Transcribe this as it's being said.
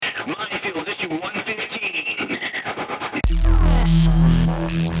Minefield issue 115.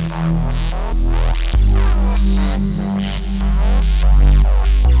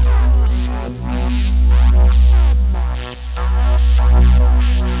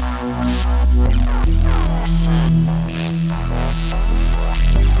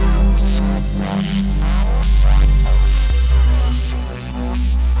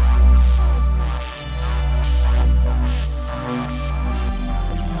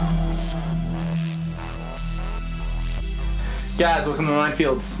 Guys, welcome to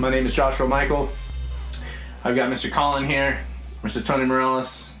Minefields. My name is Joshua Michael. I've got Mr. Colin here, Mr. Tony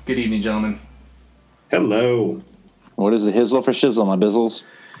Morales. Good evening, gentlemen. Hello. What is it? Hizzle for shizzle, my bizzles?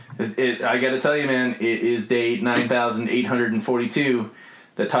 I got to tell you, man, it is day 9,842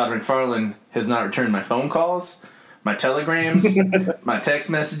 that Todd McFarlane has not returned my phone calls, my telegrams, my text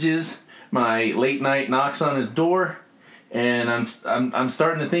messages, my late night knocks on his door, and I'm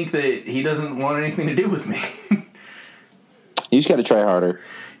starting to think that he doesn't want anything to do with me. You just got to try harder.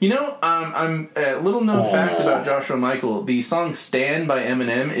 You know, I'm a little known fact about Joshua Michael. The song "Stand" by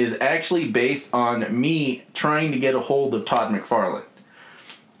Eminem is actually based on me trying to get a hold of Todd McFarlane.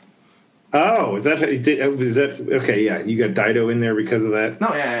 Oh, is that okay? Yeah, you got Dido in there because of that.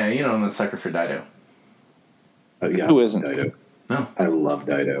 No, yeah, you know I'm a sucker for Dido. Yeah, Who isn't? Dido? No, I love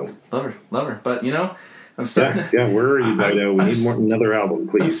Dido. love her. But you know, I'm starting. Yeah, where are you, Dido? We need another album, I'm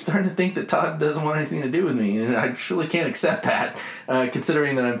please. starting to think that Todd doesn't want anything to do with me, and I truly can't accept that,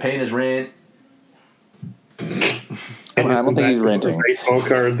 considering that I'm paying his rent. And I don't think he's renting. Baseball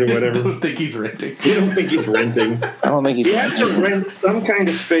cards or I whatever. don't think he's renting. You don't think he's renting? I don't think he's. He has to rent some kind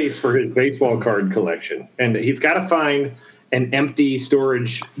of space for his baseball card collection, and he's got to find an empty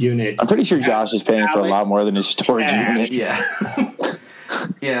storage unit. I'm pretty sure Josh is paying for a lot more than his storage unit. Yeah.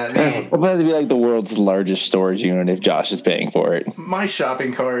 Yeah, I mean, It'll probably be like the world's largest storage unit if Josh is paying for it. my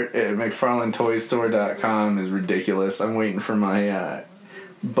shopping cart at McFarlaneToyStore.com is ridiculous. I'm waiting for my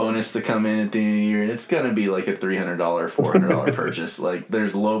bonus to come in at the end of the year, and it's going to be like a $300, $400 purchase. Like,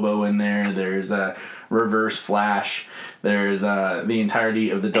 there's Lobo in there, there's Reverse Flash, there's the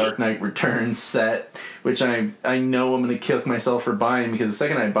entirety of the Dark Knight Returns set, which I know I'm going to kick myself for buying, because the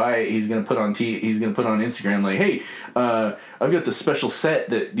second I buy it, he's going to put on Instagram like, hey, I've got the special set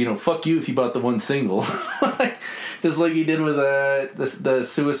that, you know, fuck you if you bought the one single. Just like he did with the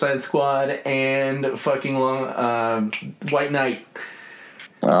Suicide Squad and fucking White Knight.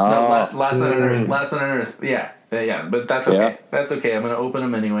 Oh, No, last Night on Earth. Last Night on Earth. Yeah, but that's okay. Yeah. That's okay. I'm gonna open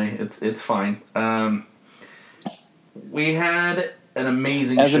them anyway. It's fine. We had an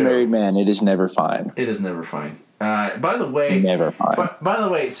amazing show. as a married man, it is never fine. It is never fine. By the way, Never fine. By the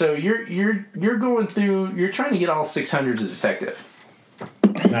way, so you're going through. You're trying to get all 600 as a detective.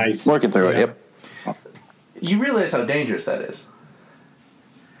 Nice. Working through it. Yeah. Yep. You realize how dangerous that is.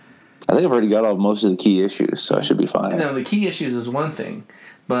 I think I've already got most of the key issues, so I should be fine. Now, the key issues is one thing,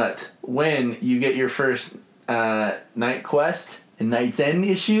 but when you get your first Night Quest and Night's End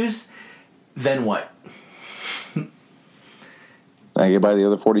issues, then what? I get by the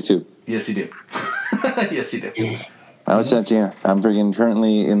other 42. Yes, you do. Yes, you do. I was saying, yeah, I'm freaking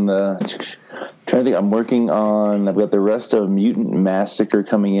currently in the. Trying to think, I'm working on. I've got the rest of Mutant Massacre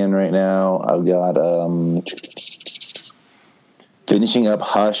coming in right now. I've got finishing up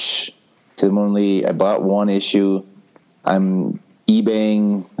Hush. I bought one issue. I'm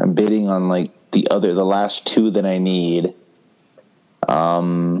eBaying. I'm bidding on like the last two that I need.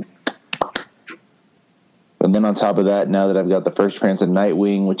 And then on top of that, now that I've got the first appearance of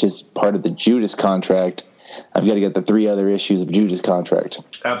Nightwing, which is part of the Judas contract, I've got to get the 3 other issues of Judas contract.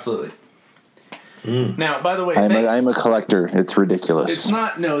 Absolutely. Now, by the way, I'm a collector. It's ridiculous. it's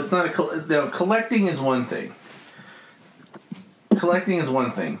not collecting is one thing. Collecting is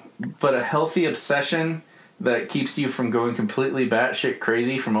one thing, but a healthy obsession that keeps you from going completely batshit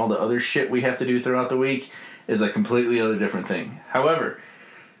crazy from all the other shit we have to do throughout the week is a completely other different thing. However,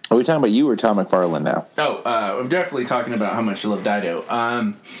 are we talking about you or Tom McFarlane now? I'm definitely talking about how much I love Dido.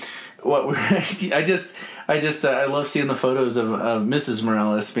 I love seeing the photos of Mrs.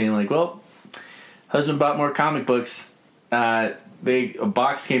 Morales being like, well, husband bought more comic books. A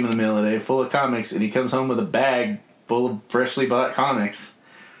box came in the mail today full of comics, and he comes home with a bag full of freshly bought comics.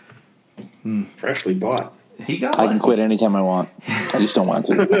 Freshly bought. He got I lucky. can quit anytime I want. I just don't want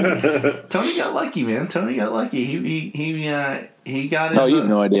to. Tony got lucky, man. Tony got lucky. He got his... No, you have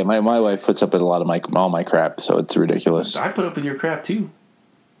no idea. My wife puts up with a lot of all my crap, so it's ridiculous. I put up with your crap, too.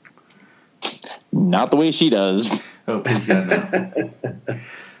 Not the way she does. Oh, please God, no.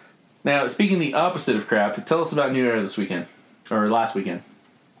 Now, speaking the opposite of crap, tell us about New Era this weekend. Or last weekend.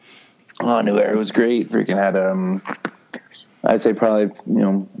 Oh, New Era was great. Freaking had I'd say probably,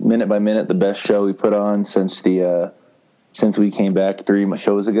 minute by minute, the best show we put on since we came back 3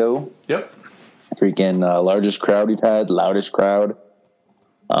 shows ago. Yep. Freaking largest crowd we've had, loudest crowd.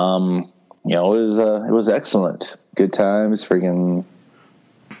 It was excellent. Good times. Freaking,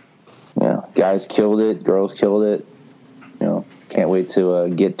 guys killed it, girls killed it. Can't wait to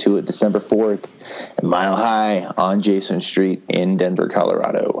get to it December 4th at Mile High on Jason Street in Denver,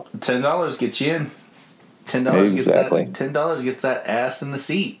 Colorado. $10 gets you in. Exactly. $10 gets that ass in the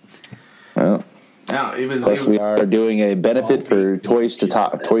seat. Well, Now plus we are doing a benefit for Toys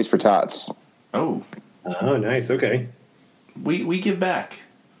for Tots. Oh, nice. Okay. we give back.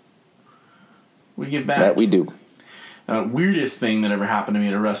 We give back. That we do. Weirdest thing that ever happened to me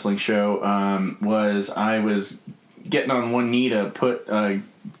at a wrestling show was I was getting on one knee to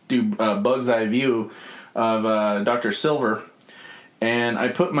do Bug's Eye View of Dr. Silver, and I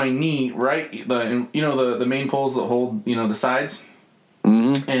put my knee right the main poles that hold the sides,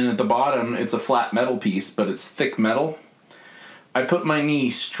 and at the bottom it's a flat metal piece, but it's thick metal. I put my knee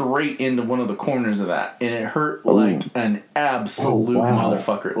straight into one of the corners of that, and it hurt like an absolute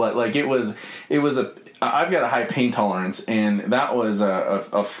motherfucker. Like it was a. I've got a high pain tolerance, and that was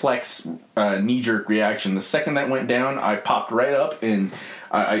a flex knee jerk reaction. The second that went down, I popped right up, and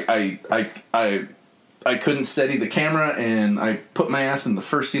I couldn't steady the camera, and I put my ass in the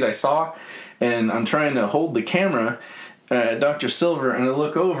first seat I saw, and I'm trying to hold the camera. Dr. Silver, and I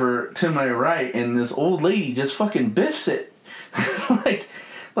look over to my right, and this old lady just fucking biffs it.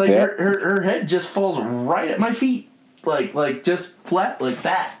 Her head just falls right at my feet, like just flat like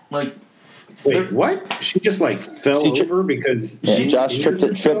that. Like, wait, what? She just fell over because Josh tripped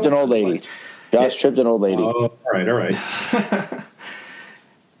an old lady. Tripped an old lady. Oh, all right.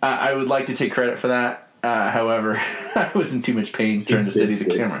 I would like to take credit for that. However, I was in too much pain trying to steady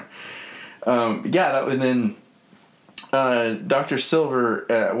the camera. And then Dr.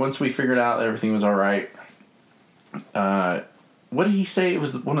 Silver. Once we figured out that everything was all right. What did he say? It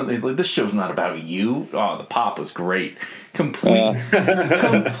was one of the, this show's not about you. Oh, the pop was great. Completely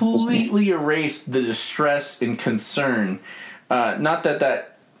erased the distress and concern. Not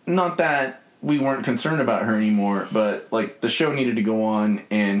that we weren't concerned about her anymore, but the show needed to go on,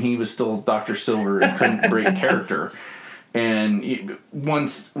 and he was still Dr. Silver and couldn't break character. And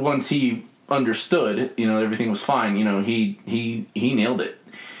once he understood, everything was fine. He nailed it.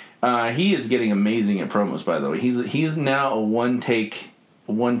 He is getting amazing at promos, by the way. He's now a one take.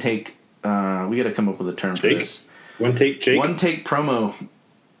 We got to come up with a term for this. One take Jake. One take promo.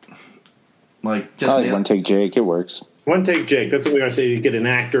 One take Jake. It works. One take Jake. That's what we gotta say. You get an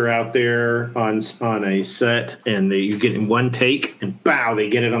actor out there on a set, and you get in one take, and bow, they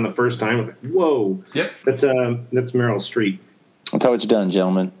get it on the first time. Like, whoa. Yep. That's Meryl Streep. That's how it's done,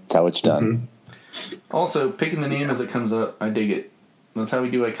 gentlemen. That's how it's done. Mm-hmm. Also, picking the name as it comes up, I dig it. That's how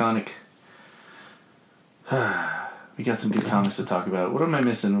we do Iconic. We got some good comics to talk about. What am I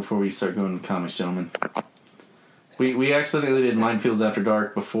missing before we start going to comics, gentlemen? We accidentally did Minefields After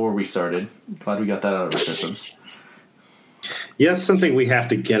Dark before we started. Glad we got that out of our systems. Yeah, it's something we have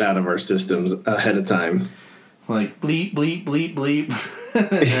to get out of our systems ahead of time. Like bleep, bleep, bleep, bleep.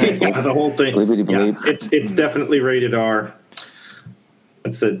 Yeah, the whole thing. Bleepity bleep. Yeah, it's definitely rated R.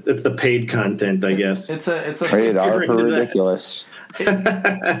 It's the paid content, I guess. It's a rated R for ridiculous.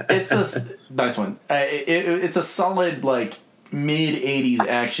 It's a nice one. It's a solid mid 80s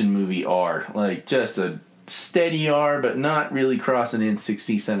action movie R, just a steady R, but not really crossing in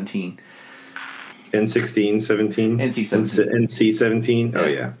 16-17. N16, 17? NC-17? Oh,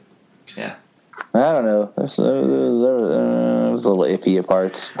 yeah. Yeah. I don't know. It was a little iffy at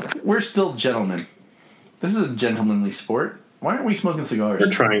parts. We're still gentlemen. This is a gentlemanly sport. Why aren't we smoking cigars?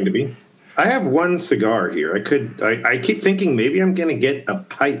 We're trying to be. I have one cigar here. I keep thinking maybe I'm going to get a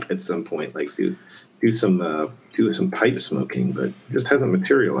pipe at some point, do some pipe smoking, but it just hasn't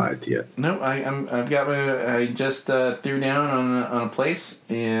materialized yet. No, I just threw down on a place,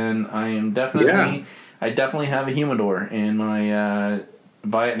 and I am definitely I definitely have a humidor in my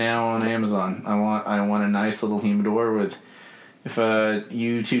buy it now on Amazon. I want a nice little humidor with. If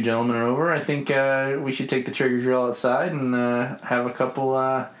you two gentlemen are over, I think we should take the trigger drill outside and have a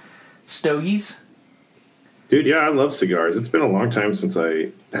couple stogies. Dude, yeah, I love cigars. It's been a long time since I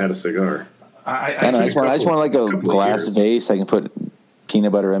had a cigar. I just want a glass vase I can put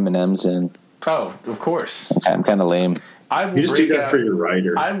peanut butter M&Ms in. Oh, of course. I'm kind of lame. You just do that for your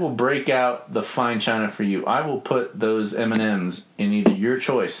rider. I will break out the fine china for you. I will put those M&Ms in either your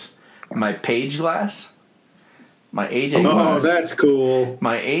choice. My Page glass, my AJ glass. Oh, that's cool.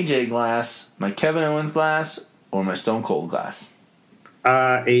 My AJ glass, my Kevin Owens glass, or my Stone Cold glass.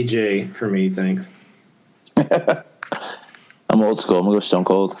 AJ for me, thanks. I'm old school. I'm gonna go Stone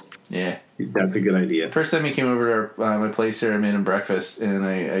Cold. Yeah. That's a good idea. First time he came over to my place here, I made him breakfast, and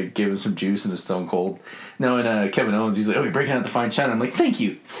I gave him some juice and a Stone Cold. Now, and Kevin Owens, he's like, "Oh, you're breaking out the fine china." I'm like, "Thank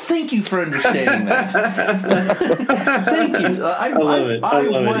you for understanding that." Thank you. I love it. I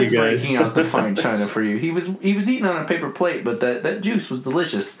love it, was you guys. breaking out the fine china for you. He was eating on a paper plate, but that juice was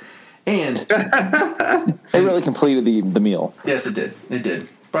delicious, and It really completed the meal. yes, it did. It did.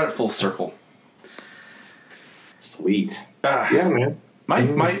 Brought it full circle. Sweet. Ah. Yeah, man.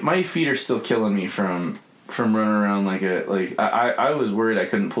 My feet are still killing me from running around I was worried I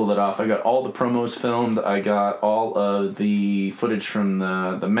couldn't pull that off. I got all the promos filmed. I got all of the footage from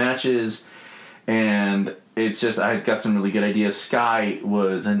the matches, and it's just I got some really good ideas. Sky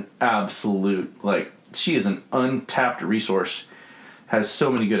was an absolute she is an untapped resource. Has so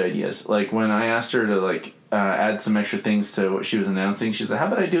many good ideas. Like when I asked her to add some extra things to what she was announcing, she's like, "How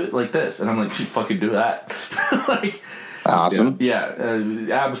about I do it like this?" And I'm like, "Fucking do that!" Awesome. Yeah,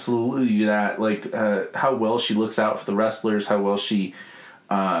 absolutely that. How well she looks out for the wrestlers, how well she's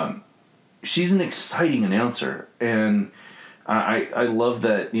an exciting announcer, and I love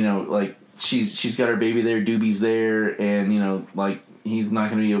that. She's got her baby there, Doobie's there, and he's not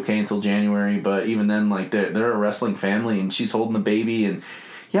going to be okay until January. But even then, they're a wrestling family, and she's holding the baby, and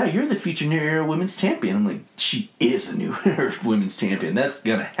yeah, you're the future New Era Women's Champion. I'm like, she is the New Era Women's Champion. That's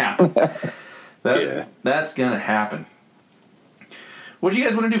gonna happen. That's gonna happen. What do you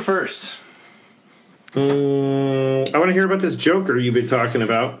guys want to do first? I want to hear about this Joker you've been talking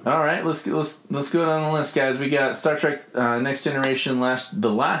about. All right, let's go down the list, guys. We got Star Trek Next Generation,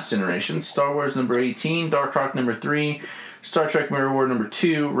 The Last Generation, Star Wars number 18, Darkhawk number 3, Star Trek Mirror War number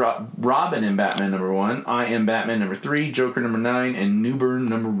 2, Robin and Batman number 1, I Am Batman number 3, Joker number 9, and Newburn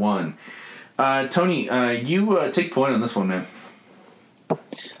number 1. Tony, you take point on this one, man.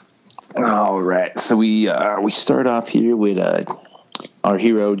 All right, so we start off here with our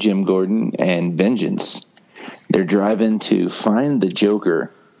hero Jim Gordon and Vengeance. They're driving to find the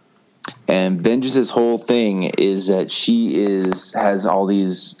Joker, and Vengeance's whole thing is that she has all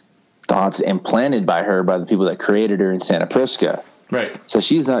these thoughts implanted by the people that created her in Santa Prisca. Right. So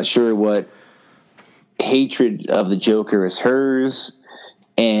she's not sure what hatred of the Joker is hers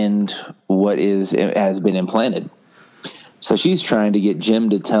and what has been implanted. So she's trying to get Jim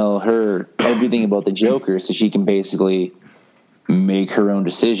to tell her everything about the Joker so she can basically make her own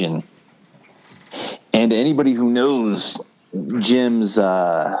decision. And anybody who knows Jim's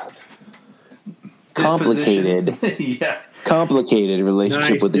complicated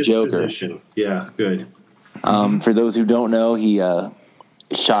relationship with the Joker. Yeah, good. For those who don't know, he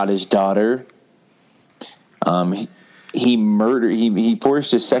shot his daughter. He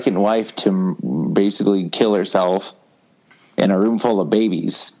forced his second wife to basically kill herself in a room full of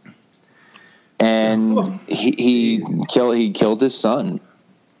babies. And he killed his son.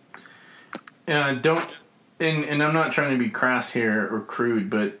 And I'm not trying to be crass here or crude,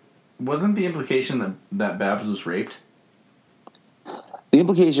 but wasn't the implication that Babs was raped? The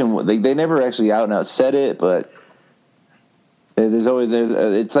implication, they never actually out and out said it, but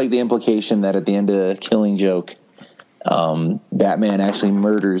it's like the implication that at the end of Killing Joke, Batman actually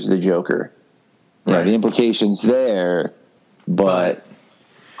murders the Joker. Yeah, right. The implication's there, but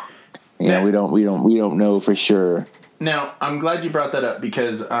we don't know for sure. Now, I'm glad you brought that up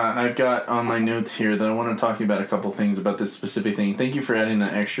because I've got on my notes here that I want to talk to you about a couple things about this specific thing. Thank you for adding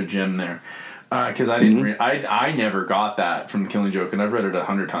that extra gem there because I didn't. I never got that from Killing Joke, and I've read it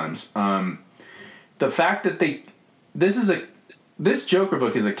 100 times. The fact that this Joker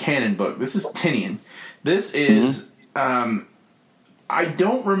book is a canon book. This is Tinian. This is. I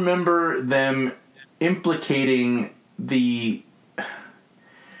don't remember them implicating the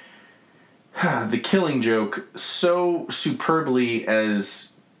Killing Joke so superbly as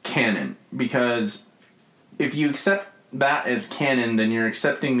canon, because if you accept that as canon, then you're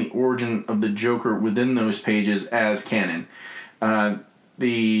accepting the origin of the Joker within those pages as canon.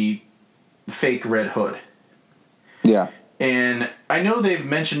 The fake Red Hood. Yeah. And I know they've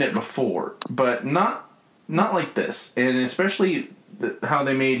mentioned it before, but not like this. And especially how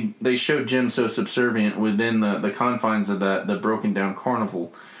they showed Jim so subservient within the confines of the broken down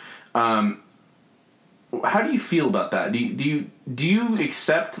carnival. How do you feel about that? Do you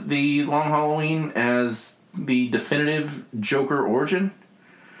accept the Long Halloween as the definitive Joker origin,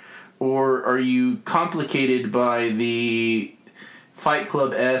 or are you complicated by the Fight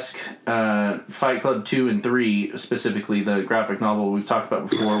Club-esque Fight Club 2 and 3, specifically the graphic novel we've talked about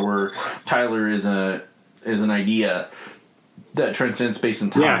before, where Tyler is an idea that transcends space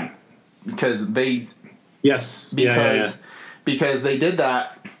and time? Yeah. Because they yes because they did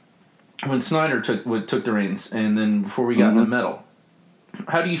that when Snyder took the reins, and then before we got into metal.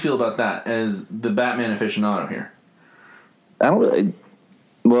 How do you feel about that as the Batman aficionado here? I don't really.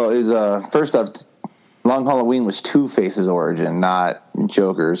 Well, first off, Long Halloween was Two-Face's origin, not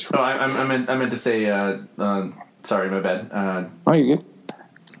Joker's. Oh, I meant to say. Sorry, my bad. Oh, you're good.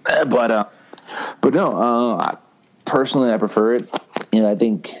 But no. Personally, I prefer it. I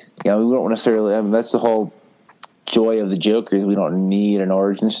think we don't necessarily. That's the whole joy of the Joker is we don't need an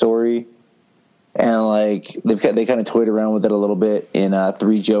origin story. And like they kind of toyed around with it a little bit in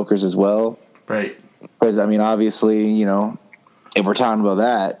Three Jokers as well, right? Because obviously, if we're talking about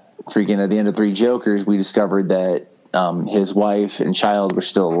that, freaking at the end of Three Jokers, we discovered that his wife and child were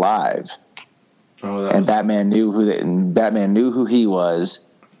still alive, and Batman knew who he was,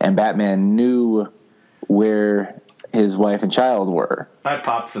 and Batman knew where his wife and child were. I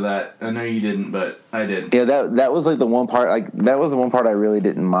popped for that. I know you didn't, but I did. Yeah, that was like the one part. Like that was the one part I really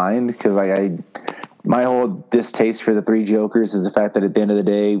didn't mind because my whole distaste for the Three Jokers is the fact that at the end of the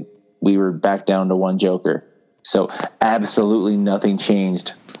day we were back down to one Joker. So absolutely nothing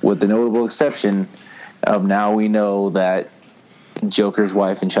changed, with the notable exception of now we know that Joker's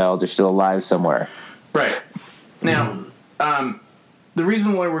wife and child are still alive somewhere. Right. Now, the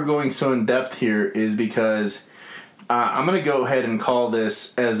reason why we're going so in depth here is because. I'm going to go ahead and call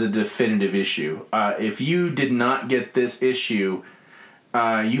this as a definitive issue. If you did not get this issue,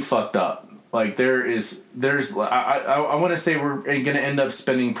 you fucked up. Like there's I want to say we're going to end up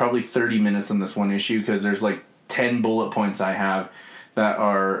spending probably 30 minutes on this one issue because there's like 10 bullet points I have that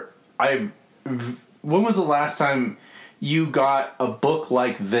are when was the last time you got a book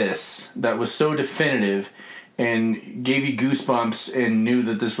like this that was so definitive and gave you goosebumps and knew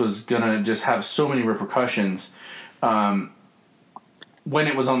that this was going to just have so many repercussions? When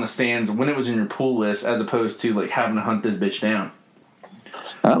it was on the stands, when it was in your pool list, as opposed to like having to hunt this bitch down.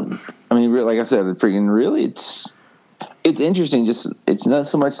 Like I said, it's interesting. Just it's not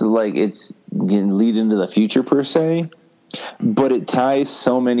so much like it's getting lead into the future per se, but it ties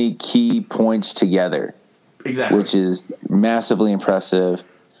so many key points together. Exactly, which is massively impressive.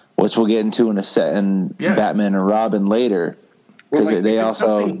 Which we'll get into in a set and Batman and Robin later because they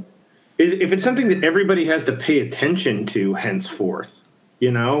also. If it's something that everybody has to pay attention to henceforth,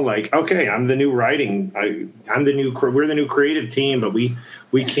 like, okay, I'm the new writing, we're the new creative team, but we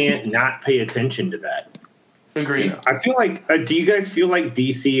can't not pay attention to that. Agreed. I feel like, do you guys feel like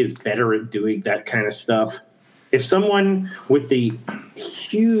DC is better at doing that kind of stuff? If someone with the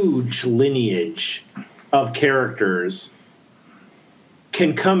huge lineage of characters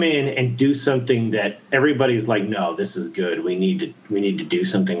can come in and do something that everybody's like, no, this is good. We need to do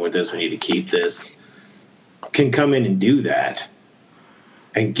something with this. We need to keep this. Can come in and do that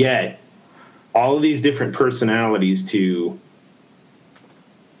and get all of these different personalities to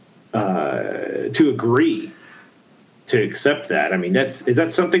agree to accept that. Is that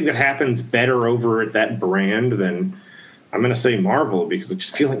something that happens better over at that brand than I'm going to say Marvel, because I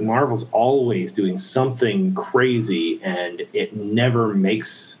just feel like Marvel's always doing something crazy and it never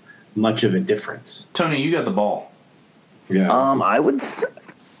makes much of a difference. Tony, you got the ball. Yeah. I would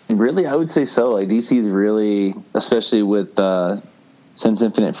say so. Like DC's really, especially with since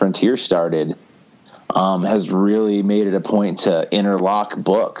Infinite Frontier started, has really made it a point to interlock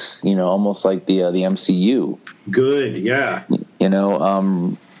books. Almost like the MCU. Good. Yeah.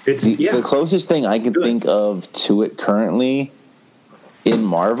 The closest thing I can think of to it currently in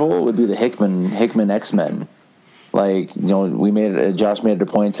Marvel would be the Hickman X-Men. Like, Josh made it a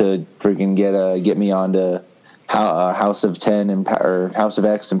point to freaking get me onto House of 10 or House of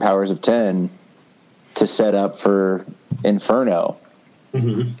X and Powers of 10 to set up for Inferno.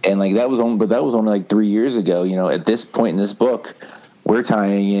 Mm-hmm. And like that was only like 3 years ago. At this point in this book, we're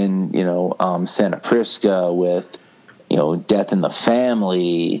tying in Santa Prisca with Death in the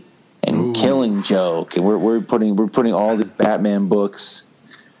Family and Killing Joke, and we're putting all these Batman books,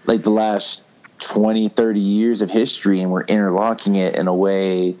 like the last 20, 30 years of history, and we're interlocking it in a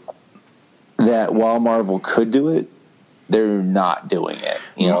way that while Marvel could do it, they're not doing it.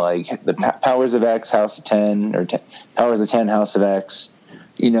 Like the Powers of X, House of 10, or Powers of 10, House of X,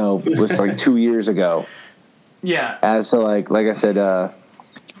 was like 2 years ago. Yeah. As so, like I said,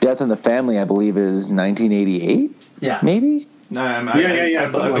 Death in the Family, I believe, is 1988. Yeah. Maybe? I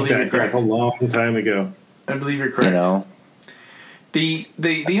believe you're correct. A long time ago. I believe you're correct. The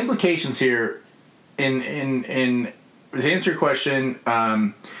implications here, in to answer your question,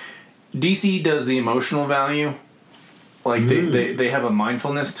 DC does the emotional value. Like they have a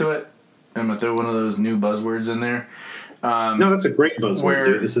mindfulness to it. I'm gonna throw one of those new buzzwords in there. No, that's a great buzzword,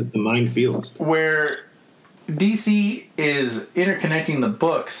 dude. This is the mind field. Where DC is interconnecting the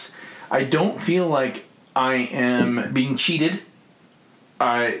books. I don't feel like I am being cheated.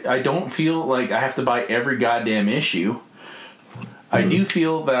 I don't feel like I have to buy every goddamn issue. I do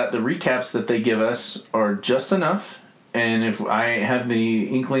feel that the recaps that they give us are just enough, and if I have the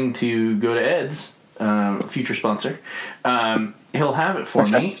inkling to go to Ed's, future sponsor, he'll have it for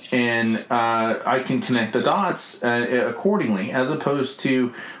me, and I can connect the dots accordingly, as opposed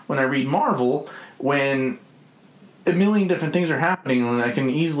to when I read Marvel, when a million different things are happening, and I can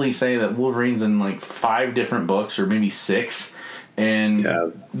easily say that Wolverine's in like 5 different books, or maybe 6, and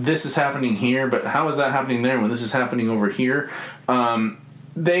this is happening here, but how is that happening there when this is happening over here?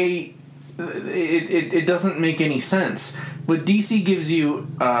 It doesn't make any sense. But DC gives you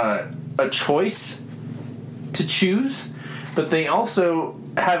a choice to choose, but they also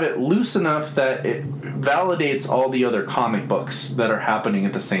have it loose enough that it validates all the other comic books that are happening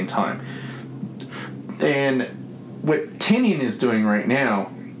at the same time. And what Tynion is doing right now,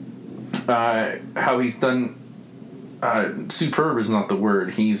 how he's done, superb is not the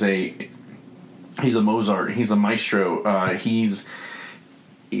word. He's a Mozart. He's a maestro. He's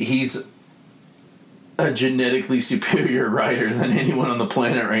a genetically superior writer than anyone on the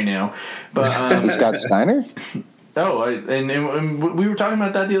planet right now. But Scott Steiner? Oh, and we were talking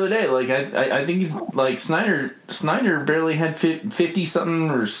about that the other day. Like I think he's like Snyder barely had 50 something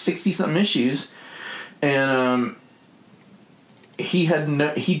or 60 something issues, and he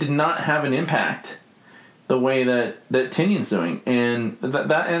did not have an impact the way that Tynion's doing, and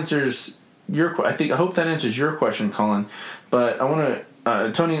that answers your. I hope that answers your question, Colin. But I want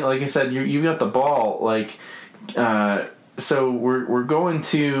to, Tony. Like I said, you've got the ball. Like, so we're going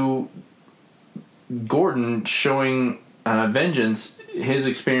to Gordon showing Vengeance his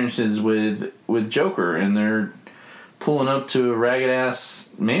experiences with Joker, and they're pulling up to a ragged ass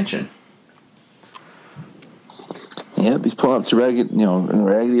mansion. Yep, he's pulling up to a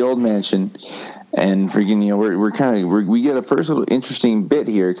raggedy old mansion, and freaking, we get a first little interesting bit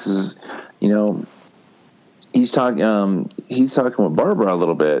here because, he's talking with Barbara a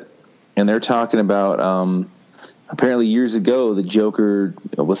little bit, and they're talking about apparently years ago the Joker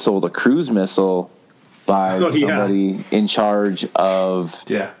was sold a cruise missile by somebody in charge of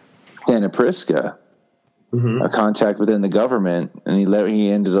Santa Prisca, a contact within the government, and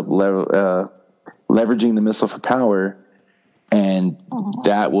he ended up leveraging the missile for power, and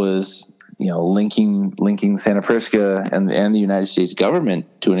that was linking Santa Prisca and the United States government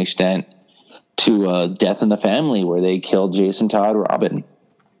to an extent to Death in the Family, where they killed Jason Todd Robin.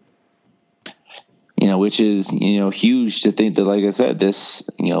 Which is huge to think that, like I said, this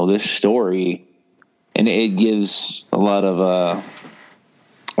story, and it gives a lot of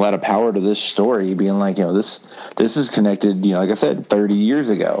power to this story being like, this is connected, like I said, 30 years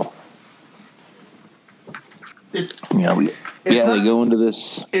ago. They go into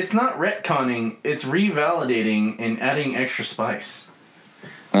this. It's not retconning; it's revalidating and adding extra spice.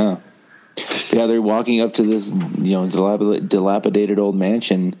 Yeah, they're walking up to this, dilapidated old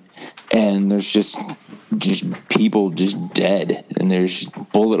mansion, and there's just people just dead, and there's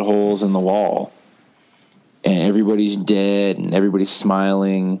bullet holes in the wall, and everybody's dead, and everybody's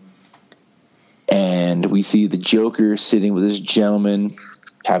smiling, and we see the Joker sitting with this gentleman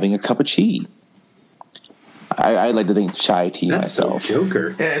having a cup of tea. I like to think chai tea myself. So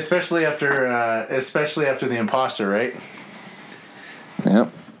Joker. Yeah, especially after the imposter, right? Yep.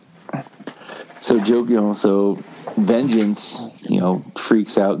 So Vengeance,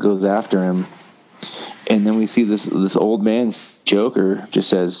 freaks out, goes after him, and then we see this old man's Joker just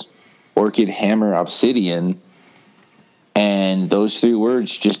says Orchid Hammer Obsidian, and those 3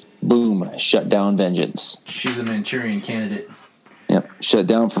 words just boom, shut down Vengeance. She's a Manchurian candidate. Yep, shut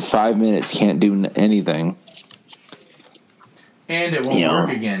down for 5 minutes, can't do anything. And it won't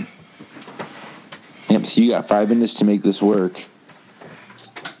work again. Yep, so you got 5 minutes to make this work.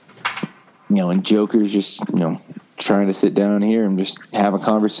 And Joker's just, trying to sit down here and just have a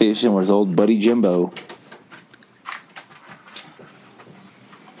conversation with his old buddy Jimbo.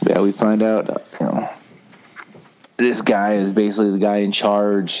 Yeah, we find out, this guy is basically the guy in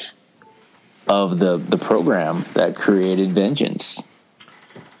charge of the program that created Vengeance.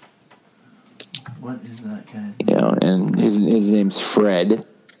 What is that guy's name? And his name's Fred.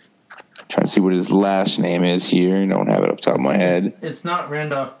 I'm trying to see what his last name is here. I don't have it off the top of my head. It's not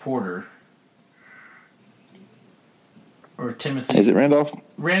Randolph Porter. Or Timothy. Is it Randolph?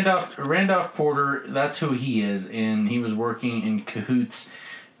 Randolph Porter, that's who he is, and he was working in cahoots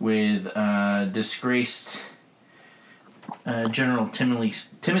with disgraced General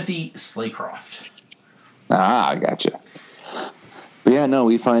Timothy Slaycroft. I gotcha. But yeah, no,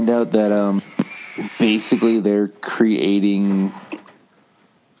 we find out that basically they're creating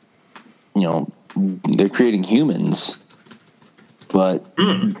they're creating humans, but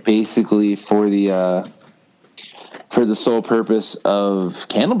basically for the sole purpose of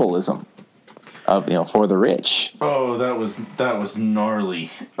cannibalism, for the rich. Oh, that was gnarly.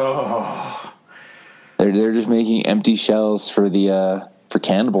 Oh, They're just making empty shells for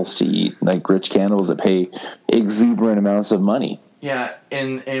cannibals to eat, like rich cannibals that pay exuberant amounts of money. yeah,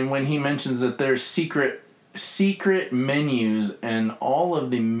 and when he mentions that there's secret menus and all of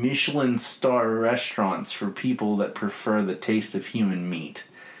the Michelin star restaurants for people that prefer the taste of human meat.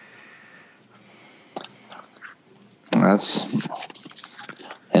 And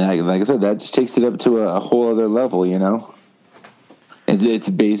like I said, that just takes it up to a whole other level, It's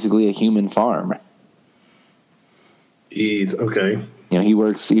basically a human farm. Jeez, okay. He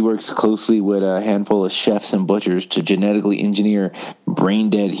works closely with a handful of chefs and butchers to genetically engineer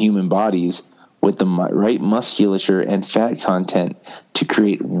brain-dead human bodies with the right musculature and fat content to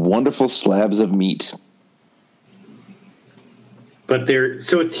create wonderful slabs of meat. But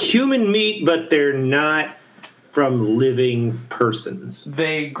it's human meat, but they're not from living persons.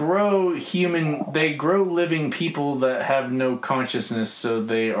 They grow living people that have no consciousness, so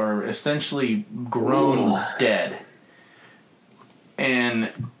they are essentially grown dead.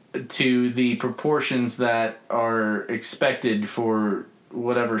 And to the proportions that are expected for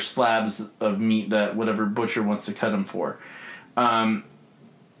whatever slabs of meat that whatever butcher wants to cut them for.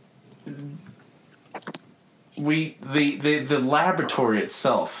 The laboratory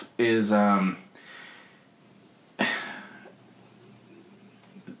itself is tell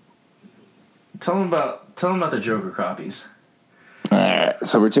them about the Joker copies. Alright,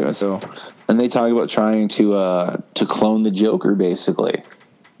 and they talk about trying to clone the Joker, basically.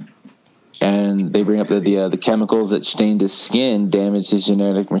 And they bring up that the chemicals that stained his skin damaged his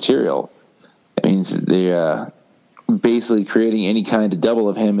genetic material. That means they're basically creating any kind of double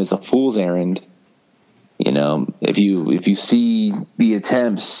of him is a fool's errand. If you see the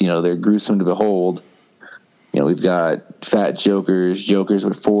attempts, they're gruesome to behold. We've got fat Jokers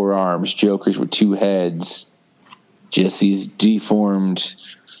with 4 arms, Jokers with 2 heads, just these deformed,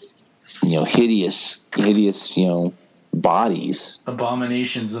 hideous, bodies.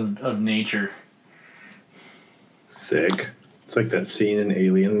 Abominations of nature. Sick. It's like that scene in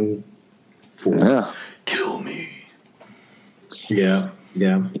Alien 4. Yeah. Kill me. Yeah.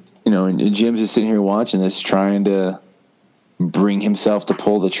 And Jim's just sitting here watching this, trying to bring himself to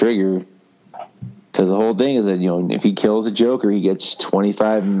pull the trigger. Because the whole thing is that, if he kills a Joker, he gets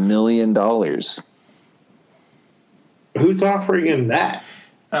 $25 million. Who's offering him that?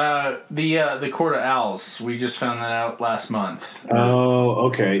 The Court of Owls. We just found that out last month. Oh,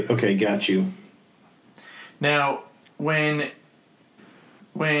 okay. Okay, got you. Now, when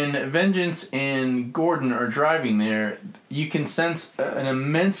Vengeance and Gordon are driving there, you can sense an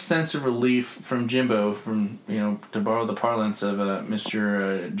immense sense of relief from Jimbo, to borrow the parlance of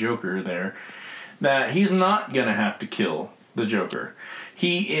Mr. Joker there, that he's not going to have to kill the Joker.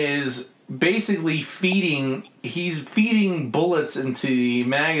 He is basically feeding bullets into the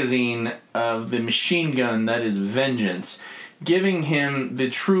magazine of the machine gun that is Vengeance, giving him the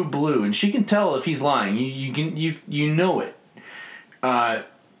true blue, and she can tell if he's lying. You know it.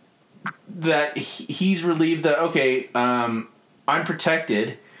 That he's relieved that, okay, I'm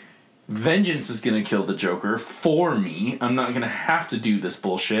protected. Vengeance is going to kill the Joker for me. I'm not going to have to do this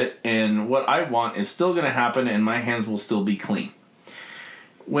bullshit, and what I want is still going to happen, and my hands will still be clean.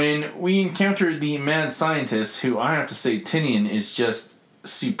 When we encounter the mad scientist, who I have to say Tinian is just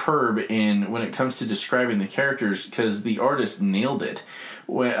superb when it comes to describing the characters, because the artist nailed it.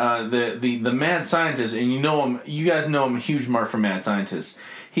 The mad scientist, and you guys know I'm a huge mark for mad scientists.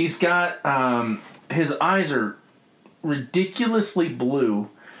 He's got his eyes are ridiculously blue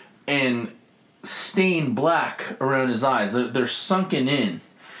and stained black around his eyes. They're sunken in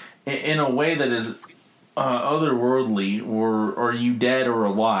a way that is otherworldly, or are you dead or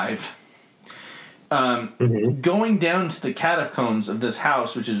alive? Going down to the catacombs of this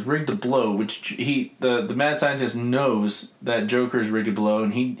house, which is rigged to blow, which the mad scientist knows that Joker is rigged to blow,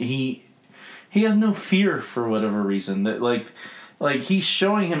 and he has no fear for whatever reason. That like he's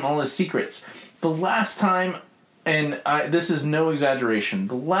showing him all his secrets. The last time, and this is no exaggeration,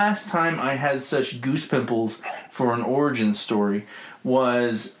 the last time I had such goose pimples for an origin story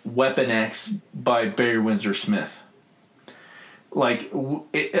was Weapon X by Barry Windsor Smith. Man.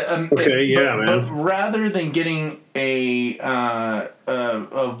 But rather than getting a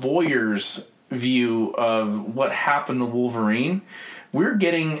voyeur's view of what happened to Wolverine, we're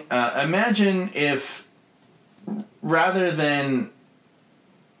getting. Imagine if, rather than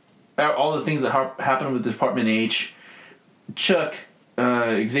all the things that happened with Department H, Chuck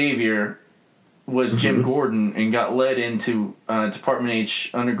Xavier was Jim Gordon and got led into Department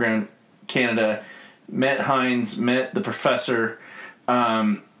H Underground Canada, met Hines, met the professor,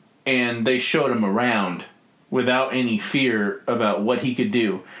 and they showed him around without any fear about what he could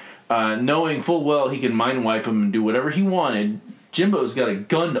do. Knowing full well he can mind wipe him and do whatever he wanted, Jimbo's got a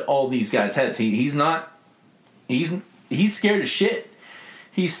gun to all these guys' heads. He's scared as shit.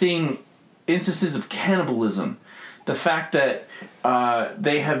 He's seeing instances of cannibalism. The fact that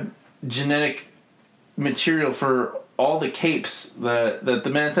they have genetic material for all the capes that the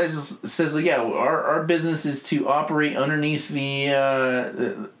man says yeah, our business is to operate underneath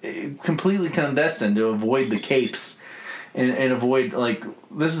the completely clandestine to avoid the capes and avoid, like,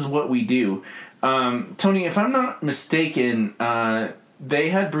 this is what we do. Tony, if I'm not mistaken, they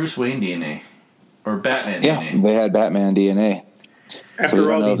had Bruce Wayne DNA or Batman DNA. Yeah, they had Batman DNA. After so we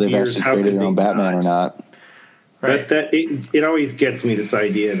don't all know if these they've years, actually how created could their own they Batman not? or not. Right. It always gets me, this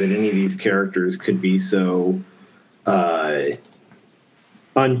idea that any of these characters could be so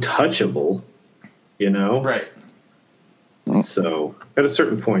untouchable, you know? Right. So at a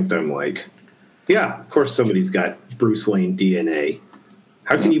certain point, I'm like, yeah, of course somebody's got Bruce Wayne DNA.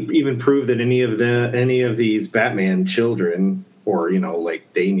 How can you even prove that any of these Batman children, or, you know,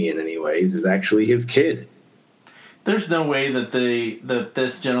 like Damian anyways, is actually his kid? There's no way that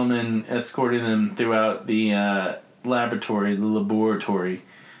this gentleman escorting them throughout the laboratory,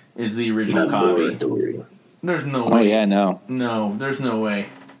 is the original copy. Laboratory. There's no way. Oh, yeah, no. No, there's no way.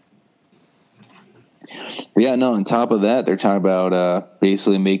 Yeah, no, on top of that, they're talking about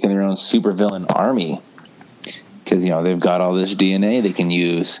basically making their own supervillain army. Because, you know, they've got all this DNA they can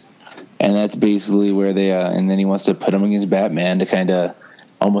use. And that's basically where they, and then he wants to put them against Batman to kind of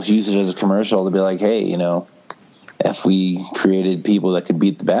almost use it as a commercial to be like, hey, you know, if we created people that could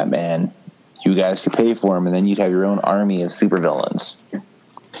beat the Batman, you guys could pay for them, and then you'd have your own army of supervillains.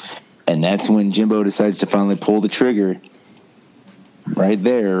 And that's when Jimbo decides to finally pull the trigger. Right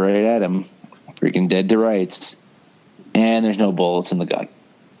there, right at him. Freaking dead to rights. And there's no bullets in the gun.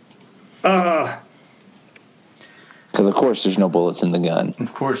 Because, of course, there's no bullets in the gun.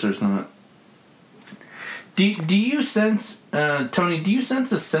 Of course there's not. Do you sense, Tony, do you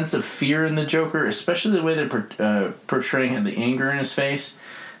sense a sense of fear in the Joker, especially the way they're portraying the anger in his face?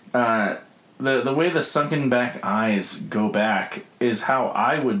 The way the sunken back eyes go back is how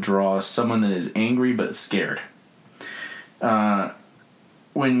I would draw someone that is angry but scared.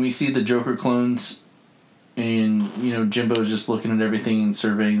 When we see the Joker clones and, you know, Jimbo's just looking at everything and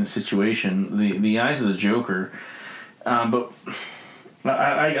surveying the situation, the eyes of the Joker, but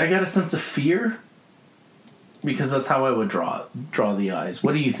I got a sense of fear because that's how I would draw the eyes.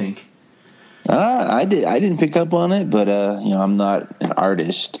 What do you think? I didn't pick up on it, but you know, I'm not an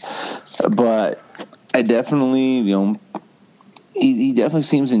artist, but I definitely, you know, he definitely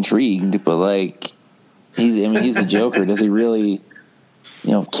seems intrigued, but like he's a Joker. Does he really,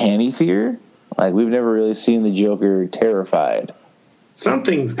 you know, can he fear? Like, we've never really seen the Joker terrified.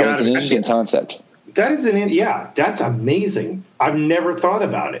 Something's got It's an interesting concept. That's amazing. I've never thought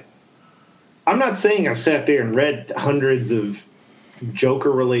about it. I'm not saying I've sat there and read hundreds of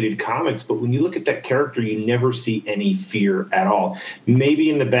Joker-related comics, but when you look at that character, you never see any fear at all.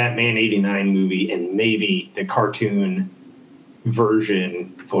 Maybe in the Batman '89 movie, and maybe the cartoon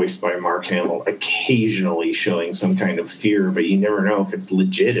version voiced by Mark Hamill, occasionally showing some kind of fear, but you never know if it's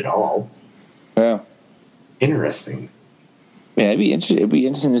legit at all. Yeah. Interesting. Yeah, it'd be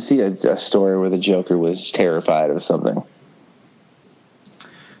interesting to see a story where the Joker was terrified of something.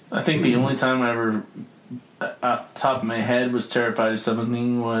 I think the only time I ever, off the top of my head, was terrified of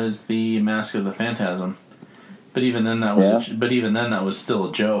something was the Mask of the Phantasm. But even then, that was still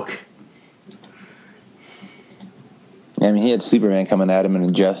a joke. Yeah, I mean, he had Superman coming at him in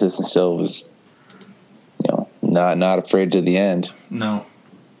Injustice, and still was, you know, not afraid to the end. No.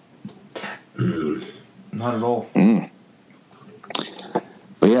 Not at all.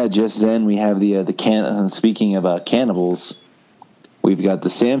 But yeah, just then we have speaking of cannibals, we've got the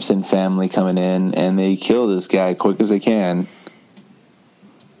Samson family coming in, and they kill this guy quick as they can.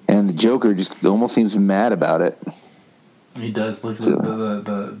 And the Joker just almost seems mad about it. He does. Look at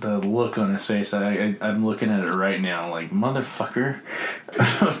the look on his face. I'm looking at it right now, like, motherfucker.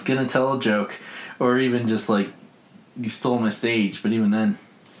 I was gonna tell a joke, or even just like, you stole my stage. But even then,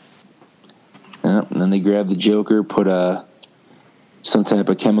 Yeah, and then they grab the Joker, put some type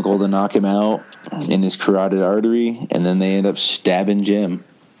of chemical to knock him out in his carotid artery, and then they end up stabbing Jim,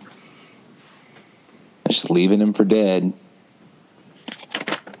 just leaving him for dead.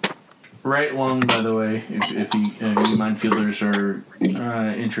 right lung, by the way, if you mindfielders are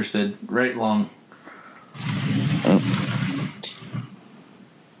interested, right lung.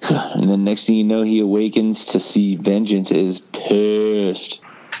 And then next thing you know, he awakens to see Vengeance is pissed,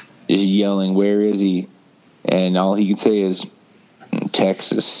 just yelling, "Where is he?" And all he can say is,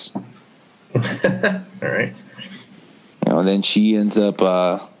 "Texas." All right. And then she ends up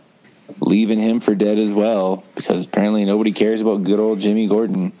leaving him for dead as well, because apparently nobody cares about good old Jimmy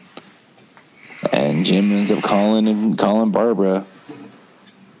Gordon. And Jim ends up calling Barbara.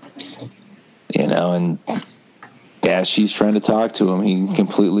 And as she's trying to talk to him, he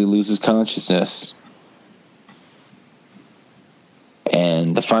completely loses consciousness.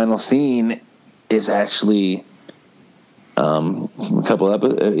 And the final scene is actually a couple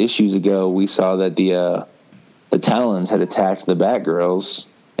issues ago. We saw that the Talons had attacked the Batgirls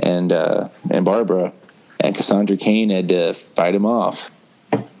and Barbara, and Cassandra Cain had to fight him off.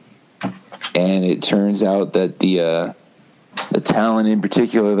 And it turns out that the Talon in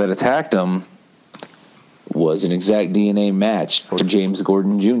particular that attacked him was an exact DNA match for James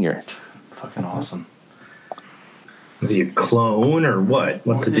Gordon Jr. Fucking awesome. Is he a clone or what?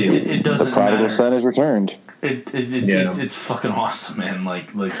 What's the deal? It doesn't The prodigal matter. son has returned. It's fucking awesome, man.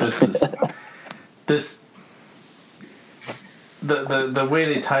 Like this is this the way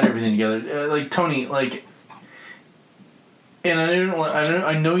they tied everything together. Like Tony, like, and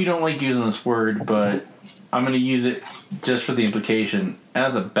I know you don't like using this word, but I'm going to use it just for the implication.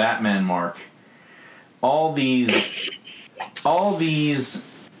 As a Batman mark, all these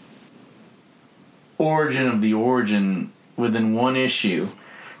origin of the origin within one issue.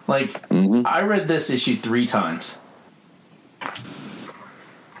 Like, I read this issue 3 times.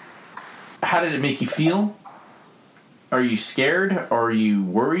 How did it make you feel? Are you scared? Are you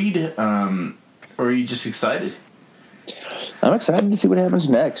worried? Or are you just excited? I'm excited to see what happens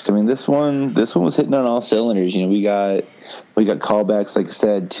next. I mean, this one was hitting on all cylinders. We got callbacks, like I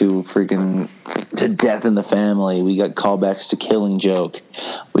said, to Death in the Family. We got callbacks to Killing Joke.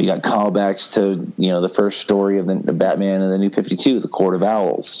 We got callbacks to the first story of the Batman and the New 52, The Court of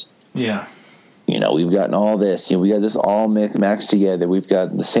Owls. Yeah. We've gotten all this. We got this all mixed together. We've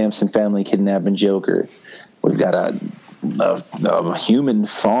got the Samson family kidnapping Joker. We've got a human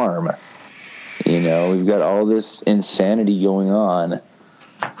farm. We've got all this insanity going on.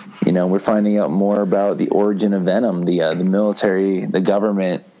 We're finding out more about the origin of Venom. The military, the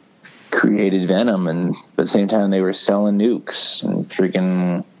government created Venom, and at the same time they were selling nukes and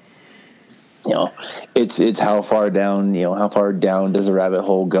freaking. It's how far down does the rabbit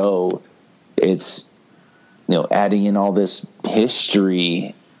hole go? It's adding in all this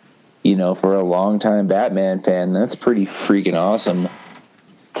history. For a long-time Batman fan, that's pretty freaking awesome.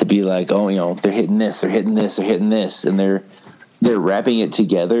 To be like, they're hitting this, and they're wrapping it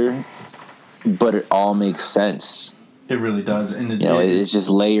together, but it all makes sense. It really does. And it's just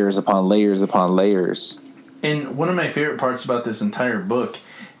layers upon layers upon layers. And one of my favorite parts about this entire book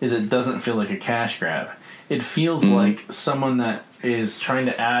is it doesn't feel like a cash grab. It feels like someone that is trying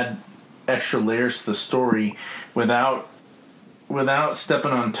to add extra layers to the story without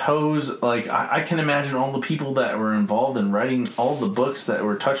stepping on toes. Like, I can imagine all the people that were involved in writing all the books that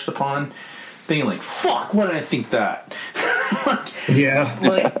were touched upon thinking like, fuck, why did I think that? Yeah.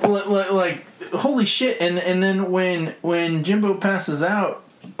 like holy shit. And then when Jimbo passes out,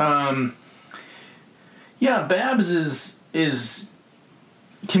 Babs is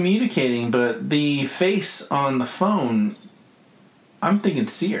communicating, but the face on the phone, I'm thinking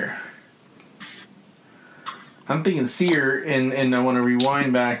Seer. And I want to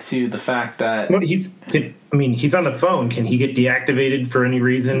rewind back to the fact that... Well, he's on the phone. Can he get deactivated for any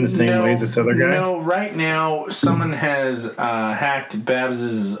reason the same way as this other guy? No, right now, someone has hacked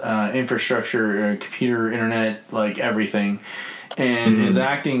Babs's infrastructure, computer, internet, like everything, and is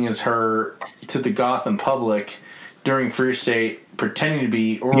acting as her to the Gotham public during Fear State, pretending to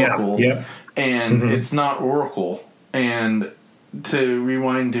be Oracle, and it's not Oracle. And to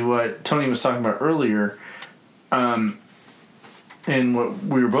rewind to what Tony was talking about earlier... and what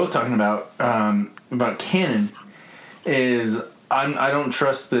we were both talking about canon is I don't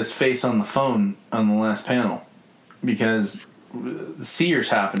trust this face on the phone on the last panel because Seer's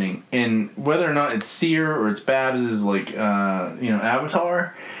happening, and whether or not it's Seer or it's Babs'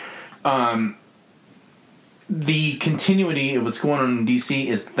 avatar, the continuity of what's going on in DC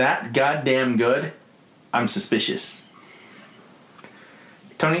is that goddamn good. I'm suspicious.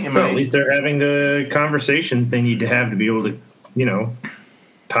 Tony, at least they're having the conversations they need to have to be able to,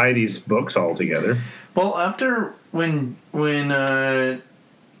 tie these books all together. Well, after when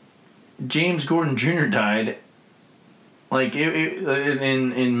James Gordon Jr. died, like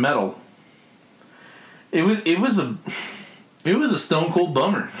in Metal, it was a stone cold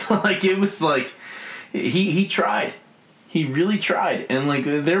bummer. Like it was like he tried. He really tried, and like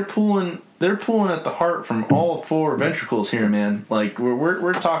they're pulling at the heart from all four ventricles here, man. Like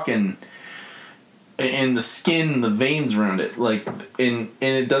we're talking, and the skin, the veins around it, like and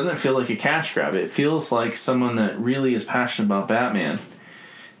it doesn't feel like a cash grab. It feels like someone that really is passionate about Batman,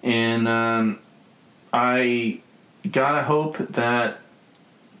 and I gotta hope that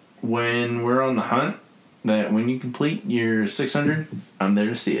when we're on the hunt, that when you complete your 600, I'm there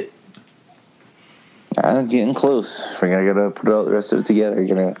to see it. I'm getting close. I gotta put all the rest of it together.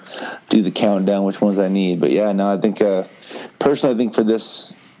 Gonna do the countdown, which ones I need. But yeah, no, I think personally, I think for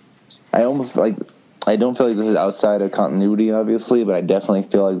this, I don't feel like this is outside of continuity, obviously, but I definitely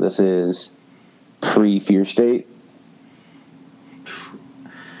feel like this is pre-Fear State.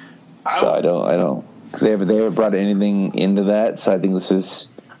 So I don't. Cause they haven't brought anything into that. So I think this is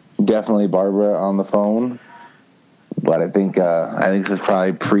definitely Barbara on the phone. But I think this is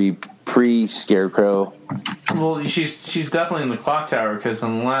probably pre-Scarecrow. Well, she's definitely in the clock tower, because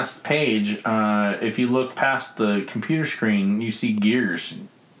on the last page, if you look past the computer screen, you see gears.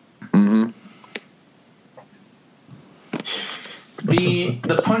 Mm-hmm.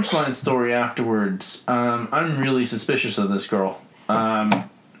 The punchline story afterwards, I'm really suspicious of this girl. The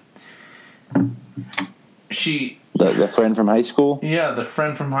friend from high school? Yeah, the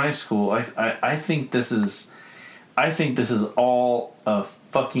friend from high school. I think this is all a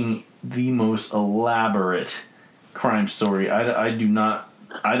fucking the most elaborate crime story. I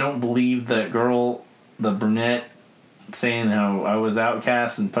don't believe that girl, the brunette, saying how I was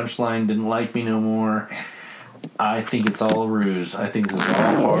outcast and Punchline didn't like me no more. I think it's all a ruse. I think this is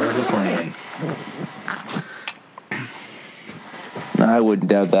all part of the plan. No, I wouldn't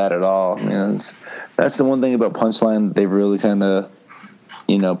doubt that at all. You know, that's the one thing about Punchline. They've really kind of,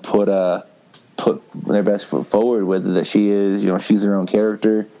 put their best foot forward with it, that she is, she's her own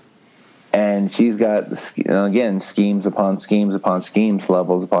character, and she's got again schemes upon schemes upon schemes,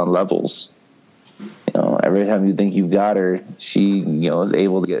 levels upon levels. Every time you think you've got her, she is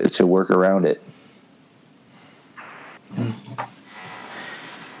able to work around it.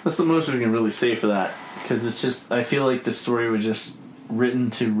 That's the most we can really say for that, because it's just, I feel like the story was just written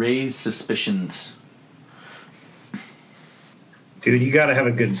to raise suspicions. Dude, you got to have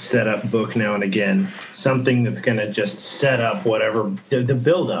a good setup book now and again. Something that's going to just set up whatever the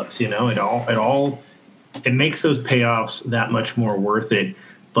build-ups. It makes those payoffs that much more worth it.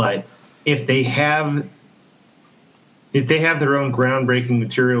 But if they have their own groundbreaking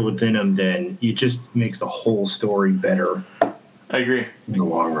material within them, then it just makes the whole story better. I agree. In the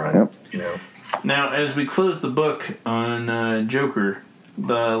long run, Yep. Now, as we close the book on Joker,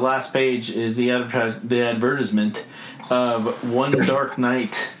 the last page is the advertisement of One Dark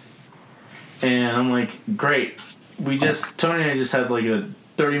Knight, and I'm like, great. Tony and I just had like a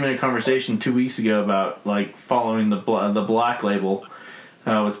 30-minute conversation 2 weeks ago about like following the Black Label.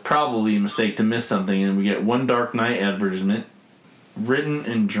 It's probably a mistake to miss something, and we get One Dark Knight advertisement, written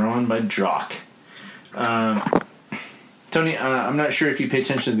and drawn by Jock. Tony, I'm not sure if you pay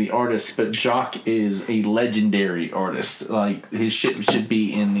attention to the artist, but Jock is a legendary artist. Like, his shit should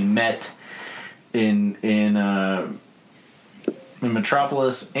be in the Met, in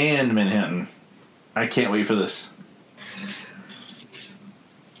Metropolis and Manhattan. I can't wait for this.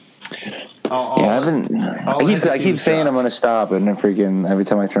 I keep saying I'm going to stop, and then freaking every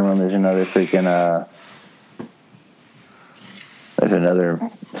time I turn around, there's another freaking there's another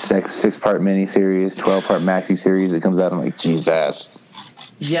 6-part miniseries, 12-part maxi series that comes out. I'm like, Jesus.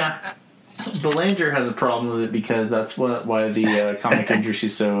 Yeah, Belanger has a problem with it, because that's why the comic industry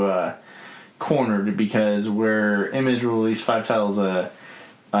is so cornered, because where Image will release 5 titles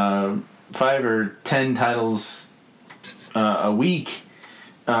 5 or 10 titles a week,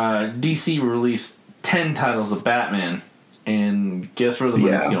 DC released 10 titles of Batman, and guess where the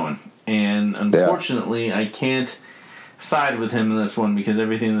money's going? And unfortunately, I can't side with him in this one, because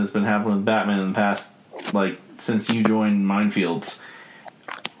everything that's been happening with Batman in the past, like since you joined Minefields,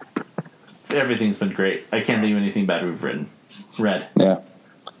 everything's been great. I can't think of anything bad we've read. Yeah.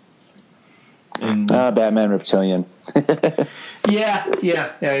 And Batman Reptilian. yeah,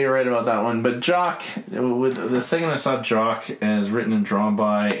 you're right about that one. But Jock, with the second I saw Jock as written and drawn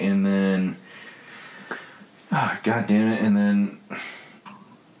by, and then, God damn it, and then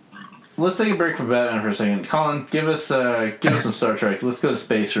let's take a break from Batman for a second. Colin, give us some Star Trek. Let's go to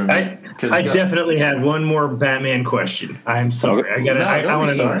space for a minute. I definitely had one more Batman question. I'm sorry. I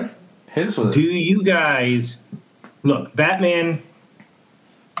want to know. Hit us with it. Do you guys look? Batman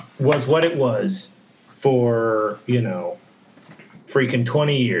was what it was for freaking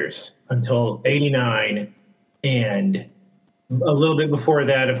 20 years until 89, and a little bit before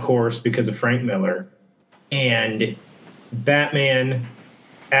that, of course, because of Frank Miller. And Batman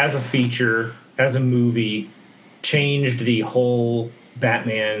as a feature, as a movie, changed the whole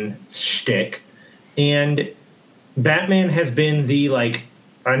Batman shtick. And Batman has been the, like,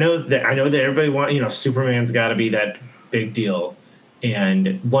 I know that everybody wants, Superman's got to be that big deal.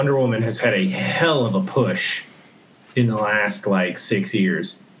 And Wonder Woman has had a hell of a push in the last, 6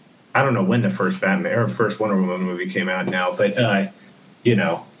 years. I don't know when the first Batman or first Wonder Woman movie came out now, but, in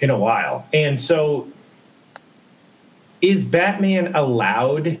a while. And so is Batman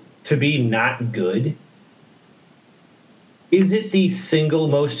allowed to be not good? Is it the single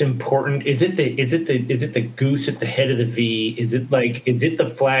most important? Is it the goose at the head of the V? Is it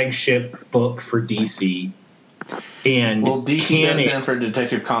the flagship book for DC? And DC does stand for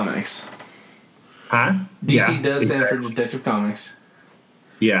Detective Comics. Huh? DC does stand for Detective Comics.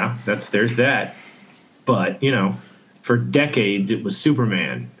 Yeah, there's that. But, for decades it was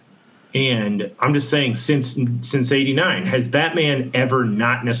Superman. And I'm just saying, since '89, has Batman ever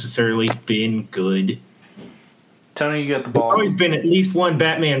not necessarily been good? Tony, you got the ball. There's always been at least one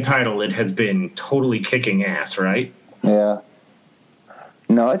Batman title that has been totally kicking ass, right? Yeah.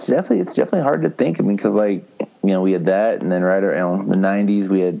 No, it's definitely hard to think. I mean, because we had that, and then right around the '90s,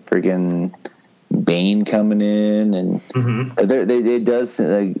 we had freaking Bane coming in, and it does.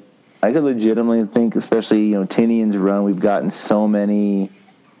 I could legitimately think, especially Tinian's run, we've gotten so many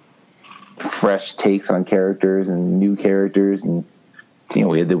fresh takes on characters and new characters, and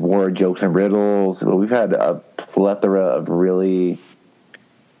we had the war of jokes and riddles, but we've had a plethora of really,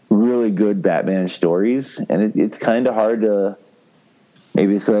 really good Batman stories, and it's kind of hard to.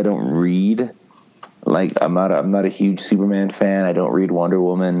 Maybe it's because I don't read. I'm not a huge Superman fan. I don't read Wonder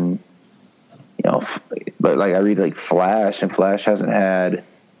Woman. But I read Flash, and Flash hasn't had.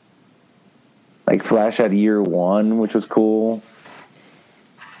 Flash had Year One, which was cool.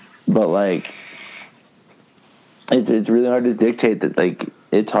 But it's really hard to dictate that.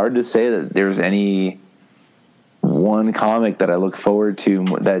 It's hard to say that there's any one comic that I look forward to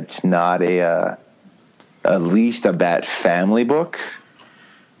that's not at least a Bat family book.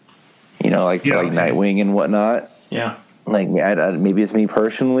 Like Nightwing and whatnot. Yeah. Maybe it's me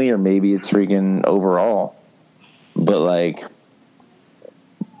personally, or maybe it's freaking overall. But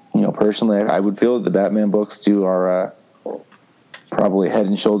personally, I would feel that the Batman books are probably head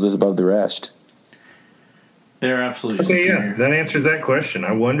and shoulders above the rest. They're absolutely okay. superior. Yeah, that answers that question.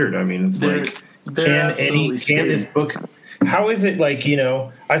 I wondered. I mean, can this book? How is it?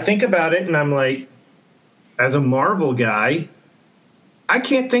 I think about it, and I'm like, as a Marvel guy, I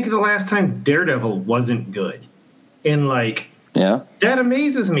can't think of the last time Daredevil wasn't good, and yeah, that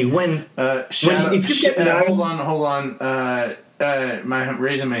amazes me. When if you get hold on,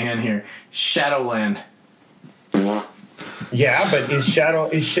 raising my hand here, Shadowland. Yeah, but well,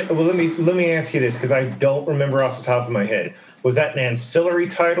 let me ask you this, because I don't remember off the top of my head. Was that an ancillary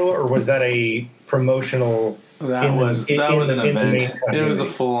title, or was that a promotional? That was an event. It was a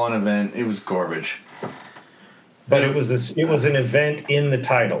full-on event. It was garbage. But it was an event in the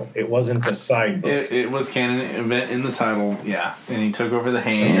title. It wasn't a side book. It was canon event in the title, yeah. And he took over the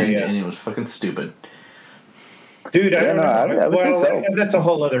hand, and it was fucking stupid. Dude, I don't know. Well, so. That's a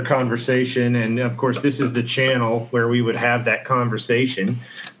whole other conversation, and of course, this is the channel where we would have that conversation.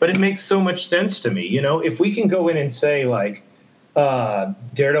 But it makes so much sense to me. If we can go in and say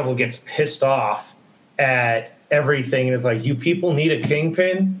Daredevil gets pissed off at everything, and it's you people need a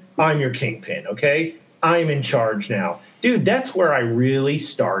kingpin. I'm your kingpin, okay? I'm in charge now, dude. That's where I really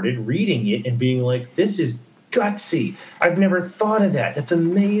started reading it and being like, this is gutsy. I've never thought of that. That's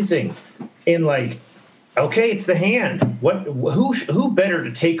amazing, and okay, it's the Hand. Who better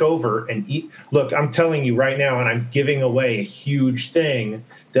to take over and eat? Look, I'm telling you right now, and I'm giving away a huge thing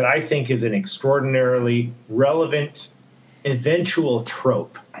that I think is an extraordinarily relevant eventual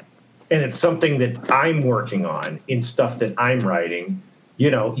trope. And it's something that I'm working on in stuff that I'm writing.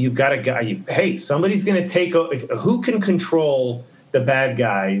 You've got a guy, hey, somebody's going to take over. Who can control the bad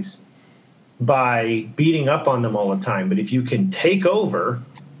guys by beating up on them all the time? But if you can take over,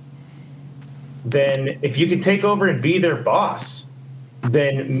 then if you can take over and be their boss,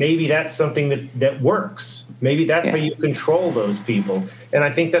 then maybe that's something that works. Maybe that's how you control those people. And I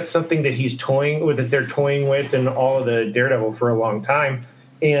think that's something that he's toying with, that they're toying with in all of the Daredevil for a long time.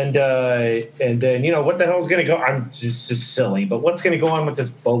 And then, what the hell is going to go? I'm just silly, but what's going to go on with this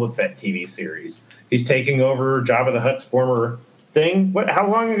Boba Fett TV series? He's taking over Jabba the Hutt's former thing. How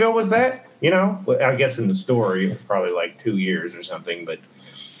long ago was that? I guess in the story, it was probably 2 years or something, but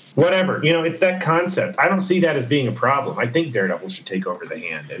whatever. It's that concept. I don't see that as being a problem. I think Daredevil should take over the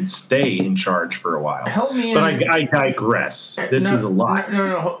Hand and stay in charge for a while. Help me but I digress. This is a lot.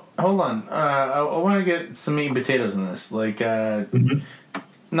 No. hold on. I want to get some meat and potatoes in this. Like,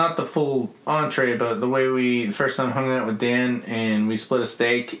 not the full entree, but the way we first time hung out with Dan and we split a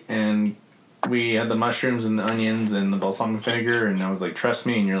steak and we had the mushrooms and the onions and the balsamic vinegar, and I was like, "Trust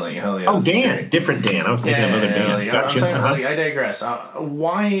me," and you're like, "Hell yeah!" Oh, Dan, great. Different Dan. I was thinking of other Dan. Like, gotcha. I'm saying, like, I digress.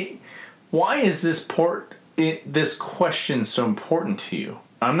 Why is this question so important to you?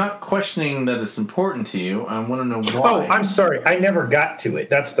 I'm not questioning that it's important to you. I want to know why. Oh, I'm sorry. I never got to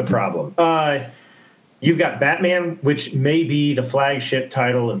it. That's the problem. You've got Batman, which may be the flagship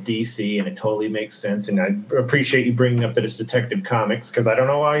title of DC, and it totally makes sense. And I appreciate you bringing up that it's Detective Comics, because I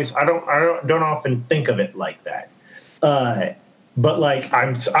don't often think of it like that. But like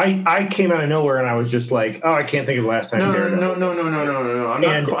I came out of nowhere and I was just like, oh, I can't think of the last time.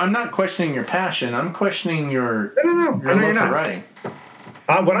 No. I'm not questioning your passion. I'm questioning your love for writing.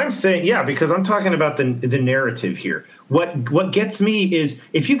 What I'm saying, yeah, because I'm talking about the narrative here. What gets me is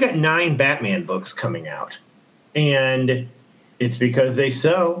if you've got 9 Batman books coming out, and it's because they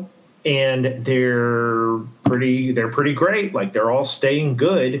sell, and they're pretty great, like they're all staying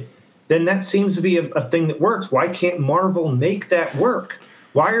good, then that seems to be a thing that works. Why can't Marvel make that work?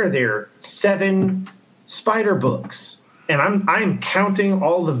 Why are there 7 Spider books? And I'm counting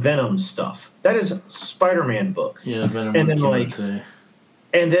all the Venom stuff. That is Spider-Man books. Yeah, Venom.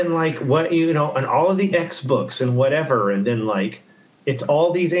 And then what, and all of the X books and whatever, and then like it's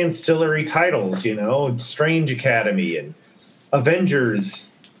all these ancillary titles, Strange Academy and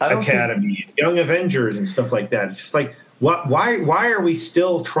Avengers Academy, Young Avengers and stuff like that. It's just like, why are we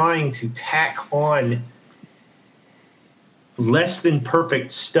still trying to tack on less than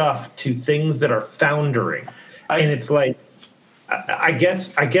perfect stuff to things that are foundering? And it's like, I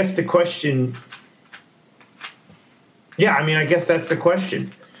guess the question. Yeah, I mean, I guess that's the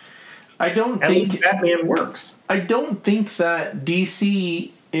question. At least Batman works. I don't think that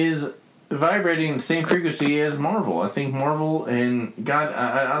DC is vibrating the same frequency as Marvel. I think Marvel and God,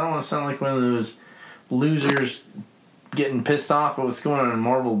 I don't want to sound like one of those losers getting pissed off at what's going on in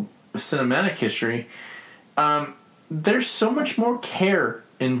Marvel cinematic history. There's so much more care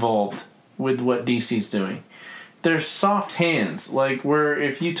involved with what DC's doing. There's soft hands, like where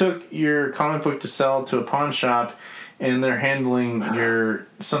if you took your comic book to sell to a pawn shop and they're handling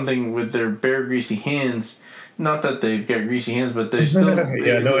something with their bare greasy hands. Not that they've got greasy hands, but they still.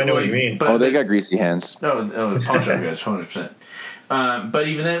 I know what you mean. But they got greasy hands. Oh, pawn shop guys, 100%. But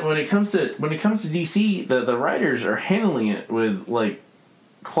even then, when it comes to DC, the writers are handling it with like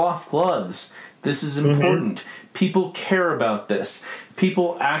cloth gloves. This is important. Mm-hmm. People care about this.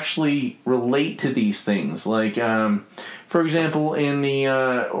 People actually relate to these things. Like, for example, in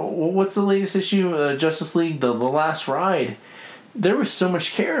the what's the latest issue, Justice League, the Last Ride, there was so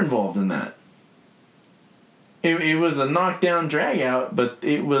much care involved in that. It was a knockdown, drag out, but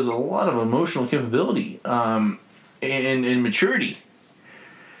it was a lot of emotional capability and maturity.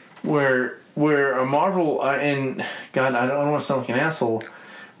 Where a Marvel and God, I don't want to sound like an asshole.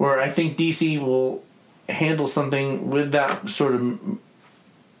 Where I think DC will handle something with that sort of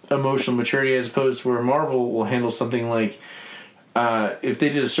emotional maturity, as opposed to where Marvel will handle something like, if they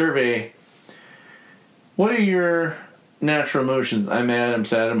did a survey, what are your natural emotions? I'm mad, I'm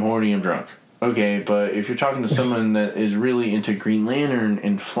sad, I'm horny, I'm drunk. Okay, but if you're talking to someone that is really into Green Lantern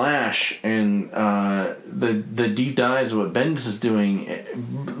and Flash and the deep dives of what Bendis is doing,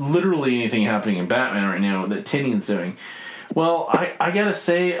 literally anything happening in Batman right now that Tynion's doing. Well, I gotta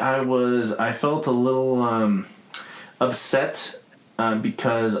say I felt a little upset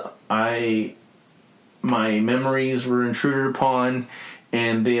because my memories were intruded upon,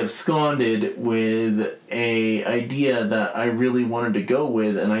 and they absconded with a idea that I really wanted to go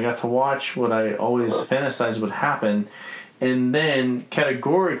with, and I got to watch what I always fantasized would happen, and then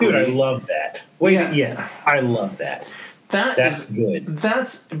categorically. Dude, I love that. Wait, yeah. Yes, I love that. That's good.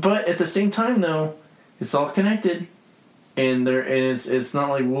 But at the same time, though, it's all connected. And it's not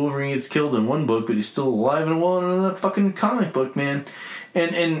like Wolverine gets killed in one book, but he's still alive and well in another fucking comic book, man.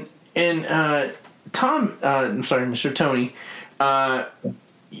 And Tom, I'm sorry, Mr. Tony,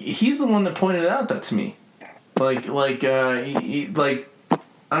 he's the one that pointed out that to me. Like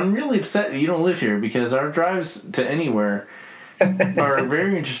I'm really upset that you don't live here, because our drives to anywhere are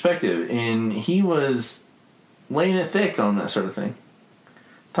very introspective, and he was laying it thick on that sort of thing.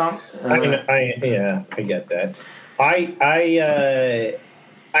 Tom, I get that. I'm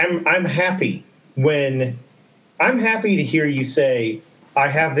happy to hear you say, I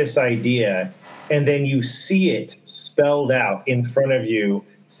have this idea, and then you see it spelled out in front of you.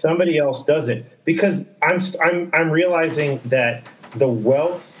 Somebody else does it, because I'm realizing that the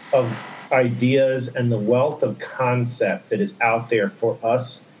wealth of ideas and the wealth of concept that is out there for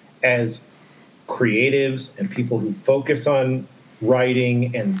us as creatives and people who focus on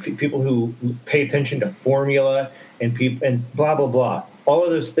writing and people who pay attention to formula and people and blah blah blah, all of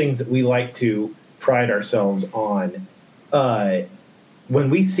those things that we like to pride ourselves on. When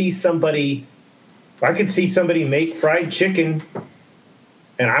we see somebody, I could see somebody make fried chicken,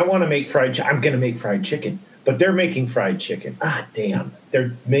 and I want to make fried chicken. I'm going to make fried chicken, but they're making fried chicken. Ah, damn,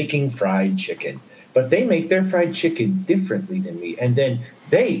 they're making fried chicken, but they make their fried chicken differently than me. And then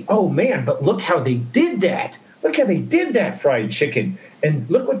oh man, but look how they did that. Look how they did that fried chicken, and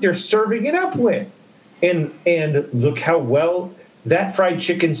look what they're serving it up with, and look how well that fried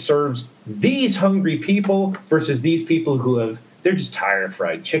chicken serves these hungry people versus these people who they're just tired of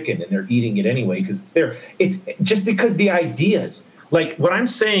fried chicken and they're eating it anyway because it's there. It's just because the ideas, like what I'm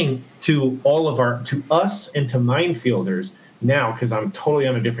saying to to us and to Mindfielders now, because I'm totally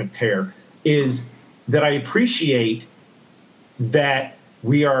on a different tear, is that I appreciate that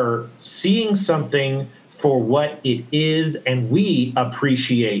we are seeing something for what it is, and we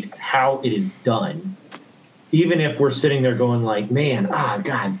appreciate how it is done. Even if we're sitting there going like, man,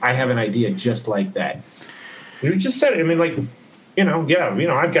 God, I have an idea just like that. You just said it. I mean, like,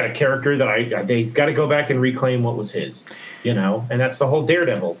 I've got a character that they've got to go back and reclaim what was his, and that's the whole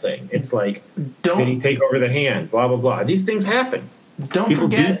Daredevil thing. It's like, did he take over the hand? Blah, blah, blah. These things happen. People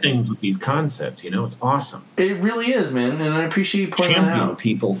do things with these concepts, it's awesome. It really is, man, and I appreciate you pointing that out.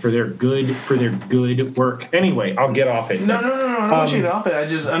 People for their good work. Anyway, I'll get off it. No, I don't want you to get off it.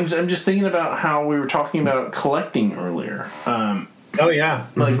 I'm just thinking about how we were talking about collecting earlier. Oh yeah,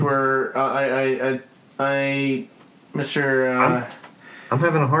 like we're Mr. I'm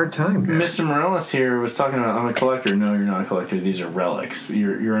having a hard time. Mr. Morales here was talking about I'm a collector. No, you're not a collector. These are relics.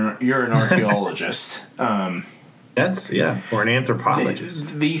 You're an archaeologist. Or an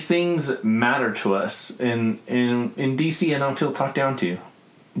anthropologist. These things matter to us, and in DC, I don't feel talked down to.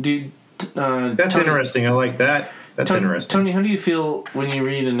 Dude, that's Tony, interesting. I like that. That's interesting. Tony, how do you feel when you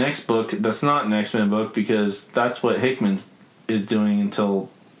read an X book that's not an X-Men book, because that's what Hickman is doing until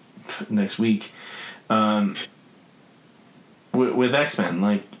next week? With X-Men,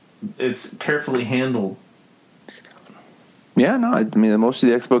 like, it's carefully handled. Yeah, no, I mean, most of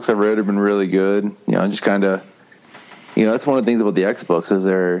the X books I've read have been really good. Just kind of. That's one of the things about the X books is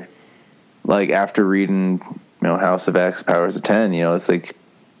they're like, after reading, House of X, Powers of 10, it's like,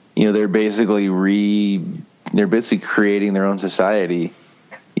 they're basically creating their own society.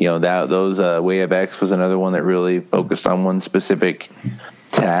 Those Way of X was another one that really focused on one specific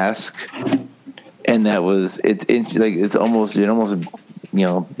task, and that was it almost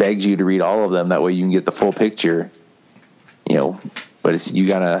begs you to read all of them. That way you can get the full picture. But you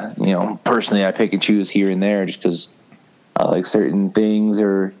gotta, personally, I pick and choose here and there just because I like certain things,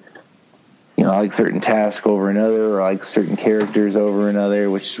 or I like certain tasks over another, or I like certain characters over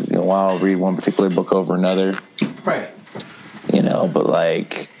another, which while I'll read one particular book over another. Right. But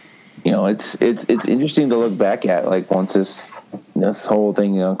like, it's interesting to look back at, like, once this whole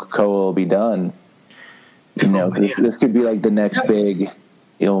thing, Krakoa will be done. Because this could be like the next big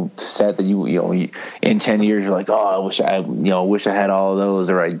set that you in 10 years you're like, I wish I had all of those,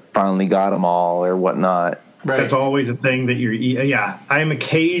 or I finally got them all, or whatnot. Right. That's always a thing that I'm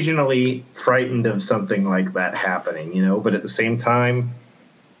occasionally frightened of something like that happening, but at the same time,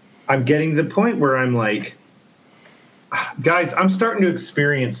 I'm getting to the point where I'm like, guys, I'm starting to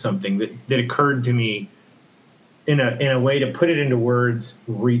experience something that occurred to me in a way to put it into words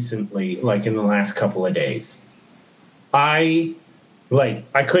recently, like in the last couple of days. I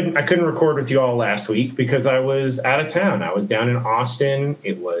couldn't record with you all last week because I was out of town. I was down in Austin.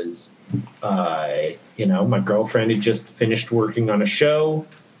 It was, my girlfriend had just finished working on a show,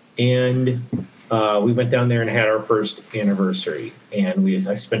 and we went down there and had our first anniversary. And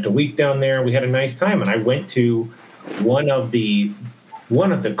I spent a week down there. We had a nice time, and I went to one of the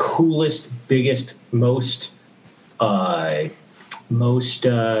coolest, biggest, most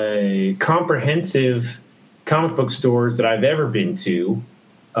comprehensive comic book stores that I've ever been to,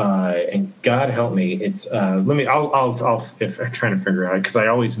 and God help me, it's I'll if I'm trying to figure out, because I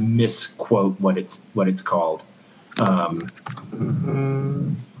always misquote what it's called. I'll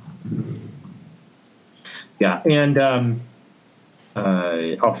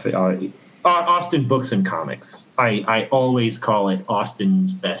say Austin Books and Comics. I always call it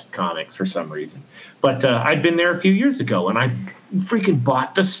Austin's Best Comics for some reason, but I'd been there a few years ago, and I freaking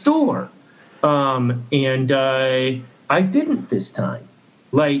bought the store. And I didn't this time.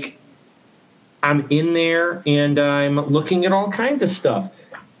 Like, I'm in there and I'm looking at all kinds of stuff.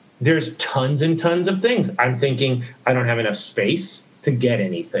 There's tons and tons of things. I'm thinking I don't have enough space to get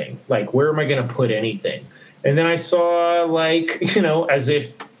anything. Like, where am I going to put anything? And then I saw, like, as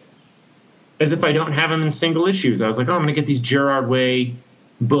if as if I don't have them in single issues. I was like, oh, I'm going to get these Gerard Way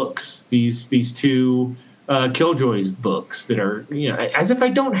books, these two Killjoys books that are, as if I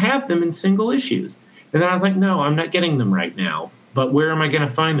don't have them in single issues. And then I was like, no, I'm not getting them right now. But where am I going to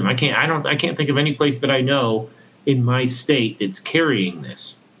find them? I can't think of any place that I know in my state that's carrying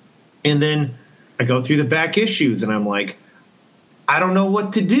this. And then I go through the back issues and I'm like, I don't know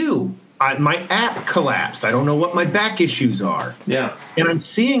what to do. My app collapsed. I don't know what my back issues are. Yeah. And I'm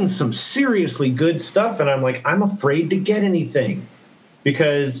seeing some seriously good stuff, and I'm like, I'm afraid to get anything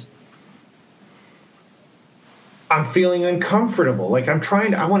because I'm feeling uncomfortable. Like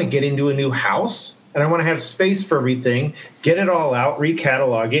I want to get into a new house, and I want to have space for everything, get it all out,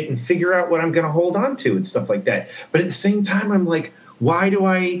 recatalog it, and figure out what I'm going to hold on to and stuff like that. But at the same time, I'm like, why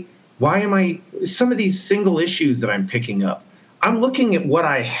am I, some of these single issues that I'm picking up, I'm looking at what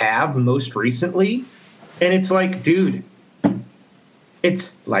I have most recently, and it's like, dude,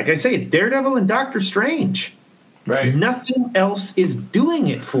 it's like I say, it's Daredevil and Doctor Strange. Right. Nothing else is doing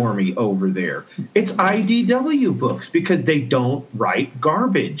it for me over there. It's IDW books because they don't write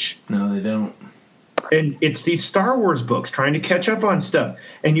garbage. No, they don't. And it's these Star Wars books trying to catch up on stuff.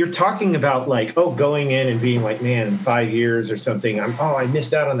 And you're talking about like, going in and being like, man, in 5 years or something, I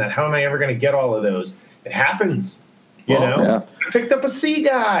missed out on that. How am I ever going to get all of those? It happens. You know, yeah. I picked up a Sea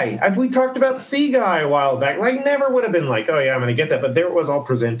Guy. We talked about Sea Guy a while back. I never would have been like, oh, yeah, I'm going to get that. But there it was all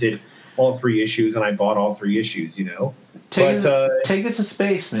presented, all 3 issues, and I bought all 3 issues, Take it to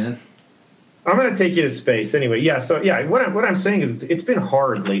space, man. I'm going to take you to space anyway. Yeah, so, yeah, what I'm saying is it's been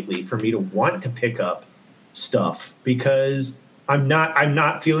hard lately for me to want to pick up stuff because I'm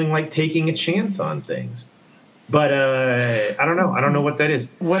not feeling like taking a chance on things. But I don't know. I don't know what that is.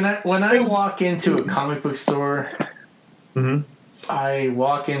 When I walk into a comic book store... Mm-hmm. I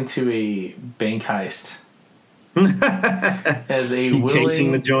walk into a bank heist as a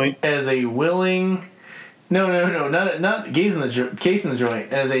casing the joint. As a willing, no, not casing the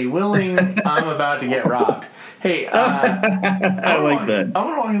joint. As a willing, I'm about to get robbed. Hey, I like that. I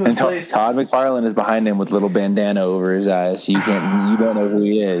want to walk in this place. Todd McFarlane is behind him with a little bandana over his eyes, so you don't know who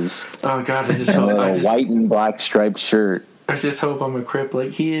he is. Oh God, I just And hope a white and black striped shirt. I just hope I'm a Crip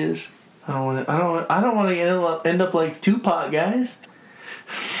like he is. I don't want to end up like Tupac, guys.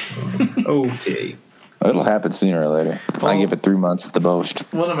 Okay. It'll happen sooner or later. I give it 3 months at the most.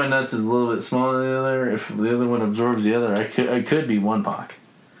 One of my nuts is a little bit smaller than the other. If the other one absorbs the other, I could be one Pac.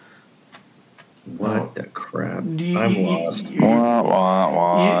 What the crap? I'm lost. Wah, wah,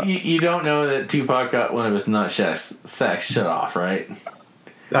 wah. You don't know that Tupac got one of his nut sacks shut off, right?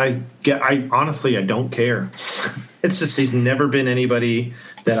 I honestly, I don't care. It's just he's never been anybody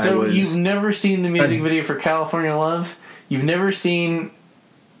that I was. So you've never seen the music video for California Love? You've never seen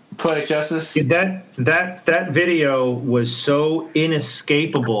Poetic Justice? That video was so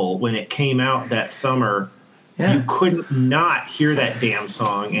inescapable when it came out that summer. Yeah. You couldn't not hear that damn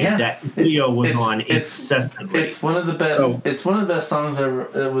song, and that video was on incessantly. It's one of the best. It's one of the best songs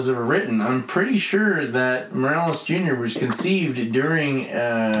that was ever written. I'm pretty sure that Morales Jr. was conceived during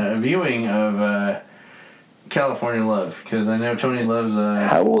a viewing of California Love, because I know Tony loves.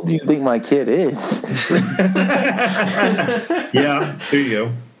 How old do you think my kid is? Yeah, there you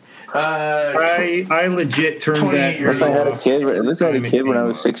go. I legit turned that. Unless I had a kid. Unless I had a kid when I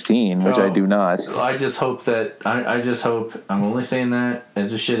was 16, which I do not. I just hope that I just hope I'm only saying that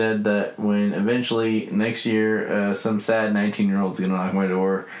as a shithead that when eventually next year some sad 19-year-old's gonna knock my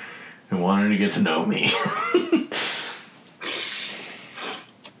door and wanting to get to know me.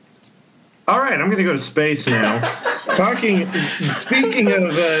 All right, I'm going to go to space now. Speaking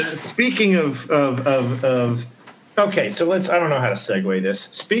of. Okay, so I don't know how to segue this.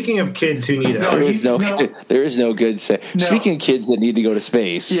 Speaking of kids who need help. There is no good say. No. Speaking of kids that need to go to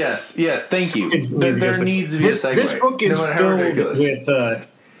space. Yes, thank you. There needs to be a segue.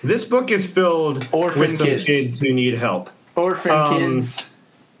 This book is filled with some kids who need help. Orphan kids.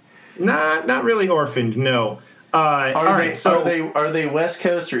 Not really orphaned, no. Are they West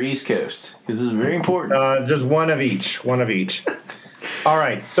Coast or East Coast? Because this is very important. Just one of each. All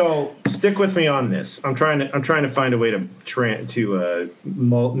right, so stick with me on this. I'm trying to find a way to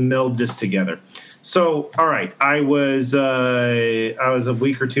meld this together. So, all right, I was a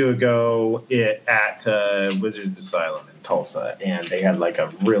week or two ago at Wizards Asylum in Tulsa, and they had like a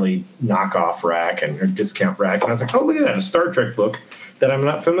really knockoff rack and a discount rack, and I was like, oh, look at that, a Star Trek book that I'm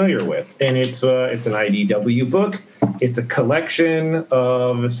not familiar with, and it's an IDW book. It's a collection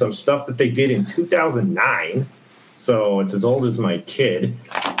of some stuff that they did in 2009. So it's as old as my kid,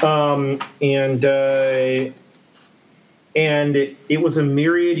 and it was a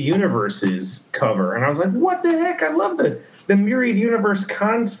Myriad Universes cover, and I was like, "What the heck? I love the Myriad Universe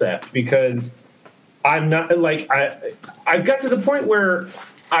concept, because I'm not like I've got to the point where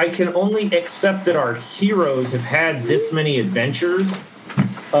I can only accept that our heroes have had this many adventures,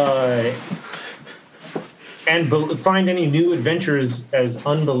 and find any new adventures as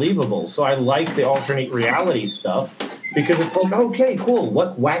unbelievable. So I like the alternate reality stuff because it's like, okay, cool.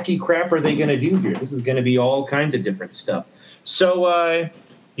 What wacky crap are they going to do here? This is going to be all kinds of different stuff. So,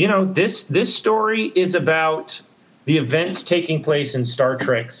 this story is about the events taking place in Star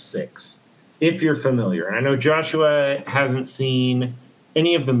Trek VI, if you're familiar. And I know Joshua hasn't seen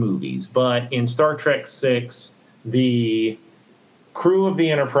any of the movies, but in Star Trek VI, the crew of the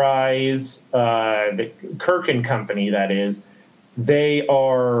Enterprise, the Kirk and company, that is, they're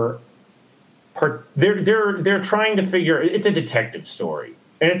trying to figure. It's a detective story,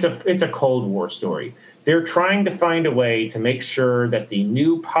 and it's a Cold War story. They're trying to find a way to make sure that the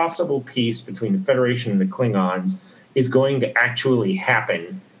new possible peace between the Federation and the Klingons is going to actually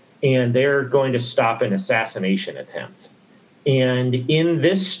happen, and they're going to stop an assassination attempt. And in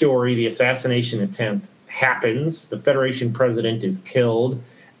this story, the assassination attempt happens. The Federation president is killed,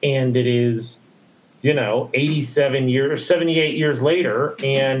 and it is, 78 years later,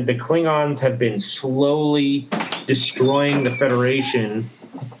 and the Klingons have been slowly destroying the Federation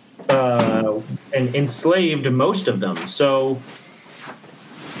and enslaved most of them. So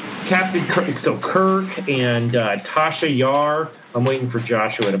Kirk and Tasha Yar. I'm waiting for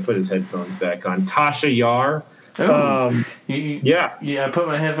Joshua to put his headphones back on. Tasha Yar. Yeah, I put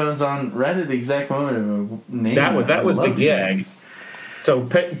my headphones on right at the exact moment of a name. That was the gag. So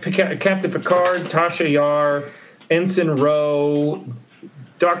Captain Picard, Tasha Yar, Ensign Rowe,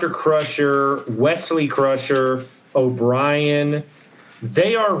 Dr. Crusher, Wesley Crusher, O'Brien.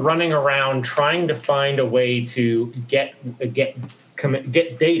 They are running around trying to find a way to get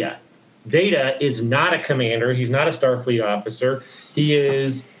Data. Data is not a commander. He's not a Starfleet officer. He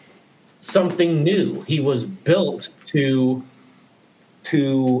is something new. He was built to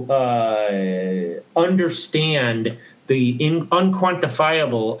understand the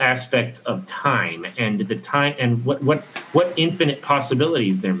unquantifiable aspects of time and the time and what infinite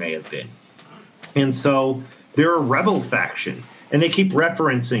possibilities there may have been. And so they're a rebel faction, and they keep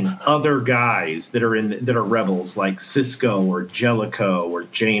referencing other guys that are rebels like Cisco or Jellicoe or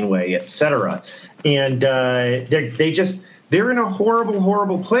Janeway, etc. And they're in a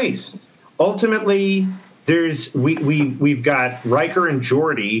horrible place. Ultimately, we've got Riker and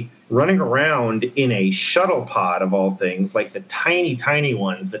Geordi running around in a shuttle pod of all things, like the tiny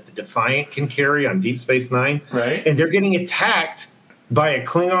ones that the Defiant can carry on Deep Space Nine. Right. And they're getting attacked by a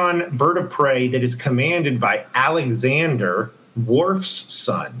Klingon bird of prey that is commanded by Alexander, Worf's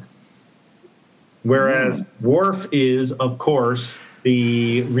son. Whereas Worf is, of course,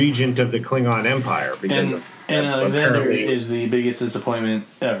 the regent of the Klingon Empire. And Alexander is the biggest disappointment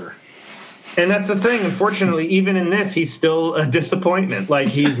ever. And that's the thing. Unfortunately, even in this, he's still a disappointment. Like,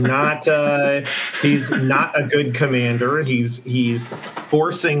 he's not a good commander. He's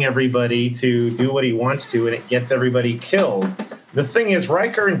forcing everybody to do what he wants to, and it gets everybody killed. The thing is,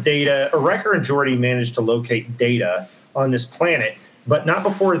 Riker and Geordi managed to locate Data on this planet, but not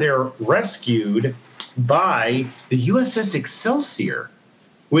before they're rescued by the USS Excelsior,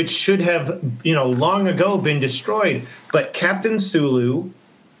 which should have, long ago been destroyed. But Captain Sulu,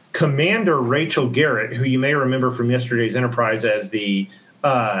 Commander Rachel Garrett, who you may remember from yesterday's Enterprise as the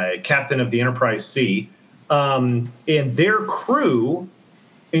captain of the Enterprise C, and their crew,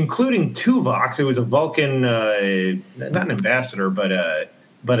 including Tuvok, who is a Vulcan, not an ambassador, but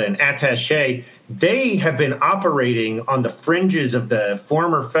an attaché, they have been operating on the fringes of the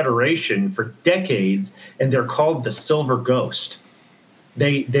former Federation for decades, and they're called the Silver Ghost.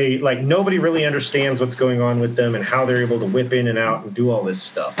 They like, nobody really understands what's going on with them and how they're able to whip in and out and do all this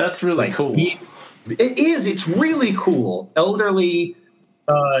stuff. That's really cool. It is. It's really cool. Elderly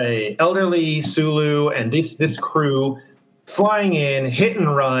Sulu and this crew flying in, hit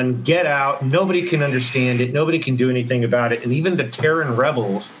and run, get out. Nobody can understand it. Nobody can do anything about it. And even the Terran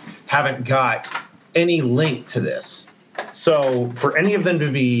rebels haven't got any link to this. So for any of them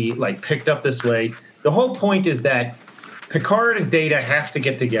to be like picked up this way, the whole point is that Picard and Data have to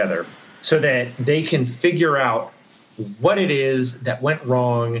get together so that they can figure out what it is that went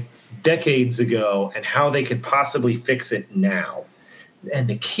wrong decades ago and how they could possibly fix it now. And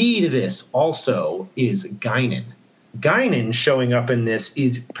the key to this also is Guinan. Guinan showing up in this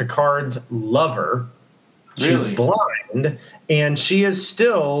is Picard's lover. She's blind, and she is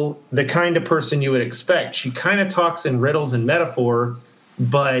still the kind of person you would expect. She kind of talks in riddles and metaphor,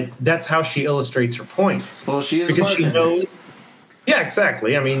 but that's how she illustrates her points. Well, she is because she knows. Yeah,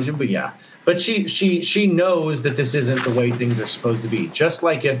 exactly. I mean, but yeah, but she knows that this isn't the way things are supposed to be. Just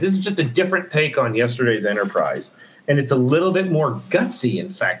like yes, this is just a different take on yesterday's Enterprise, and it's a little bit more gutsy, in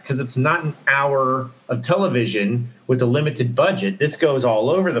fact, because it's not an hour of television with a limited budget. This goes all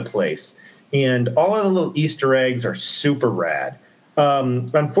over the place, and all of the little Easter eggs are super rad.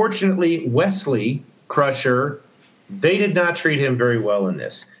 Unfortunately, Wesley Crusher, they did not treat him very well in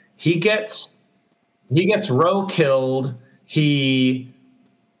this. He gets Roe killed. He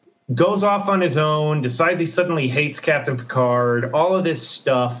goes off on his own, decides he suddenly hates Captain Picard, all of this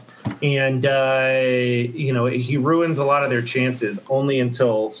stuff, and he ruins a lot of their chances only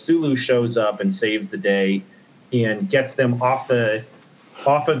until Sulu shows up and saves the day and gets them off the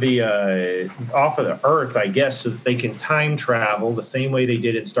Earth, I guess, so that they can time travel the same way they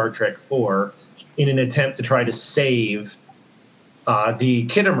did in Star Trek IV in an attempt to try to save the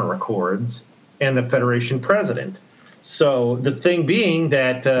Khitomer Accords and the Federation president. So the thing being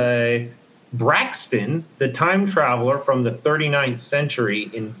that Braxton, the time traveler from the 39th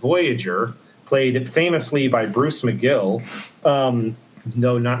century in Voyager, played famously by Bruce McGill,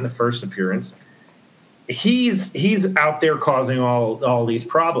 no, not in the first appearance, he's out there causing all these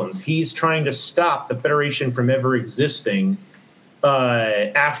problems. He's trying to stop the Federation from ever existing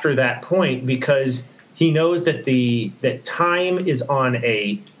after that point because he knows that time is on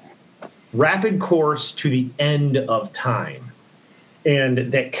a rapid course to the end of time,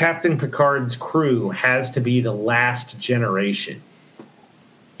 and that Captain Picard's crew has to be the last generation.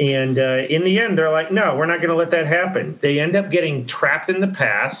 And in the end, they're like, no, we're not going to let that happen. They end up getting trapped in the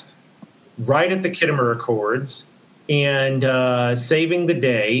past, right at the Khitomer Accords, and saving the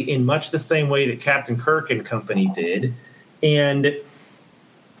day in much the same way that Captain Kirk and company did. And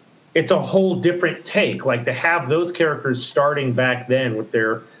it's a whole different take, like to have those characters starting back then with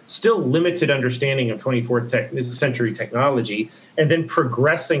their still limited understanding of 24th century technology, and then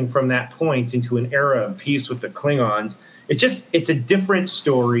progressing from that point into an era of peace with the Klingons. It's a different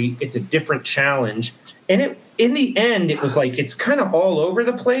story. It's a different challenge. And in the end, it was like, it's kind of all over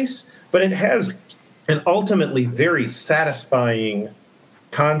the place, but it has an ultimately very satisfying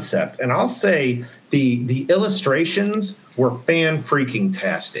concept. And I'll say the illustrations were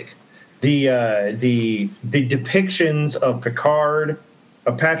fan-freaking-tastic. The depictions of Picard,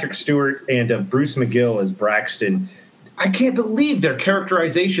 of Patrick Stewart, and of Bruce McGill as Braxton, I can't believe their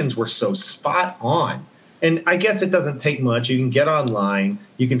characterizations were so spot on. And I guess it doesn't take much. You can get online,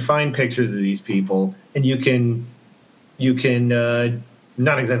 you can find pictures of these people, and you can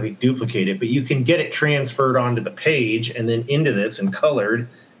not exactly duplicate it, but you can get it transferred onto the page and then into this and colored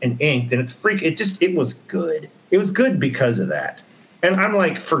and inked, and it was good. It was good because of that. And I'm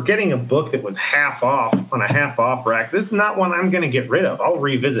like, for getting a book that was half off on a half off rack, this is not one I'm going to get rid of. I'll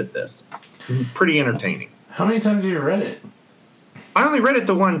revisit this. It's pretty entertaining. How many times have you read it? I only read it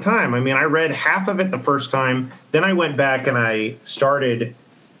the one time. I mean, I read half of it the first time. Then I went back and I started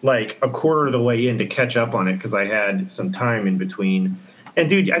like a quarter of the way in to catch up on it because I had some time in between. And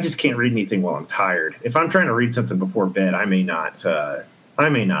dude, I just can't read anything while I'm tired. If I'm trying to read something before bed, I may not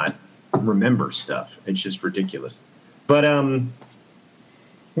remember stuff. It's just ridiculous. But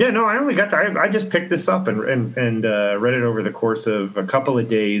yeah, no, I just picked this up and read it over the course of a couple of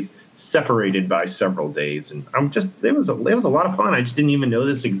days, separated by several days, and it was a lot of fun. I just didn't even know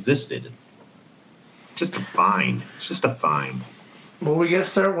this existed. Just a find. It's just a find. Well, we got to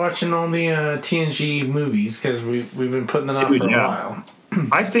start watching all the TNG movies because we've been putting them out for a while.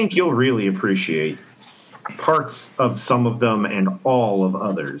 I think you'll really appreciate parts of some of them and all of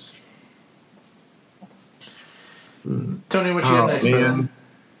others. Tony, what you got next, man?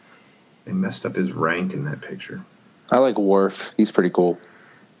 They messed up his rank in that picture. I like Worf. He's pretty cool.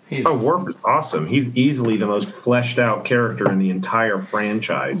 Worf is awesome. He's easily the most fleshed out character in the entire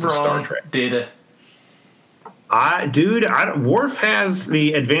franchise of Star Trek. Data. Worf has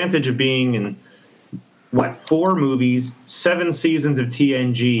the advantage of being in 4 movies, 7 seasons of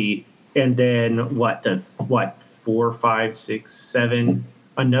TNG, and then 4, 5, 6, 7,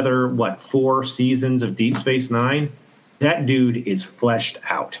 another 4 seasons of Deep Space Nine. That dude is fleshed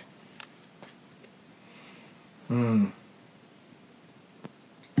out.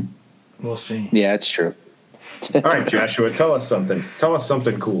 We'll see. Yeah, it's true. All right, Joshua, tell us something. Tell us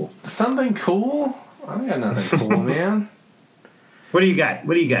something cool. Something cool? I got nothing cool, man. What do you got?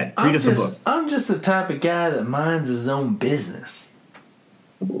 Read us a book. I'm just the type of guy that minds his own business.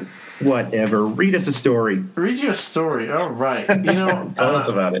 Whatever. Read us a story. Read you a story. All right. Tell us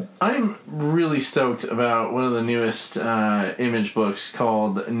about it. I'm really stoked about one of the newest Image books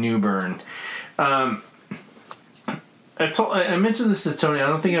called New Burn. I mentioned this to Tony. I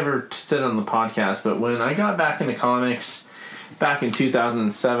don't think I ever said it on the podcast, but when I got back into comics back in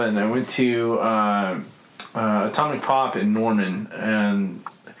 2007. I went to Atomic Pop in Norman, and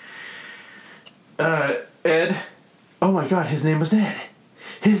Ed. Oh my God, his name was Ed.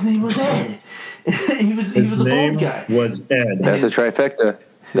 he was a bald guy. Was Ed. That's the trifecta.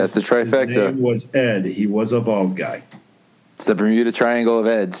 That's the His trifecta. name was Ed. He was a bald guy. It's the Bermuda Triangle of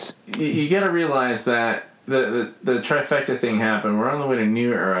Eds. You got to realize that the trifecta thing happened. We're on the way to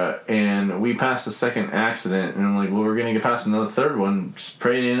New Era, and we passed the second accident, and I'm like, well, we're gonna get past another third one. Just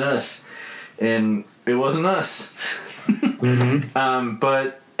pray it ain't us, and it wasn't us.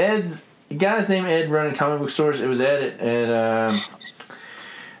 But Ed's guy's name Ed running comic book stores. It was Ed at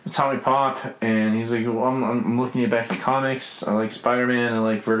Atomic Pop, and he's like, well, I'm looking at back in comics. I like Spider-Man. I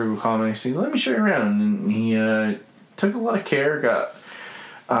like Vertigo comics. He let me show you around, and he took a lot of care. Got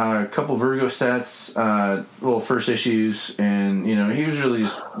a couple Vertigo sets, first issues, and he was really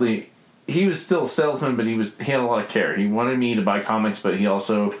just he was still a salesman, but he had a lot of care. He wanted me to buy comics, but he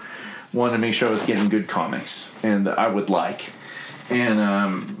also wanted to make sure I was getting good comics and that I would like. And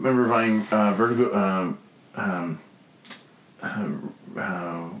remember buying Vertigo,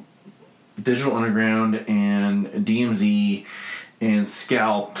 Digital Underground and DMZ and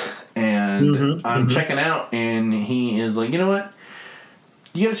Scalped, and I'm checking out, and he is like, you know what?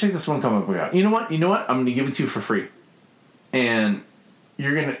 You gotta check this one comic book out. You know what? I'm gonna give it to you for free. And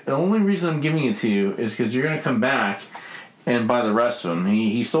the only reason I'm giving it to you is because you're gonna come back and buy the rest of them.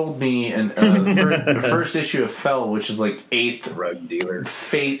 He sold me the first issue of Fell, which is like 8th Drug dealer.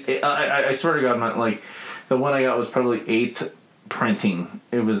 Fate. I swear to God, the one I got was probably 8th printing.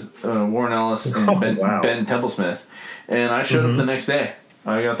 It was Warren Ellis and Ben Templesmith, and I showed up the next day.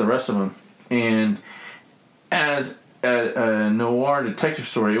 I got the rest of them, and as a noir detective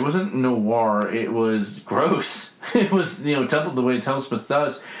story, it wasn't noir. It was gross. It was the way Templesmith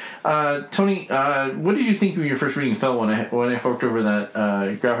does. Tony, what did you think of your first reading Fell when I forked over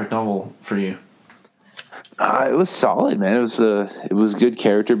that graphic novel for you? It was solid, man. It was good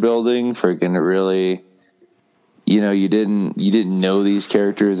character building. Freaking really, you didn't know these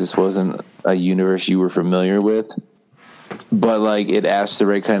characters. This wasn't a universe you were familiar with, but like it asked the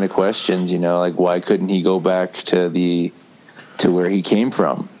right kind of questions. Like why couldn't he go back to where he came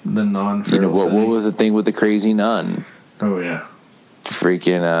from? The non. What was the thing with the crazy nun? Oh yeah.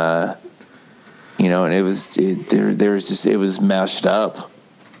 Freaking and it was messed up,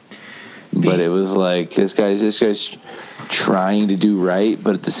 but it was like this guy's trying to do right,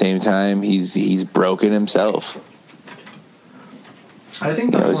 but at the same time he's broken himself. I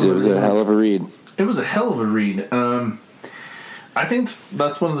think it was a hell of a read. It was a hell of a read. I think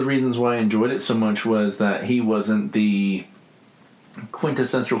that's one of the reasons why I enjoyed it so much was that he wasn't the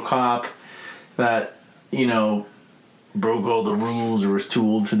quintessential cop that broke all the rules or was too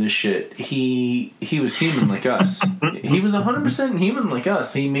old for this shit. He was human like us. He was 100% human like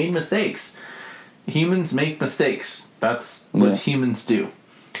us. He made mistakes. Humans make mistakes. That's what humans do.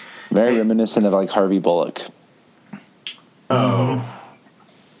 Very reminiscent of like Harvey Bullock. Oh.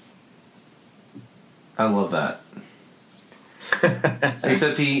 I love that.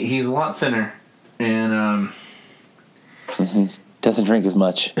 Except he's a lot thinner and doesn't drink as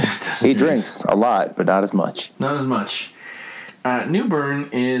much. He drinks a lot, but not as much. Not as much. New Burn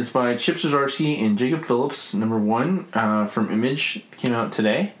is by Chip Zdarsky and Jacob Phillips, number 1 from Image. Came out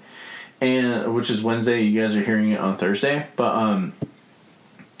today, and which is Wednesday. You guys are hearing it on Thursday. But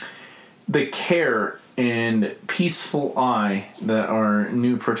the care and peaceful eye that our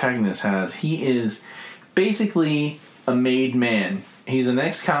new protagonist has, he is basically a made man. He's an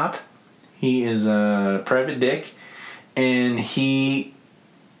ex-cop. He is a private dick. And he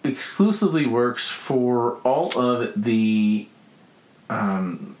exclusively works for all of the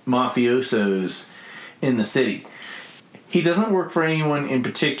mafiosos in the city. He doesn't work for anyone in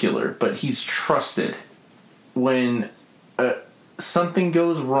particular, but he's trusted. When something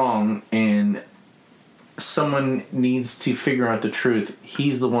goes wrong and someone needs to figure out the truth,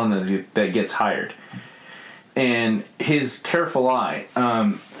 he's the one that gets hired. And his careful eye...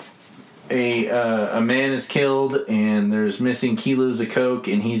 A man is killed and there's missing kilos of coke,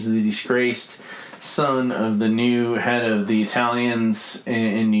 and he's the disgraced son of the new head of the Italians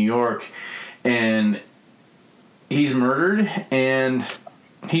in New York, and he's murdered, and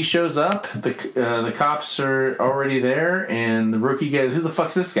he shows up. The cops are already there, and the rookie goes, "Who the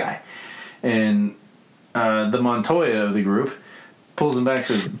fuck's this guy?" And the Montoya of the group pulls him back and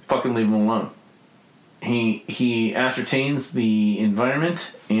says, "Fucking leave him alone." He ascertains the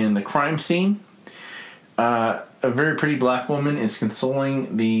environment and the crime scene. A very pretty black woman is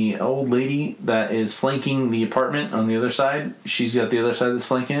consoling the old lady that is flanking the apartment on the other side. She's got the other side that's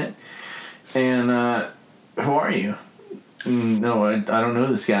flanking it. And who are you? no, I don't know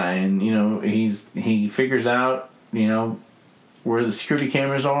this guy. And, you know, he figures out, you know, where the security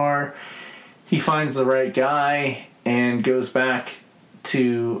cameras are. He finds the right guy and goes back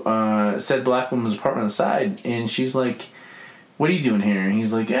to said black woman's apartment on the side. And she's like, what are you doing here? And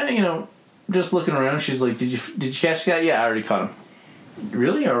he's like, yeah, you know, just looking around. She's like, did you catch the guy? Yeah, I already caught him.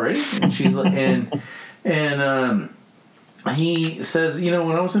 Really? Already? And she's like, and he says, you know,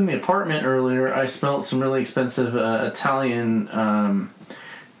 when I was in the apartment earlier, I smelled some really expensive Italian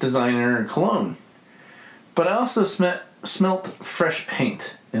designer cologne. But I also smelt fresh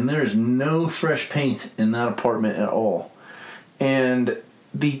paint. And there is no fresh paint in that apartment at all. And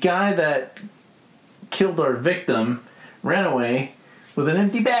the guy that killed our victim ran away with an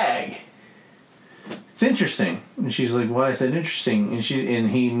empty bag. It's interesting. And she's like, why is that interesting? And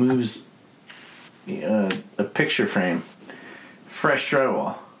he moves a picture frame. Fresh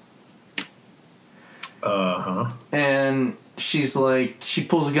drywall. Uh-huh. And she's like, she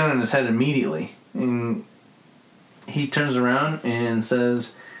pulls a gun in his head immediately. And he turns around and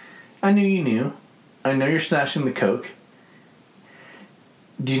says, I knew you knew. I know you're stashing the coke.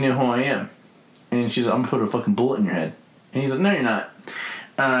 Do you know who I am? And she's like, I'm going to put a fucking bullet in your head. And he's like, no, you're not.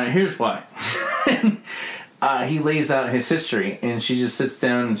 Here's why. He lays out his history, and she just sits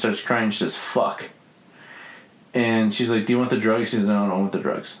down and starts crying. She says, fuck. And she's like, do you want the drugs? He says, no, I don't want the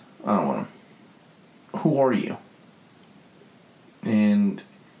drugs. I don't want them. Who are you? And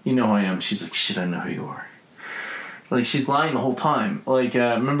you know who I am. She's like, shit, I know who you are. Like, she's lying the whole time. Like,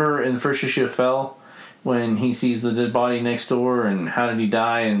 remember in the first issue of Fell, when he sees the dead body next door, and how did he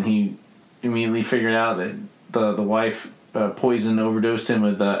die? And he immediately figured out that the wife poisoned, overdosed him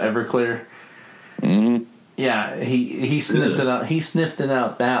with Everclear. Mm-hmm. Yeah, he sniffed it out. He sniffed it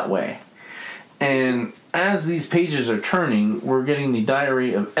out that way. And as these pages are turning, we're getting the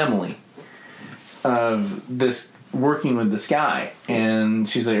diary of Emily, of this working with this guy. And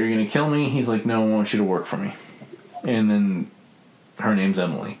she's like, are you going to kill me? He's like, no, I want you to work for me. And then her name's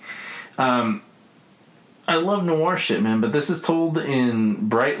Emily. I love noir shit, man, but this is told in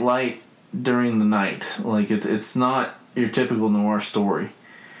bright light during the night. Like, it's not your typical noir story.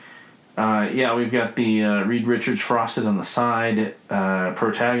 Yeah, we've got the Reed Richards frosted on the side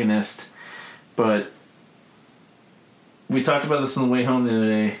protagonist, but we talked about this on the way home the other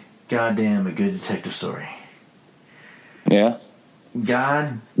day. Goddamn, a good detective story. Yeah.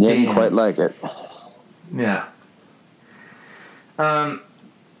 God Didn't damn. quite like it. Yeah.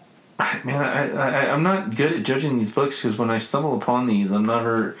 Man, I'm not good at judging these books because when I stumble upon these,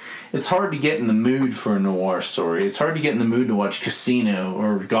 it's hard to get in the mood for a noir story. It's hard to get in the mood to watch Casino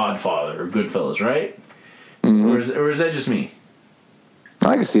or Godfather or Goodfellas, right? Mm-hmm. Or is that just me?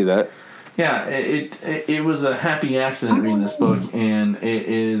 I can see that. Yeah, it was a happy accident reading this book, and it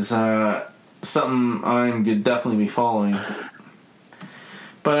is something I'm going to definitely be following.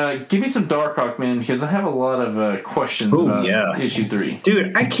 But give me some Darkhawk, man, because I have a lot of questions about issue 3.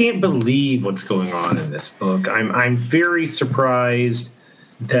 Dude, I can't believe what's going on in this book. I'm very surprised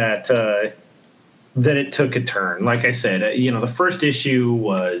that it took a turn. Like I said, the first issue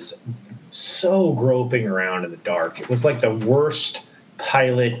was so groping around in the dark. It was like the worst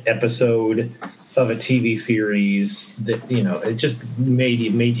pilot episode of a TV series that, it just made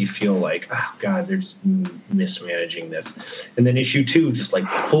you feel like, oh God, they're just mismanaging this. And then issue 2 just like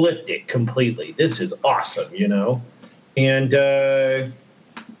flipped it completely. This is awesome, And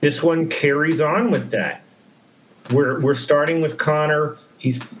this one carries on with that. We're starting with Connor.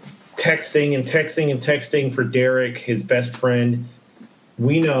 He's texting and texting and texting for Derek, his best friend.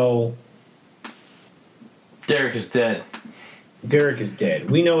 We know Derek is dead. Derek is dead.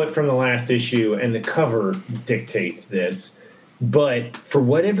 We know it from the last issue, and the cover dictates this. But for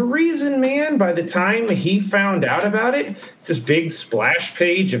whatever reason, man, by the time he found out about it, it's this big splash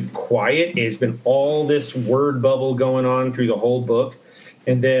page of quiet. There's been all this word bubble going on through the whole book.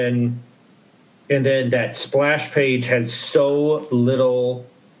 And then that splash page has so little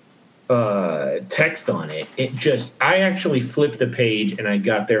text on it. I actually flipped the page, and I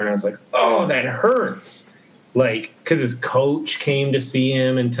got there, and I was like, oh, that hurts. Like, because his coach came to see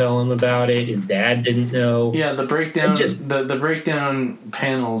him and tell him about it. His dad didn't know. Yeah, the breakdown, the breakdown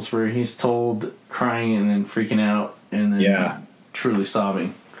panels where he's told, crying and then freaking out and then truly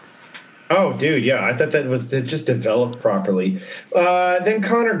sobbing. Oh, dude, yeah, I thought it just developed properly. Then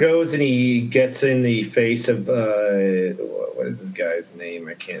Connor goes and he gets in the face of what is this guy's name?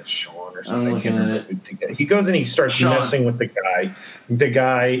 I can't. Sean or something. I'm looking at it. He goes and he starts messing with the guy. The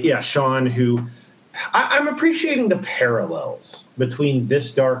guy, Sean, who. I'm appreciating the parallels between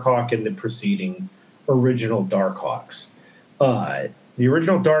this Darkhawk and the preceding original Darkhawks. The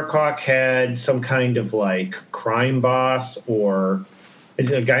original Darkhawk had some kind of like crime boss or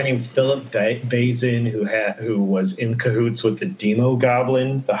a guy named Philip Bazin who was in cahoots with the Demo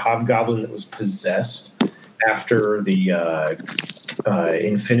Goblin, the hobgoblin that was possessed after the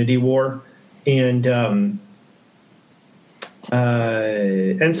Infinity War, and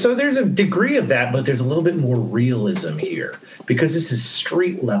so there's a degree of that, but there's a little bit more realism here because this is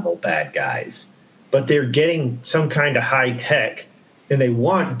street level bad guys, but they're getting some kind of high tech. And they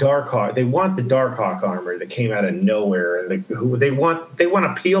want Darkhawk. They want the Darkhawk armor that came out of nowhere. They want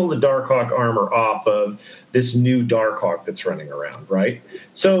to peel the Darkhawk armor off of this new Darkhawk that's running around, right?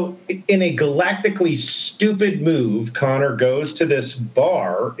 So, in a galactically stupid move, Connor goes to this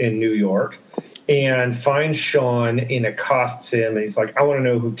bar in New York and finds Sean and accosts him. And he's like, "I want to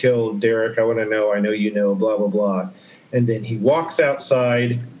know who killed Derek. I want to know. I know you know. Blah blah blah." And then he walks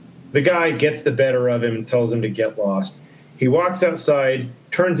outside. The guy gets the better of him and tells him to get lost. He walks outside,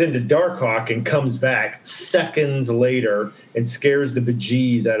 turns into Darkhawk, and comes back seconds later and scares the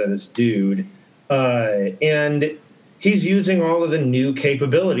bejeez out of this dude. And he's using all of the new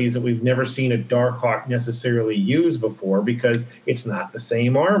capabilities that we've never seen a Darkhawk necessarily use before because it's not the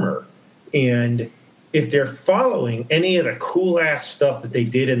same armor. And if they're following any of the cool-ass stuff that they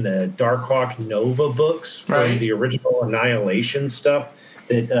did in the Darkhawk Nova books from the original Annihilation stuff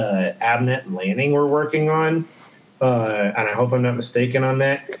that Abnett and Lanning were working on, and I hope I'm not mistaken on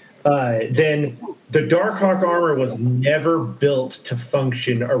that, then the Darkhawk armor was never built to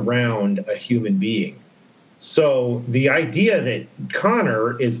function around a human being. So the idea that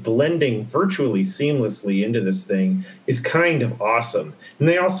Connor is blending virtually seamlessly into this thing is kind of awesome. And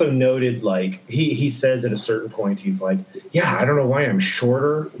they also noted, like, he says at a certain point, he's like, yeah, I don't know why I'm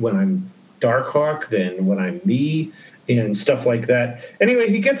shorter when I'm Darkhawk than when I'm me, and stuff like that. Anyway,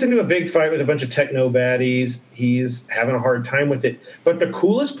 he gets into a big fight with a bunch of techno baddies. He's having a hard time with it. But the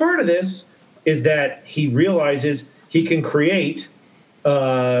coolest part of this is that he realizes he can create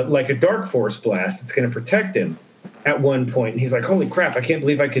like a Dark Force blast that's going to protect him at one point. And he's like, holy crap, I can't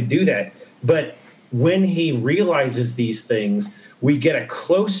believe I could do that. But when he realizes these things, we get a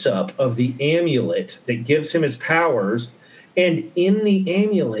close-up of the amulet that gives him his powers. And in the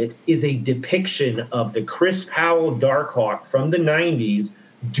amulet is a depiction of the Chris Powell Darkhawk from the 90s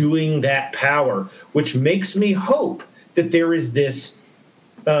doing that power, which makes me hope that there is this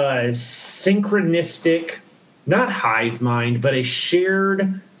synchronistic, not hive mind, but a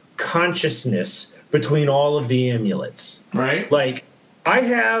shared consciousness between all of the amulets. Right. Like, I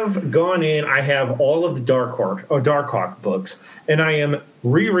have gone in, I have all of the Darkhawk books, and I am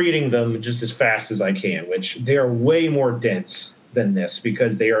rereading them just as fast as I can, which they are way more dense than this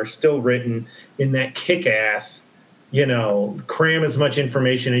because they are still written in that kick-ass, cram as much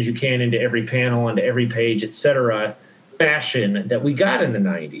information as you can into every panel, into every page, etc. fashion that we got in the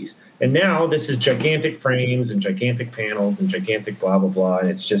 90s. And now this is gigantic frames and gigantic panels and gigantic blah, blah, blah, and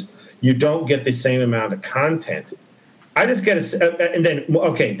it's just, you don't get the same amount of content. I just get to, and then,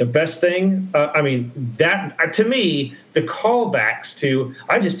 okay, the best thing, that, to me, the callbacks to,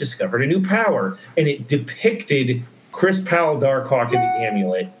 I just discovered a new power, and it depicted Chris Powell Darkhawk in the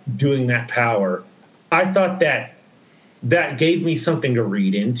amulet doing that power. I thought that gave me something to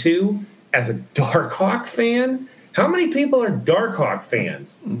read into as a Darkhawk fan. How many people are Darkhawk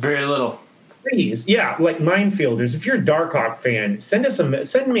fans? Very little. Please, yeah, like Mindfielders. If you're a Darkhawk fan, send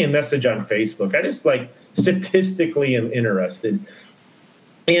me a message on Facebook. I just statistically am interested.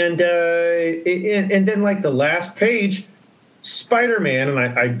 And then like the last page, Spider-Man, and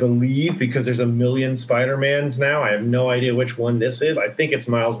I believe because there's a million Spider-Mans now, I have no idea which one this is. I think it's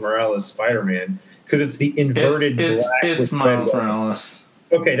Miles Morales Spider-Man because it's the inverted black. It's Miles Morales.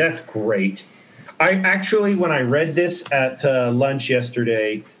 Okay, that's great. I actually, when I read this at lunch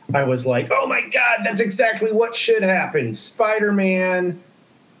yesterday, I was like, oh my God, that's exactly what should happen. Spider-Man,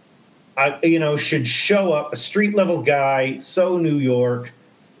 should show up, a street-level guy, so New York,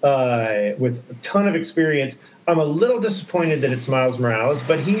 with a ton of experience. I'm a little disappointed that it's Miles Morales,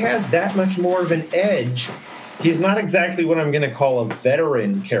 but he has that much more of an edge. He's not exactly what I'm going to call a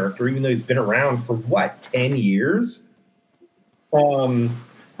veteran character, even though he's been around for, 10 years?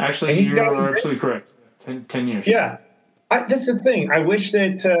 Actually, you're absolutely correct. 10 years. Yeah. That's the thing. I wish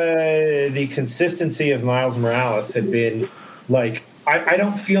that the consistency of Miles Morales had been like, I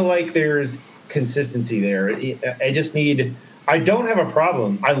don't feel like there's consistency there. I don't have a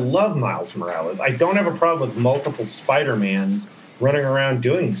problem. I love Miles Morales. I don't have a problem with multiple Spider-Mans running around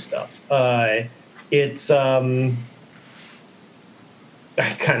doing stuff. I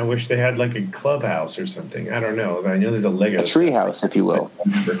kind of wish they had like a clubhouse or something. I don't know. I know there's a Lego. A treehouse, if you will.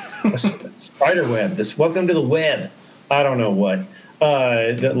 A spider web. Welcome to the web. I don't know what.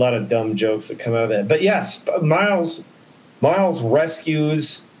 A lot of dumb jokes that come out of that. But yes, Miles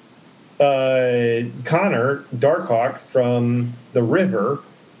rescues Connor Darkhawk from the river,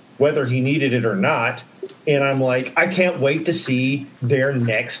 whether he needed it or not. And I'm like, I can't wait to see their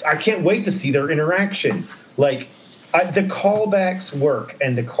next. I can't wait to see their interaction. Like, the callbacks work,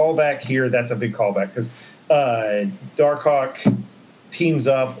 and the callback here, that's a big callback because Darkhawk teams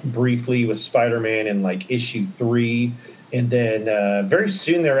up briefly with Spider-Man in like issue 3, and then very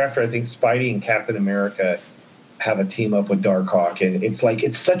soon thereafter, I think Spidey and Captain America have a team up with Darkhawk, and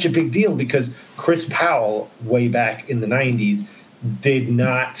it's such a big deal because Chris Powell, way back in the 90s, did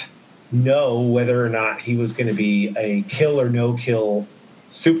not know whether or not he was going to be a kill or no kill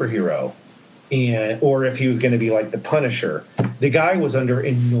superhero, or if he was going to be like the Punisher. The guy was under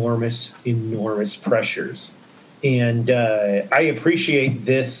enormous pressures, and I appreciate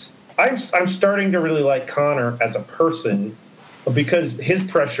this. I'm starting to really like Connor as a person because his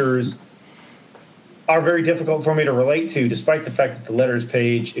pressures are very difficult for me to relate to, despite the fact that the letters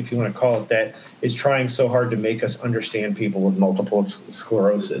page, if you want to call it that, is trying so hard to make us understand people with multiple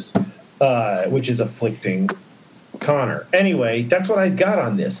sclerosis, which is afflicting Connor. Anyway, that's what I got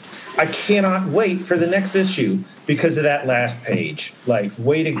on this. I cannot wait for the next issue because of that last page. Like,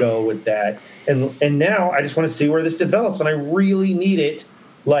 way to go with that. And now I just want to see where this develops, and I really need it,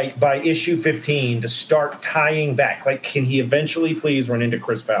 like, by issue 15 to start tying back. Like, can he eventually please run into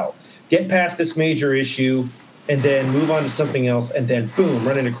Chris Powell? Get past this major issue and then move on to something else, and then, boom,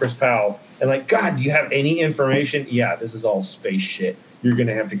 run into Chris Powell. And like, God, do you have any information? Yeah, this is all space shit. You're going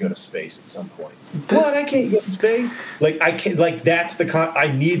to have to go to space at some point. What? I can't go to space? Like, I can't. Like, that's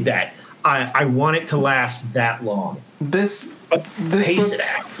I need that. I want it to last that long. This pace it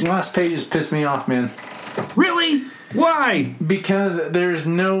out. Last pages pissed me off, man. Really? Why? Because there's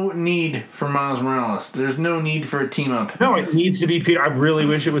no need for Miles Morales. There's no need for a team up. No, it needs to be Peter. I really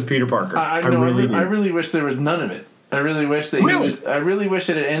wish it was Peter Parker. I really wish there was none of it. I really wish that I really wish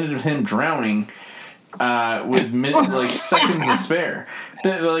that it ended with him drowning with like seconds to spare.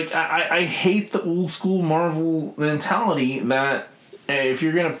 Like, I hate the old school Marvel mentality that if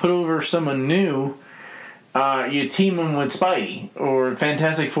you're gonna put over someone new, you team them with Spidey or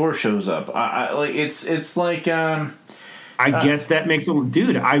Fantastic Four shows up. Like, it's like. I guess that makes it,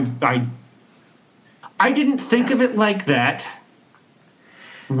 dude. I didn't think of it like that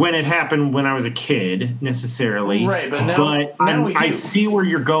when it happened when I was a kid, necessarily. Right, but now I see where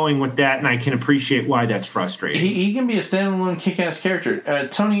you're going with that, and I can appreciate why that's frustrating. He can be a standalone kick-ass character.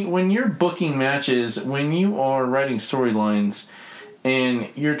 Tony, when you're booking matches, when you are writing storylines, and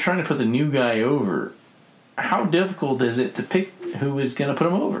you're trying to put the new guy over, how difficult is it to pick who is going to put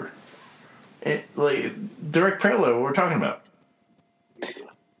him over? Like, direct parallel, what we're talking about.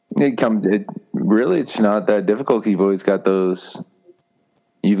 It's not that difficult. You've always got those.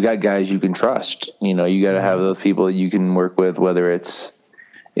 You've got guys you can trust. You know, you got to have those people that you can work with, whether it's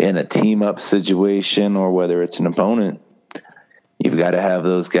in a team up situation or whether it's an opponent. You've got to have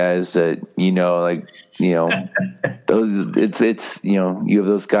those guys that, those. It's you have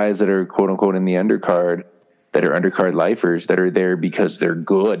those guys that are quote unquote in the undercard, that are undercard lifers, that are there because they're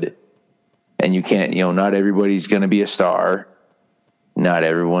good. And you can't, not everybody's going to be a star. Not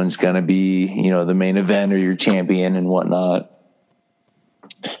everyone's going to be, the main event or your champion and whatnot.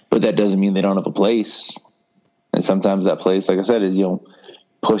 But that doesn't mean they don't have a place. And sometimes that place, like I said, is,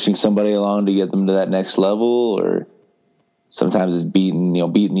 pushing somebody along to get them to that next level, or sometimes it's beating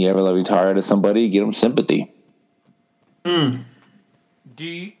the ever-loving tar out of somebody, get them sympathy.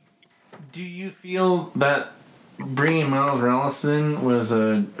 Do you feel that bringing Miles Morales in was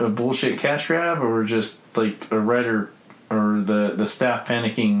a bullshit cash grab, or just like a writer or the staff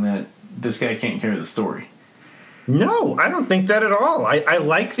panicking that this guy can't carry the story? No, I don't think that at all. I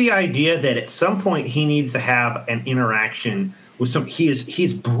like the idea that at some point he needs to have an interaction with some.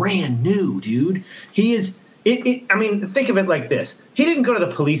 He's brand new, dude. He is. I mean, think of it like this: he didn't go to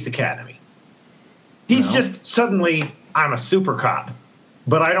the police academy. He's just suddenly, I'm a super cop.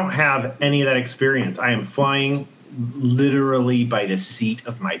 But I don't have any of that experience. I am flying literally by the seat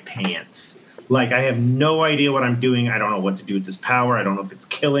of my pants. Like, I have no idea what I'm doing. I don't know what to do with this power. I don't know if it's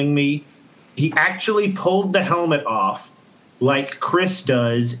killing me. He actually pulled the helmet off like Chris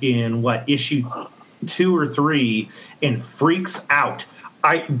does in, issue 2 or 3, and freaks out.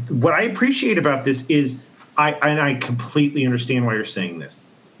 What I appreciate about this is, I completely understand why you're saying this,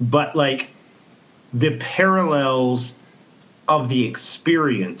 but, like, the parallels of the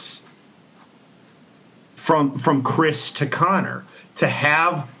experience from Chris to Connor, to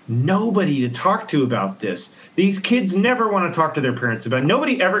have nobody to talk to about this. These kids never want to talk to their parents about it.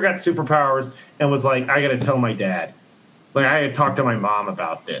 Nobody ever got superpowers and was like, I got to tell my dad. Like I had talked to my mom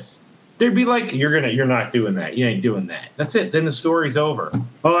about this. They'd be like, you're not doing that. You ain't doing that. That's it. Then the story's over.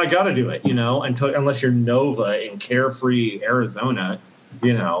 Oh, I got to do it, unless you're Nova in carefree Arizona,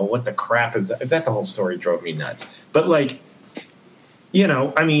 what the crap is that? That the whole story drove me nuts. But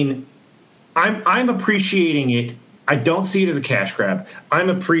I'm appreciating it. I don't see it as a cash grab. I'm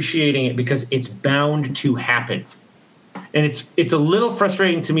appreciating it because it's bound to happen. And it's a little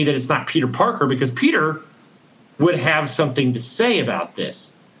frustrating to me that it's not Peter Parker, because Peter would have something to say about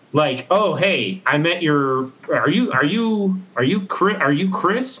this. Like, oh, hey, I met your. Are you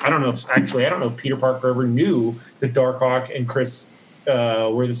Chris? I don't know if Peter Parker ever knew that Darkhawk and Chris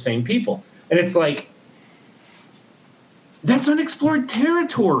were the same people. And it's like, that's unexplored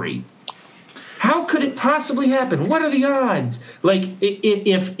territory. How could it possibly happen? What are the odds? Like,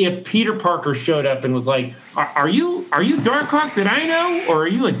 if Peter Parker showed up and was like, "Are you Darkhawk that I know, or are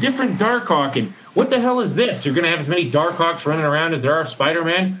you a different Darkhawk? And what the hell is this? You're going to have as many Darkhawks running around as there are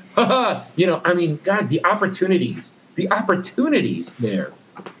Spider-Man?" God, the opportunities there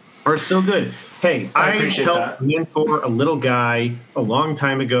are so good. Hey, I helped mentor a little guy a long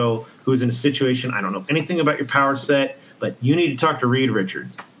time ago who was in a situation. I don't know anything about your power set, but you need to talk to Reed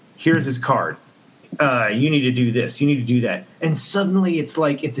Richards. Here's his card. You need to do this. You need to do that. And suddenly it's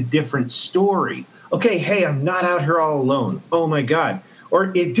like it's a different story. Okay, hey, I'm not out here all alone. Oh, my God. Or,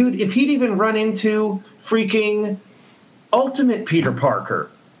 if he'd even run into freaking Ultimate Peter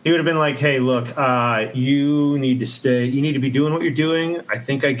Parker, he would have been like, hey, look, you need to stay. You need to be doing what you're doing. I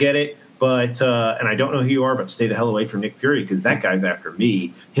think I get it. But, and I don't know who you are, but stay the hell away from Nick Fury, because that guy's after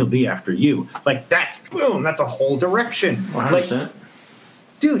me. He'll be after you. Like, that's a whole direction. 100%. Like,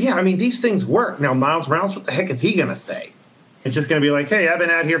 dude, yeah, these things work. Now, Miles Morales, what the heck is he going to say? It's just going to be like, hey, I've been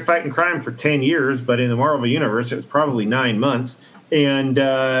out here fighting crime for 10 years, but in the Marvel Universe, it was probably 9 months. And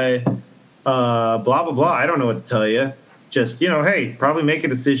blah, blah, blah. I don't know what to tell you. Just, hey, probably make a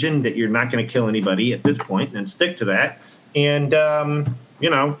decision that you're not going to kill anybody at this point and then stick to that. And,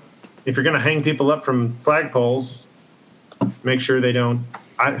 if you're going to hang people up from flagpoles, make sure they don't.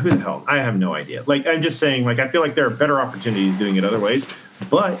 Who the hell? I have no idea. Like, I'm just saying, I feel like there are better opportunities doing it other ways.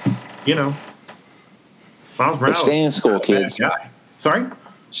 But, Miles Morales. Stay in school, kids. Sorry?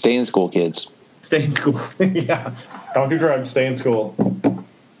 Stay in school, kids. Stay in school. Yeah. Don't do drugs. Stay in school.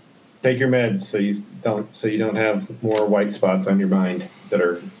 Take your meds so you don't have more white spots on your mind that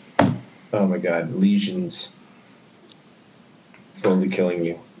are, oh my God, lesions slowly killing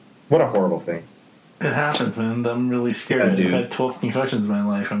you. What a horrible thing. It happens, man. I'm really scared. I've had 12 concussions in my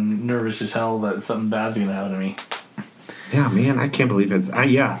life. I'm nervous as hell that something bad's going to happen to me. Yeah, man, I can't believe it's...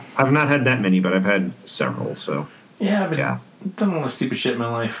 I've not had that many, but I've had several, so... Yeah, but I've done all the stupid shit in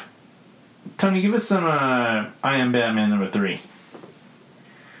my life. Tony, give us some I Am Batman number 3.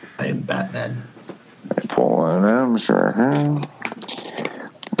 I Am Batman. Pulling them, sure.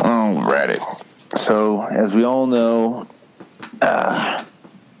 Alrighty. So, as we all know, a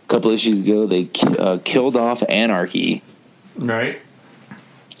couple issues ago, they killed off Anarchy. Right.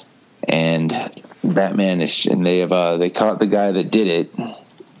 And Batman they caught the guy that did it,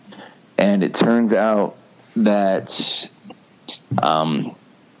 and it turns out that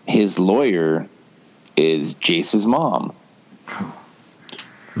his lawyer is Jace's mom.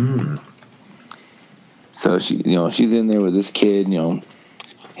 So she's in there with this kid.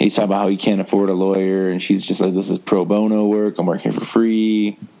 He's talking about how he can't afford a lawyer, and she's just like, "This is pro bono work. I'm working for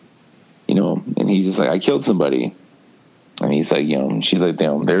free." And he's just like, "I killed somebody." And he's like, she's like,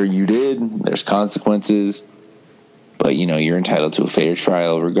 there you did. There's consequences. But, you're entitled to a fair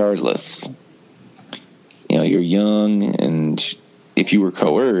trial regardless. You're young, and if you were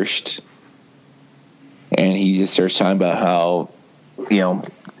coerced, and he just starts talking about how,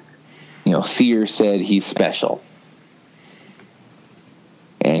 Seer said he's special.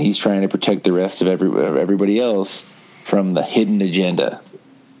 And he's trying to protect the rest of everybody else from the hidden agenda.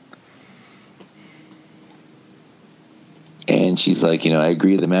 And she's like, I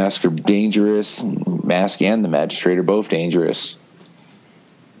agree the Mask are dangerous. Mask and the Magistrate are both dangerous.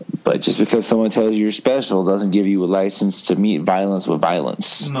 But just because someone tells you you're special doesn't give you a license to meet violence with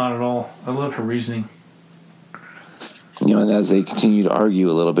violence. Not at all. I love her reasoning. And as they continue to argue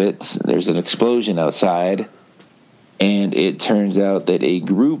a little bit, there's an explosion outside. And it turns out that a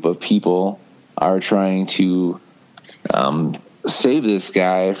group of people are trying to save this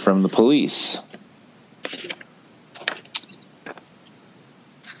guy from the police.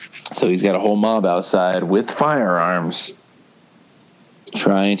 So he's got a whole mob outside with firearms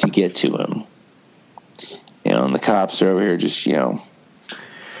trying to get to him. And the cops are over here just,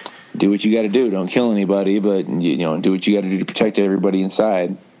 do what you got to do. Don't kill anybody, but, do what you got to do to protect everybody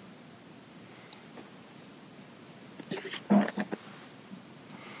inside.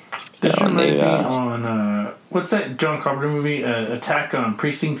 reminds me on what's that John Carpenter movie? Attack on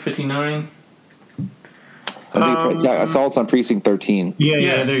Precinct 59. Assaults on Precinct 13.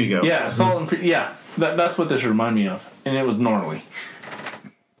 Yeah, there you go. Yeah, Assault on that's what this reminded me of, and it was gnarly.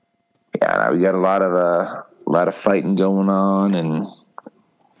 Yeah, we got a lot of fighting going on, and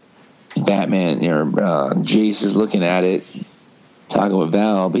Batman, Jace is looking at it, talking with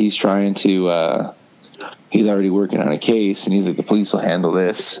Val, but he's trying to. He's already working on a case, and he's like, the police will handle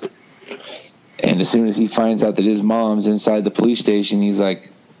this. And as soon as he finds out that his mom's inside the police station, he's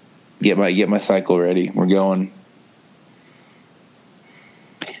like, get my cycle ready. We're going.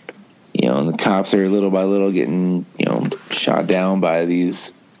 And the cops are little by little getting, shot down by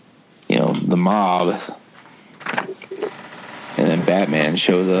these, the mob. And then Batman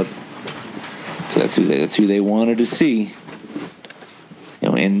shows up. So that's who they wanted to see.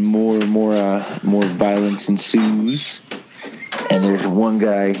 And more violence ensues. And there's one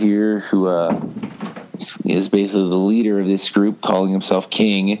guy here who is basically the leader of this group, calling himself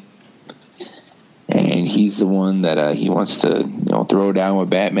King. And he's the one that he wants to, throw down with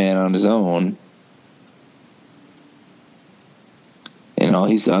Batman on his own. And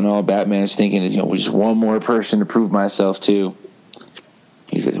all Batman's thinking is, just one more person to prove myself to.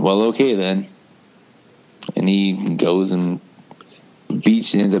 He says, well, okay then. And he goes and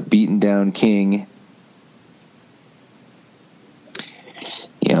ends up beating down King.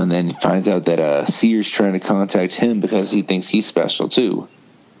 And then finds out that Sears trying to contact him because he thinks he's special too.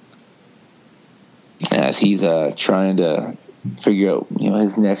 As he's trying to figure out,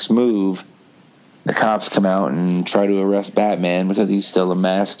 his next move, the cops come out and try to arrest Batman because he's still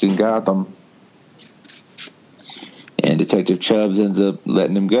masked in Gotham. And Detective Chubbs ends up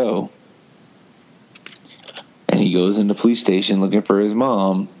letting him go. And he goes into the police station looking for his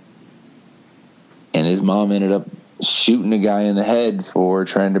mom. And his mom ended up shooting a guy in the head for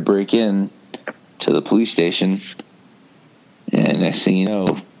trying to break in to the police station. And next thing you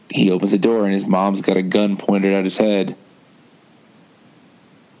know, he opens the door and his mom's got a gun pointed at his head.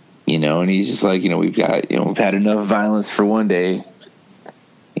 And he's just like, we've had enough violence for one day.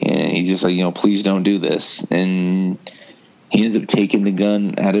 And he's just like, please don't do this. And he ends up taking the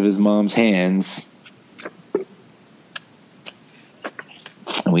gun out of his mom's hands.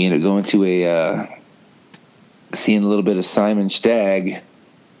 And we end up going to seeing a little bit of Simon Stagg.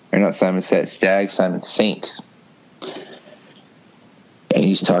 Or not Simon Stagg, Simon Saint. And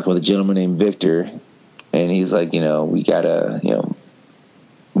he's talking with a gentleman named Victor. And he's like, we gotta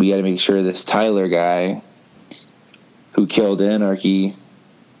make sure this Tyler guy who killed Anarchy,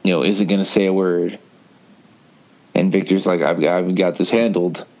 isn't going to say a word. And Victor's like, I've got this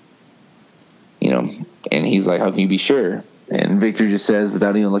handled. And he's like, how can you be sure? And Victor just says,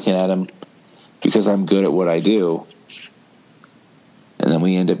 without even looking at him, because I'm good at what I do. And then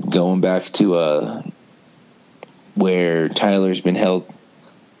we end up going back to where Tyler's been held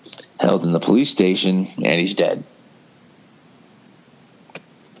in the police station, and he's dead.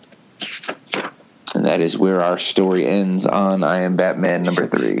 And that is where our story ends on I Am Batman number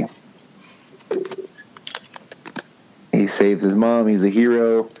 3. He saves his mom. He's a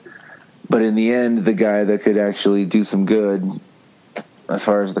hero. But in the end, the guy that could actually do some good, as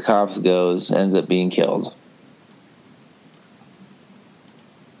far as the cops goes, ends up being killed.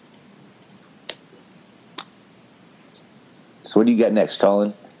 So what do you got next,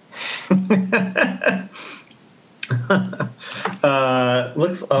 Colin?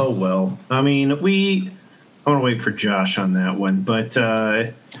 I mean, I want to wait for Josh on that one, but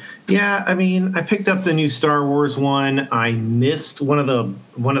I picked up the new Star Wars one. I missed one of the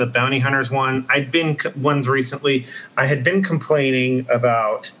Bounty Hunters one. I'd been ones recently. I had been complaining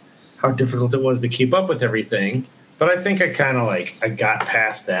about how difficult it was to keep up with everything, but I think I got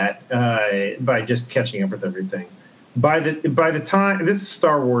past that by just catching up with everything. By the time this is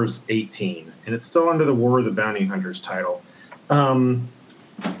Star Wars 18, and it's still under the War of the Bounty Hunters title.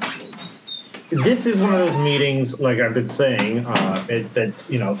 This is one of those meetings, like I've been saying,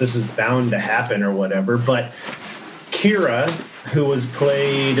 this is bound to happen or whatever. But Kira, who was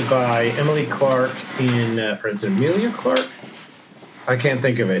played by Emily Clark or is it Emilia Clarke? I can't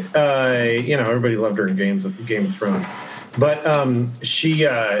think of it. Everybody loved her in Game of Thrones. But she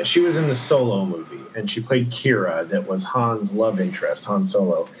was in the Solo movie, and she played Kira, that was Han's love interest, Han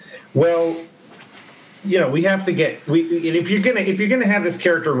Solo. Well, we have to get if you're gonna have this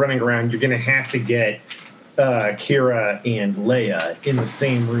character running around, you're gonna have to get Kira and Leia in the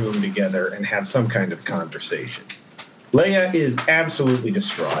same room together and have some kind of conversation. Leia is absolutely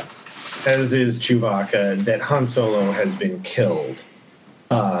distraught, as is Chewbacca, that Han Solo has been killed.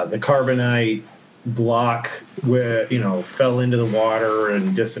 The carbonite block where fell into the water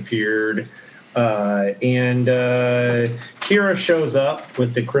and disappeared. And Kira shows up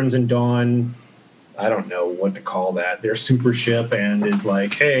with the Crimson Dawn. I don't know what to call that. Their super ship, and is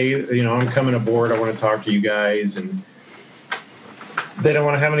like, "Hey, I'm coming aboard. I want to talk to you guys." And they don't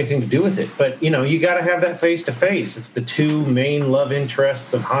want to have anything to do with it. But you got to have that face to face. It's the two main love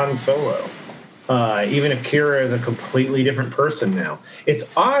interests of Han Solo. Even if Kira is a completely different person now,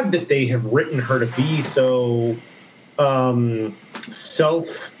 it's odd that they have written her to be so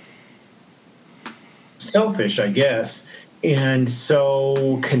selfish, I guess, and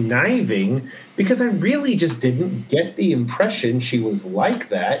so conniving, because I really just didn't get the impression she was like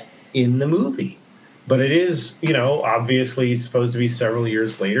that in the movie. But it is, obviously supposed to be several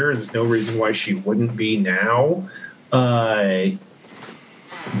years later. There's no reason why she wouldn't be now.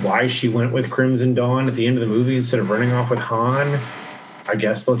 Why she went with Crimson Dawn at the end of the movie instead of running off with Han, I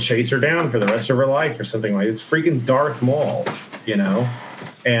guess they'll chase her down for the rest of her life or something like that. It's freaking Darth Maul,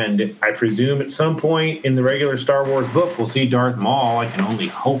 And I presume at some point in the regular Star Wars book, we'll see Darth Maul. I can only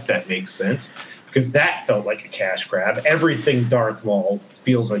hope that makes sense, because that felt like a cash grab. Everything Darth Maul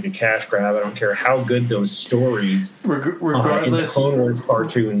feels like a cash grab. I don't care how good those stories regardless in the Clone Wars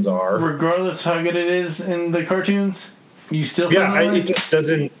cartoons are. Regardless how good it is in the cartoons, you still feel it just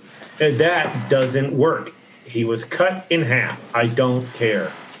doesn't. That doesn't work. He was cut in half. I don't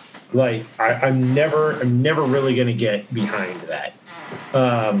care. Like I'm never really going to get behind that.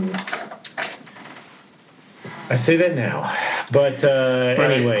 I say that now, but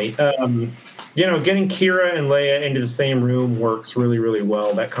anyway, getting Kira and Leia into the same room works really, really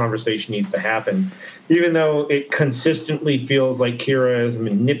well. That conversation needs to happen, even though it consistently feels like Kira is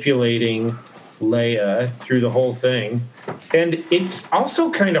manipulating Leia through the whole thing. And it's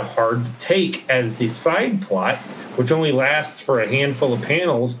also kind of hard to take as the side plot, which only lasts for a handful of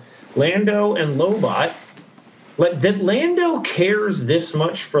panels. Lando and Lobot, that Lando cares this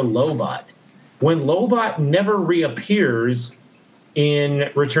much for Lobot when Lobot never reappears in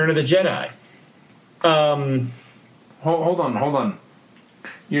Return of the Jedi. Hold on.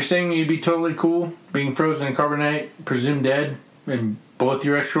 You're saying you'd be totally cool being frozen in carbonite, presumed dead, and both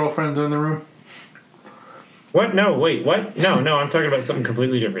your ex-girlfriends are in the room? What? No, wait, what? No, I'm talking about something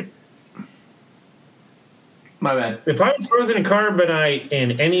completely different. My bad. If I was frozen in carbonite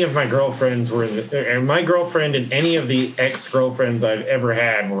and any of my girlfriends were, and my girlfriend and any of the ex-girlfriends I've ever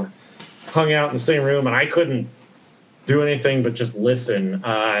had were hung out in the same room, and I couldn't do anything but just listen,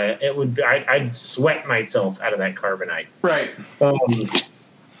 I'd sweat myself out of that carbonite. Right.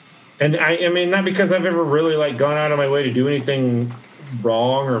 And I mean, not because I've ever really gone out of my way to do anything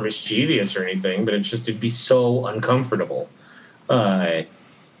wrong or mischievous or anything, but it'd be so uncomfortable.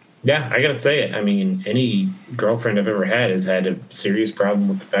 Yeah, I gotta say it. I mean, any girlfriend I've ever had has had a serious problem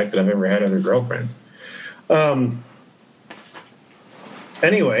with the fact that I've ever had other girlfriends.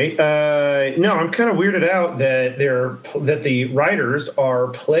 Anyway, no, I'm kind of weirded out that the writers are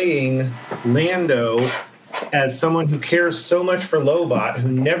playing Lando as someone who cares so much for Lobot, who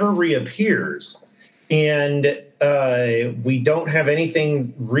never reappears, and we don't have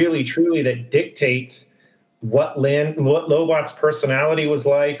anything really truly that dictates what Lobot's personality was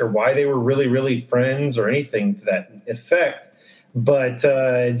like, or why they were really, really friends, or anything to that effect. But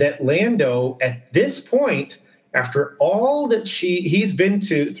that Lando, at this point, after all that he's been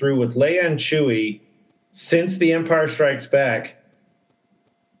through with Leia and Chewie since The Empire Strikes Back,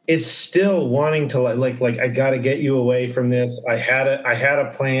 is still wanting to like I got to get you away from this. I had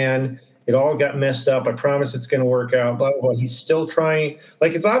a plan. It all got messed up. I promise it's going to work out. Blah, blah, blah. He's still trying.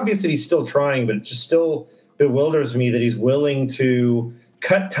 It's obvious that he's still trying, but it just still bewilders me that he's willing to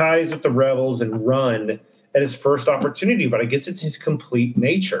cut ties with the rebels and run at his first opportunity. But I guess it's his complete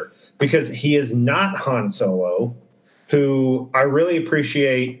nature, because he is not Han Solo, who I really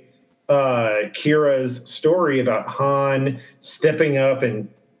appreciate Kira's story about Han stepping up and,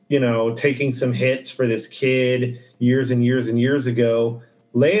 taking some hits for this kid years and years and years ago.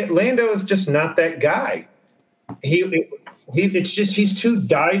 Lando is just not that guy. He's too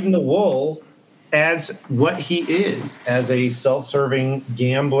dyed in the wool as what he is, as a self-serving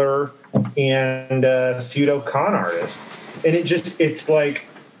gambler and pseudo con artist. And it's like,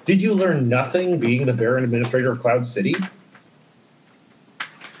 did you learn nothing being the Baron Administrator of Cloud City?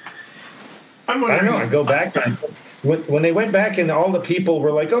 I don't know. I go back. When they went back and all the people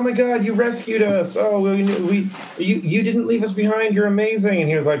were like, "Oh my God, you rescued us! Oh, you didn't leave us behind. You're amazing!" And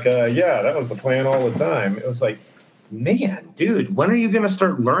he was like, "Yeah, that was the plan all the time." It was like, man, dude, when are you going to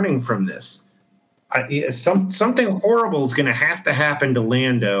start learning from this? Something horrible is going to have to happen to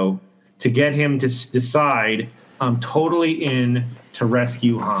Lando to get him to decide I'm totally in to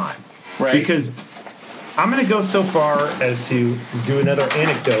rescue Han. Right. Because I'm going to go so far as to do another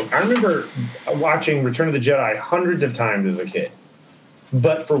anecdote. I remember watching Return of the Jedi hundreds of times as a kid.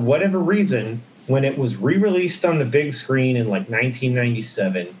 But for whatever reason, when it was re-released on the big screen in like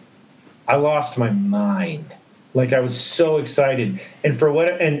 1997, I lost my mind. Like, I was so excited. And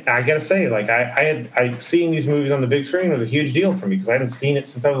I got to say, like, I'd seen these movies on the big screen. It was a huge deal for me because I hadn't seen it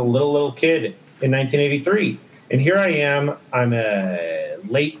since I was a little kid in 1983. And here I am. I'm a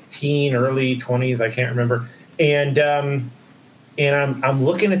late teen, early 20s. I can't remember. And I'm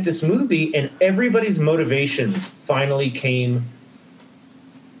looking at this movie, and everybody's motivations finally came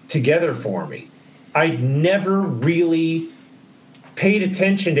together for me. I'd never really paid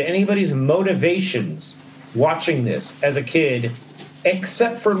attention to anybody's motivations watching this as a kid,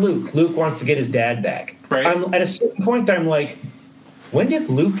 except for Luke. Luke wants to get his dad back. Right. At a certain point, I'm like, when did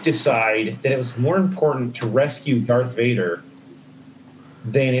Luke decide that it was more important to rescue Darth Vader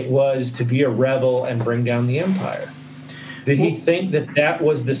than it was to be a rebel and bring down the Empire? Did he think that that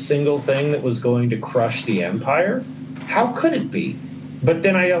was the single thing that was going to crush the Empire? How could it be? But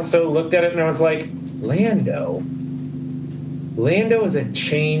then I also looked at it and I was like, Lando is a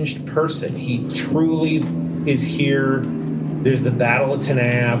changed person. He truly is here. There's the Battle of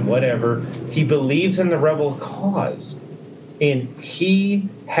Tanab, whatever. He believes in the rebel cause. And he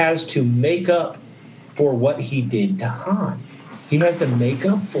has to make up for what he did to Han. He has to make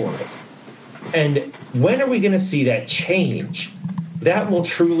up for it. And when are we going to see that change? That will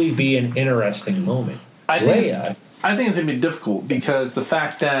truly be an interesting moment. I think it's going to be difficult because the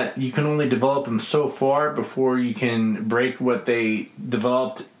fact that you can only develop them so far before you can break what they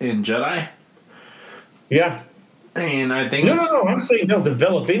developed in Jedi. Yeah. And I think No, I'm saying they'll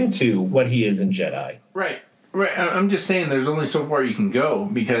develop into what he is in Jedi. Right. I'm just saying there's only so far you can go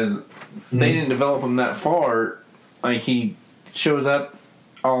because they didn't develop him that far. Like, he shows up,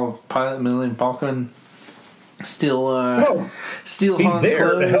 all pilot Millennium Falcon, steal he's Han's there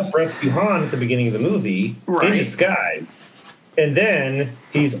clothes. to help rescue Han at the beginning of the movie in disguise, and then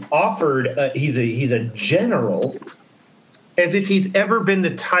he's offered. He's a general, as if he's ever been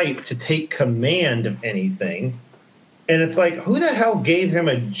the type to take command of anything. And it's like, who the hell gave him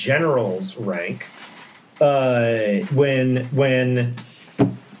a general's rank when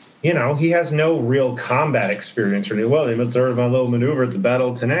he has no real combat experience or anything? Well, they must serve a little maneuver at the Battle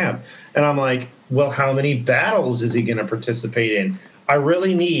of Tanab. And I'm like, well, how many battles is he going to participate in? I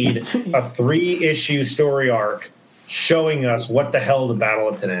really need a 3-issue story arc showing us what the hell the Battle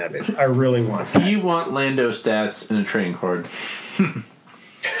of Tanab is. I really want that. You want Lando stats in a trading card.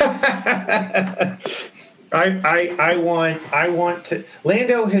 I want to.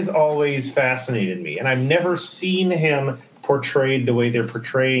 Lando has always fascinated me, and I've never seen him portrayed the way they're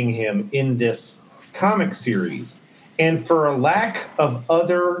portraying him in this comic series. And for a lack of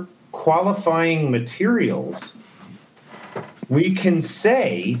other qualifying materials, we can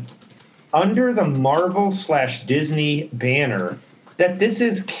say under the Marvel/Disney banner that this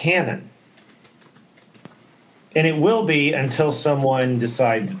is canon. And it will be until someone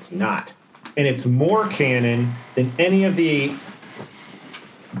decides it's not. And it's more canon than any of the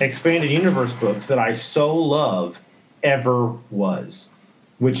expanded universe books that I so love ever was,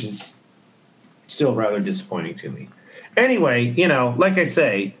 which is still rather disappointing to me. Anyway, like I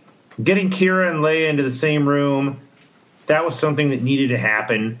say, getting Kira and Leia into the same room, that was something that needed to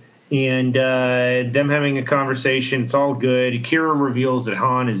happen. And them having a conversation, it's all good. Kira reveals that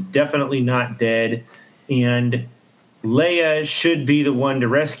Han is definitely not dead. And Leia should be the one to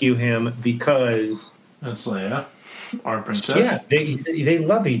rescue him because... That's Leia, our princess. Yeah, they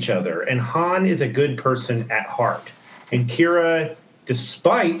love each other. And Han is a good person at heart. And Kira,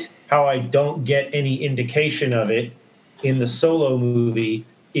 despite how I don't get any indication of it in the Solo movie,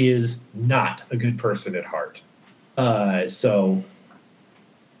 is not a good person at heart. So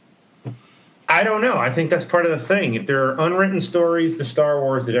I don't know. I think that's part of the thing. If there are unwritten stories to Star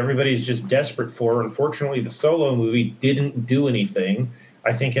Wars that everybody's just desperate for, unfortunately, the Solo movie didn't do anything.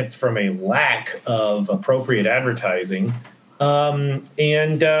 I think it's from a lack of appropriate advertising.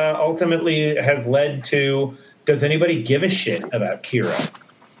 And ultimately it has led to, does anybody give a shit about Kira?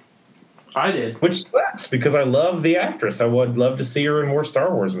 I did. Which sucks, because I love the actress. I would love to see her in more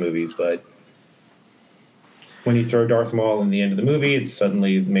Star Wars movies, but when you throw Darth Maul in the end of the movie, it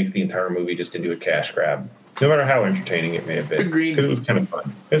suddenly makes the entire movie just into a cash grab. No matter how entertaining it may have been. Agreed. Because it was kind of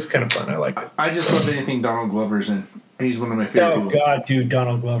fun. It was kind of fun. I liked it. I just love anything Donald Glover's in. He's one of my favorite Oh, people. God, dude,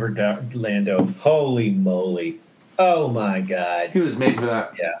 Donald Glover, Lando. Holy moly. Oh, my God. He was made for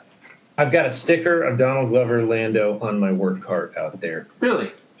that. Yeah. I've got a sticker of Donald Glover Lando on my work cart out there.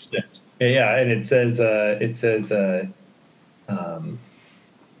 Really? Yes. Yeah, and it says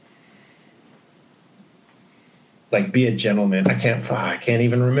like be a gentleman. I can't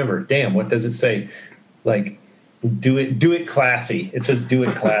even remember. Damn, what does it say? Like, do it classy. It says do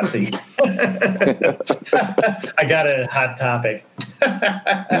it classy. I got a hot topic.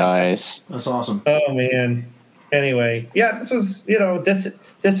 Nice. That's awesome. Oh man. Anyway, yeah, this was, this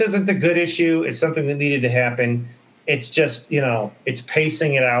isn't a good issue. It's something that needed to happen. It's just, it's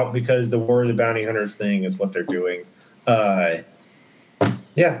pacing it out because the War of the Bounty Hunters thing is what they're doing. Yeah,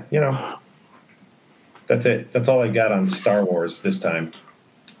 that's it. That's all I got on Star Wars this time.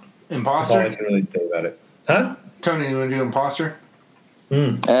 That's all I Imposter? can really say about it. Huh? Tony, you want to do Imposter?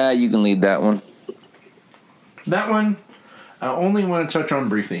 You can lead that one. That one, I only want to touch on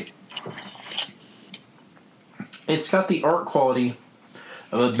briefly. It's got the art quality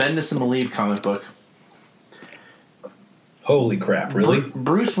of a Bendis and Malieve comic book. Holy crap, really?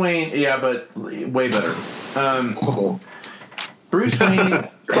 Bruce Wayne, yeah, but way better. Oh. Bruce Wayne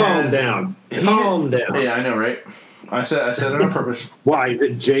Calm down. Calm down. Yeah, I know, right? I said it on purpose. Why is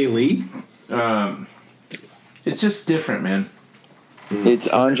it Jay Lee? It's just different, man. It's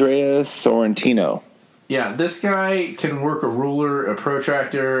Andrea Sorrentino. Yeah, this guy can work a ruler, a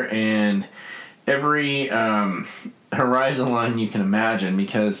protractor, and every horizon line you can imagine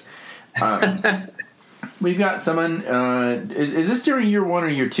because we've got someone. Is this during year 1 or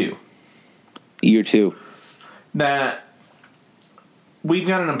year 2? Year 2. That we've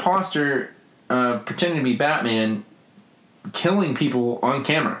got an imposter pretending to be Batman killing people on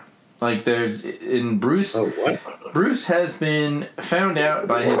camera. Like there's in Bruce. Oh, what? Bruce has been found out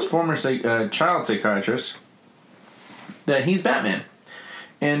by his former child psychiatrist that he's Batman.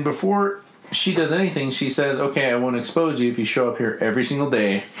 And before she does anything, she says, okay, I want to expose you if you show up here every single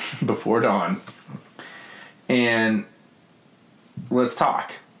day before dawn. And let's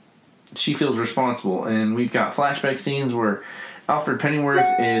talk. She feels responsible. And we've got flashback scenes where Alfred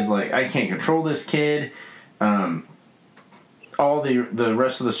Pennyworth is like, I can't control this kid. All the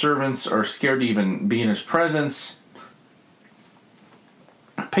rest of the servants are scared to even be in his presence.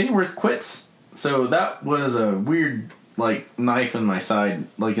 Pennyworth quits. So that was a weird, like, knife in my side,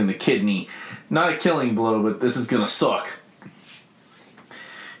 like in the kidney. Not a killing blow, but this is gonna suck.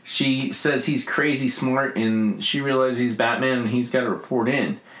 She says he's crazy smart, and she realizes he's Batman, and he's got to report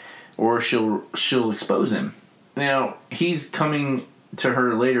in, or she'll expose him. Now he's coming to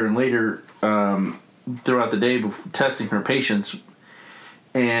her later and later throughout the day, testing her patience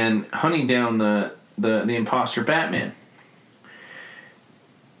and hunting down the imposter Batman.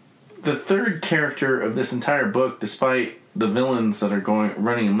 The third character of this entire book, despite the villains that are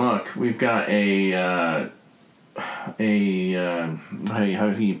running amok, we've got how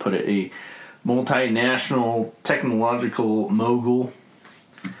do you put it? A multinational technological mogul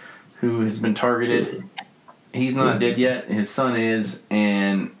who has been targeted. He's not dead yet. His son is,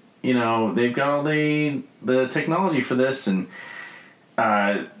 and they've got all the technology for this. And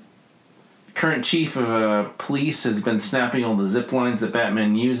current chief of police has been snapping all the zip lines that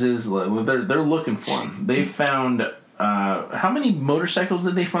Batman uses. They're looking for him. They found how many motorcycles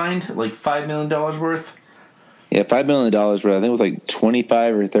did they find? Like $5 million worth. Yeah, $5 million worth. I think it was like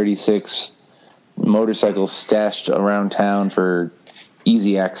 25 or 36 motorcycles stashed around town for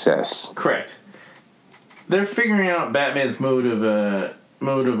easy access. Correct. They're figuring out Batman's mode of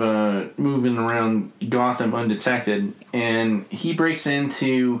moving around Gotham undetected, and he breaks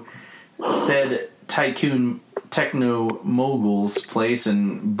into said tycoon techno mogul's place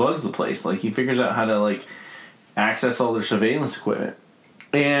and bugs the place. Like, he figures out how to access all their surveillance equipment,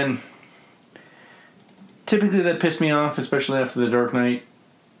 and typically that pissed me off, especially after the Dark Knight.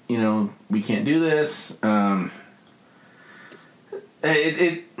 We can't do this.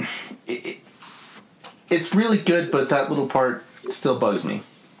 It's really good, but that little part still bugs me.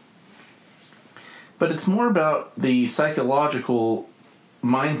 But it's more about the psychological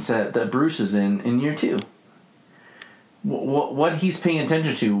mindset that Bruce is in year 2. What he's paying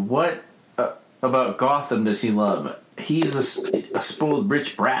attention to. What about Gotham does he love? He's a spoiled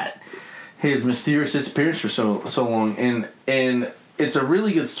rich brat. His mysterious disappearance for so long, and it's a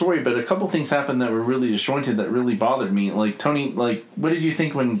really good story. But a couple things happened that were really disjointed that really bothered me. Like, Tony, what did you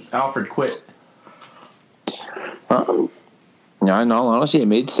think when Alfred quit? In all honesty, it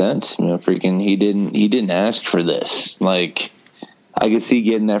made sense. He didn't ask for this. Like, I could see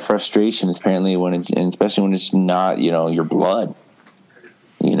getting that frustration, apparently, especially when it's not, your blood.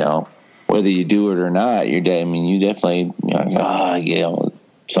 Whether you do it or not, you're dead. You definitely,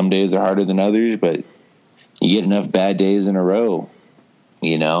 some days are harder than others, but you get enough bad days in a row.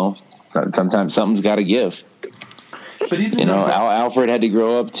 Sometimes something's got to give. But Alfred had to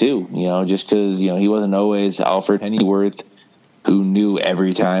grow up too. Just because he wasn't always Alfred Pennyworth, who knew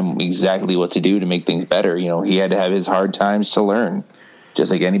every time exactly what to do to make things better. You know, he had to have his hard times to learn,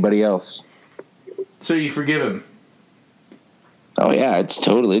 just like anybody else. So you forgive him? Oh yeah, it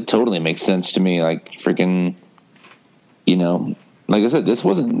totally makes sense to me. Like freaking, you know, like I said, this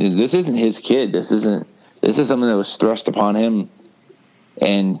isn't his kid. This is something that was thrust upon him,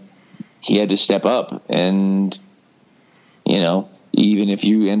 and he had to step up. And you know, even if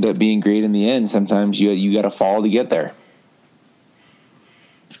you end up being great in the end, sometimes you got to fall to get there.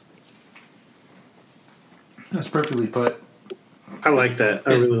 That's perfectly put. I like that.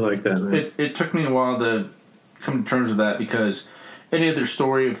 I really like that. It took me a while to come to terms with that, because any other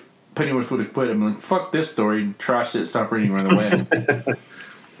story of Pennyworth would have quit, I'm like, fuck this story, trashed it, stopped reading right away.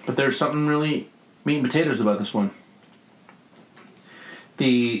 But there's something really meat and potatoes about this one.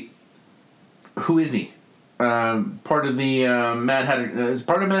 Who is he? Part of the Mad Hatter, is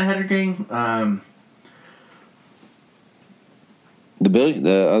part of Mad Hatter gang?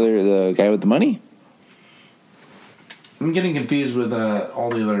 The guy with the money? I'm getting confused with all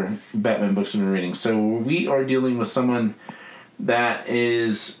the other Batman books I've been reading. So we are dealing with someone that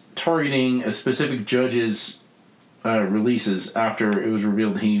is targeting a specific judge's releases after it was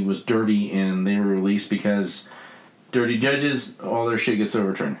revealed he was dirty, and they were released because dirty judges, all their shit gets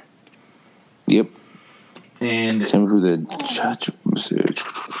overturned. Yep. And tell me who the judge was.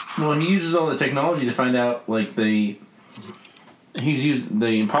 Well, he uses all the technology to find out, like the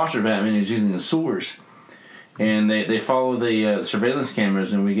imposter Batman is using the sewers. And they follow the surveillance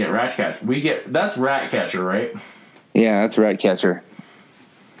cameras, and we get Ratcatcher. That's Ratcatcher, right? Yeah, that's Ratcatcher.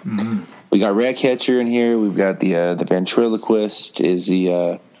 Mm-hmm. We got Ratcatcher in here. We've got the ventriloquist is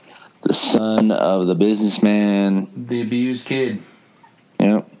the son of the businessman, the abused kid.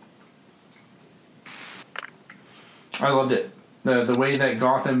 Yep. I loved it. The way that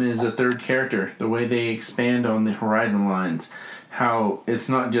Gotham is a third character, the way they expand on the horizon lines, how it's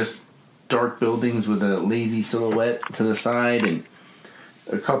not just dark buildings with a lazy silhouette to the side and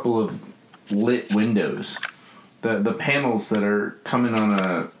a couple of lit windows. The panels that are coming on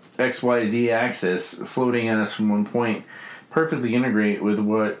a XYZ axis floating at us from one point perfectly integrate with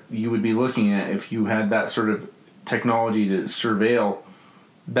what you would be looking at if you had that sort of technology to surveil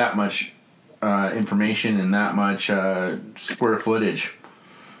that much information and that much square footage.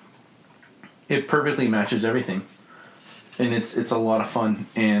 It perfectly matches everything. And it's a lot of fun,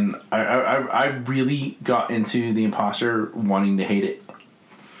 and I really got into the imposter wanting to hate it.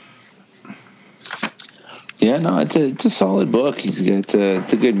 Yeah, no, it's a solid book. It's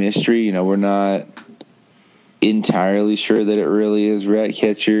a good mystery. You know, we're not entirely sure that it really is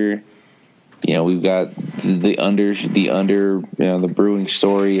Ratcatcher. You know, we've got the brewing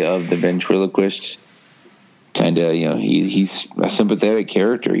story of the ventriloquist. Kind of, you know, he's a sympathetic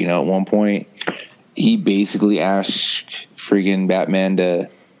character. You know, at one point, he basically asks friggin' Batman to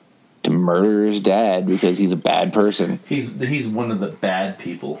murder his dad because he's a bad person. He's one of the bad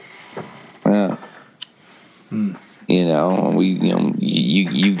people. Yeah. You know,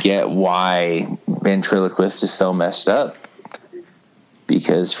 you get why ventriloquist is so messed up,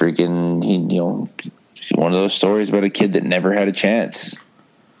 because freaking one of those stories about a kid that never had a chance.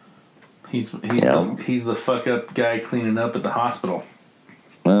 He's the fuck up guy cleaning up at the hospital.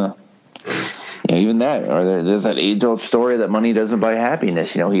 Yeah. You know, even that, or there's that age-old story that money doesn't buy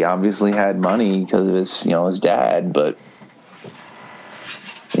happiness. You know, he obviously had money because of his dad, but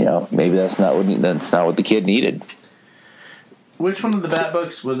you know, maybe that's not what the kid needed. Which one of the Bat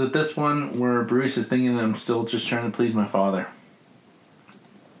books was it? This one where Bruce is thinking, I'm still just trying to please my father.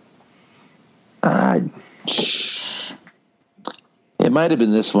 It might have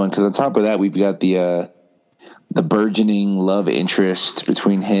been this one, because on top of that, we've got the burgeoning love interest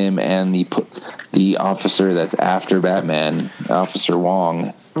between him and the officer that's after Batman, Officer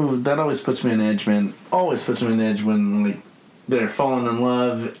Wong. Ooh, that always puts me on edge, man. Always puts me on edge when like they're falling in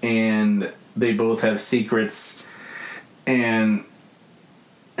love and they both have secrets. And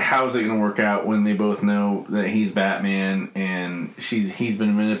how's it going to work out when they both know that he's Batman and he's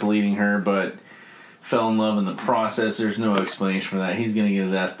been manipulating her, but fell in love in the process? There's no explanation for that. He's going to get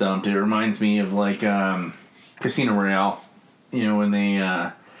his ass dumped. It reminds me of like Casino Royale, you know, when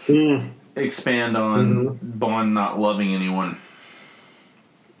they expand on Bond not loving anyone.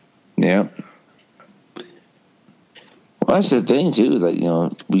 Yeah. Well, that's the thing too. Like, you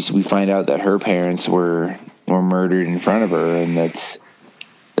know, we find out that her parents were murdered in front of her, and that's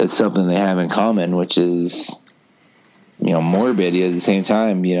something they have in common, which is, you know, morbid. Yet at the same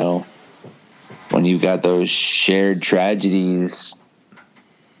time, you know, when you've got those shared tragedies,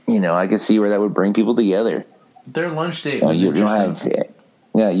 you know, I can see where that would bring people together. Their lunch date You know, was you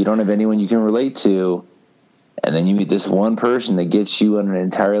don't have anyone you can relate to, and then you meet this one person that gets you on an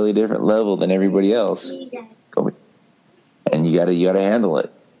entirely different level than everybody else, and you gotta handle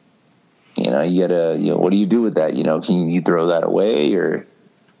it. What do you do with that? Can you throw that away, or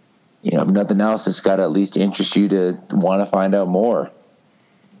if nothing else, it's got to at least interest you to want to find out more.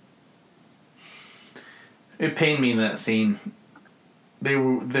 It pained me in that scene.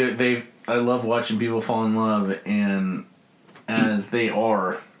 I love watching people fall in love, and as they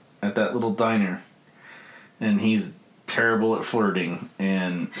are at that little diner, and he's terrible at flirting,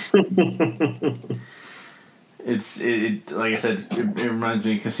 and it like I said, it reminds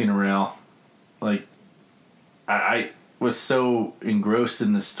me of Casino Royale. Like, I was so engrossed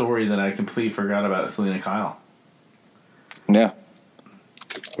in the story that I completely forgot about Selena Kyle. Yeah.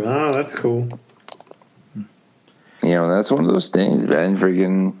 Oh, that's cool. That's one of those things, man.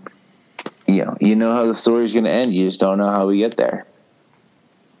 Freaking, you know how the story's going to end. You just don't know how we get there.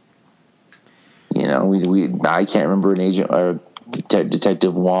 I can't remember an agent or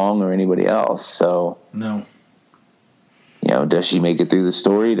Detective Wong or anybody else. So no. Does she make it through the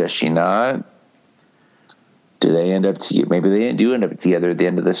story? Does she not? Do they end up maybe they do end up together at the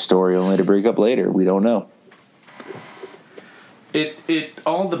end of the story, only to break up later? We don't know.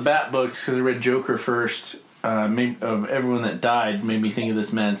 All the Bat books, because I read Joker first. Of everyone that died, made me think of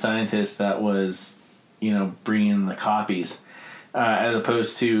this mad scientist that was, bringing the copies, as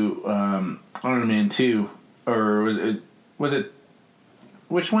opposed to Iron Man 2, or was it?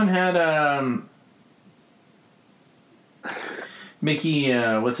 Which one had Mickey?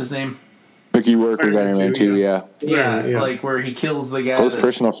 What's his name? Mickey Rourke with Iron Man 2, yeah. Yeah, like where he kills the guy. Close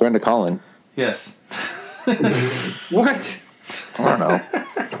personal friend of Colin. Yes. What? I don't know.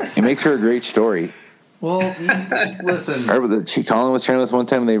 He makes for a great story. Well, listen. Colin was training with one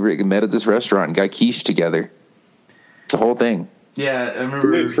time, and they met at this restaurant and got quiche together. The whole thing. Yeah, I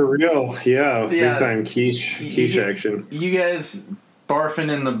remember. Dude, for real, yeah, big time quiche action. You guys barfing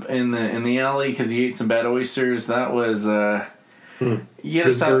in the alley because you ate some bad oysters. That was you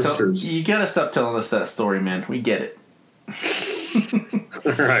gotta stop telling us that story, man. We get it.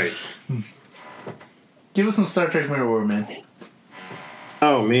 All right. Give us some Star Trek Mirror War, man.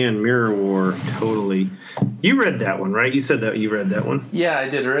 Oh man, Mirror War, totally. You read that one, right? You said that you read that one. Yeah, I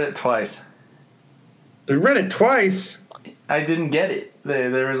did. I read it twice. You read it twice? I didn't get it.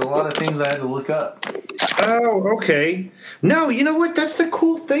 There was a lot of things I had to look up. Oh, okay. No, you know what? That's the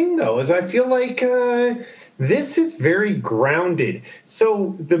cool thing, though, is I feel like this is very grounded.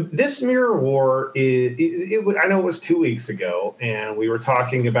 So this Mirror War, I know it was 2 weeks ago, and we were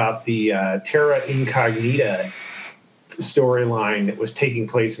talking about the Terra Incognita storyline that was taking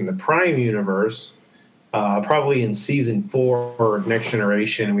place in the Prime universe, probably in season 4 of Next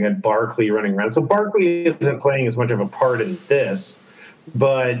Generation. We had Barclay running around. So Barclay isn't playing as much of a part in this,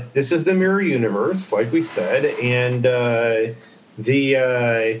 but this is the Mirror universe, like we said, and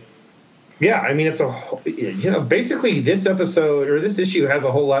it's basically this episode or this issue has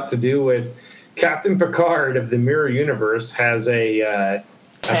a whole lot to do with Captain Picard of the Mirror universe has a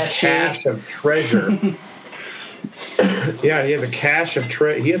cache of treasure. Yeah, he has a cache of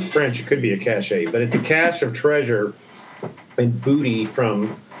treasure. He is French. It could be a cache, but it's a cache of treasure and booty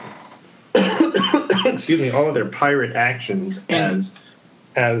from, all of their pirate actions as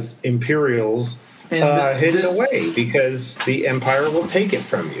Imperials hidden away because the Empire will take it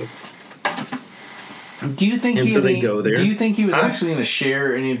from you. Do you think they go there. Do you think he was actually going to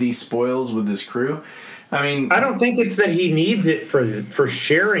share any of these spoils with his crew? I mean, I don't think it's that he needs it for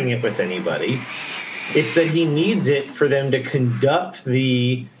sharing it with anybody. It's that he needs it for them to conduct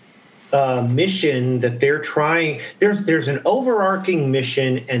the mission that they're trying. There's an overarching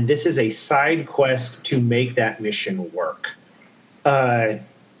mission, and this is a side quest to make that mission work.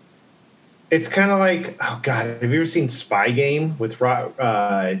 It's kind of like, oh God, have you ever seen Spy Game with Robert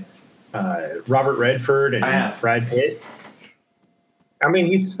Redford and Brad Pitt? I mean,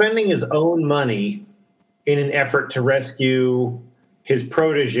 he's spending his own money in an effort to rescue his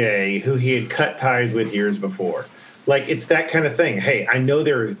protege, who he had cut ties with years before. Like, it's that kind of thing. Hey, I know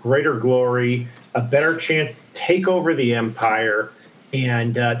there is greater glory, a better chance to take over the Empire,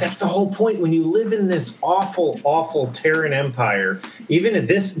 and that's the whole point. When you live in this awful, awful Terran Empire, even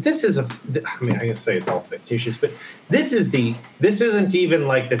this is I can say it's all fictitious, but this isn't even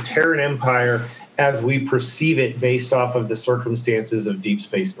like the Terran Empire as we perceive it based off of the circumstances of Deep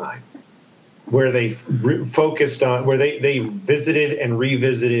Space Nine, where they focused on, where they visited and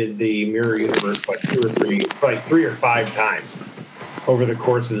revisited the Mirror Universe like 3 or 5 times over the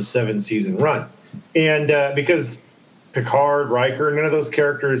course of the 7-season run. And because Picard, Riker, none of those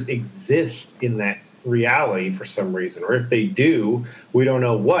characters exist in that reality for some reason, or if they do, we don't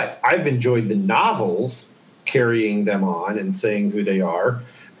know what. I've enjoyed the novels carrying them on and saying who they are.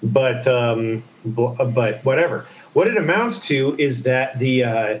 But whatever. What it amounts to is that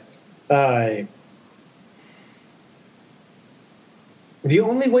the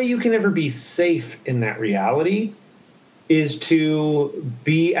only way you can ever be safe in that reality is to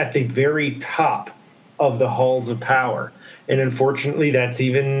be at the very top of the halls of power. And unfortunately, that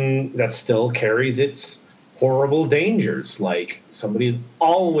still carries its horrible dangers. Like, somebody's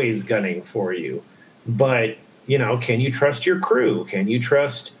always gunning for you. But, can you trust your crew? Can you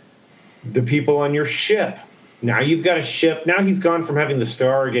trust the people on your ship? Now you've got a ship. Now he's gone from having the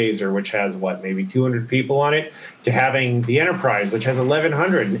Stargazer, which has, maybe 200 people on it, to having the Enterprise, which has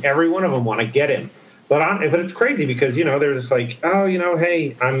 1,100, and every one of them want to get him. But it's crazy because, they're just like,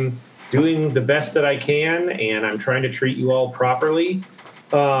 hey, I'm doing the best that I can, and I'm trying to treat you all properly.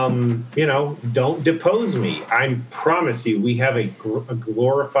 Don't depose me. I promise you, we have a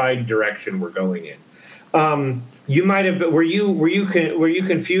glorified direction we're going in. You might have. Were you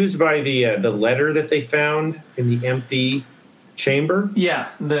confused by the letter that they found in the empty chamber? Yeah,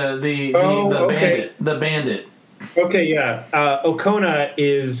 the okay. bandit. Okay, yeah. Okona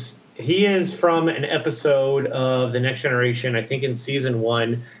is from an episode of The Next Generation, I think in season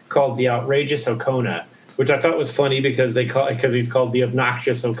 1, called The Outrageous Okona, which I thought was funny because he's called the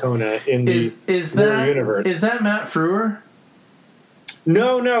Obnoxious Okona in the universe. Is that Matt Frewer?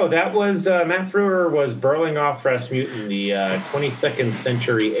 No, that was Matt Frewer was Berlinghoff Rasmussen, the 22nd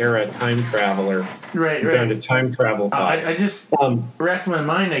century era time traveler. Right. Found a time travel pod. I just racked my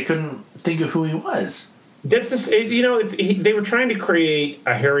mind. I couldn't think of who he was. That's this. They were trying to create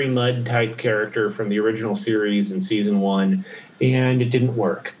a Harry Mudd type character from the original series in season 1, and it didn't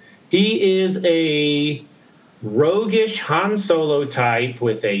work. He is a roguish Han Solo type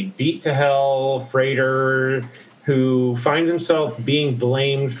with a beat to hell freighter who finds himself being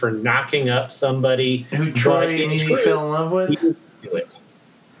blamed for knocking up somebody who Troy fell in love with. He didn't do it.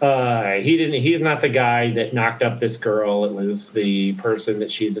 He didn't. He's not the guy that knocked up this girl. It was the person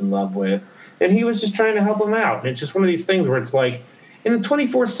that she's in love with, and he was just trying to help him out. And it's just one of these things where it's like, in the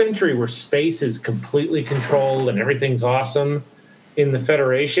 24th century, where space is completely controlled and everything's awesome in the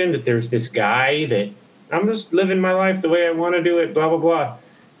Federation, that there's this guy that I'm just living my life the way I want to do it. Blah blah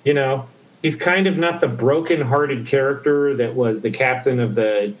blah. He's kind of not the broken-hearted character that was the captain of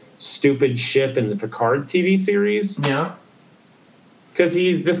the stupid ship in the Picard TV series. Yeah. Because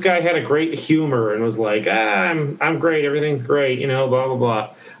this guy had a great humor and was like, I'm great, everything's great, blah, blah, blah.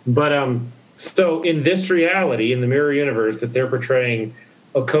 But so in this reality, in the mirror universe that they're portraying,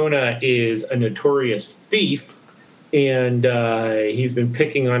 Okona is a notorious thief, and he's been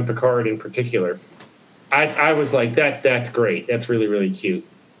picking on Picard in particular. I was like, that's great. That's really, really cute.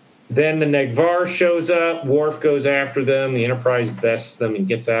 Then the Negvar shows up. Worf goes after them. The Enterprise bests them and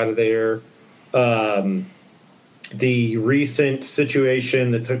gets out of there. The recent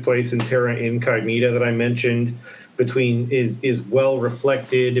situation that took place in Terra Incognita that I mentioned is well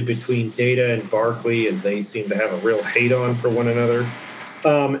reflected between Data and Barclay, as they seem to have a real hate on for one another.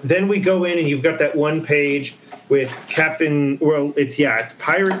 Then we go in and you've got that one page with it's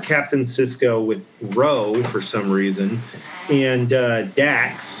Pirate Captain Sisko with Ro for some reason, and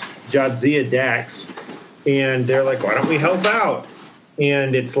Dax, Jadzia Dax, and they're like, why don't we help out?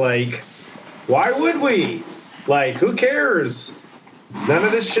 And it's like, why would we? Like, who cares? None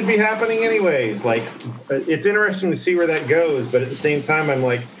of this should be happening anyways. Like, it's interesting to see where that goes, but at the same time, I'm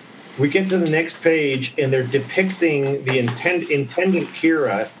like, we get to the next page, and they're depicting the intendant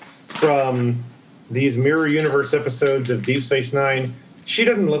Kira from these Mirror Universe episodes of Deep Space Nine. She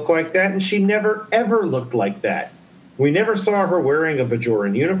doesn't look like that, and she never, ever looked like that. We never saw her wearing a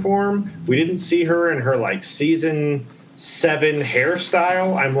Bajoran uniform. We didn't see her in her, season 7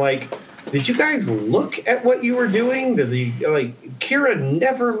 hairstyle. I'm like, did you guys look at what you were doing? Kira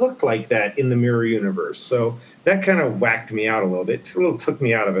never looked like that in the Mirror Universe. So that kind of whacked me out a little bit. Took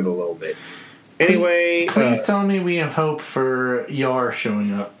me out of it a little bit. Anyway. Please tell me we have hope for Yar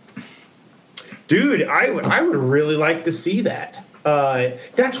showing up. Dude, I would really like to see that.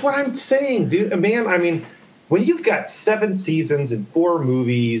 That's what I'm saying, dude. Man, I mean, when you've got 7 seasons and 4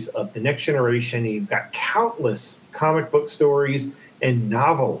 movies of The Next Generation, and you've got countless comic book stories and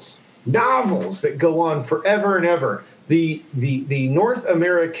novels that go on forever and ever. The North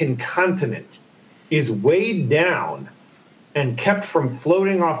American continent is weighed down and kept from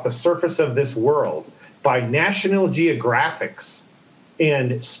floating off the surface of this world by National Geographics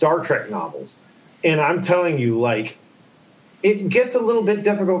and Star Trek novels. And I'm telling you, it gets a little bit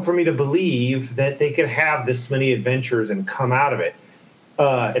difficult for me to believe that they could have this many adventures and come out of it.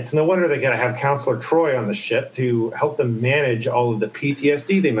 It's no wonder they're going to have Counselor Troy on the ship to help them manage all of the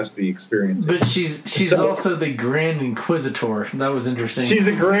PTSD they must be experiencing. But she's also the Grand Inquisitor. That was interesting. She's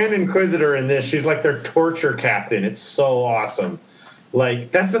the Grand Inquisitor in this. She's like their torture captain. It's so awesome.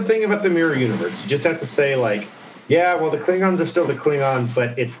 Like, that's the thing about the Mirror Universe. You just have to say, like, yeah, well, the Klingons are still the Klingons,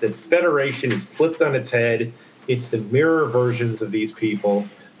 but it's the Federation is flipped on its head. It's the mirror versions of these people.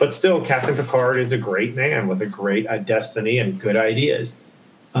 But still, Captain Picard is a great man with a great destiny and good ideas.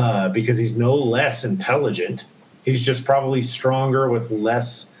 Because he's no less intelligent. He's just probably stronger with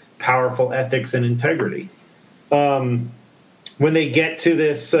less powerful ethics and integrity. When they get to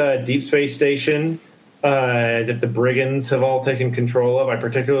this deep space station that the brigands have all taken control of, I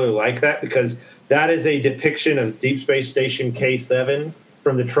particularly like that because that is a depiction of Deep Space Station K7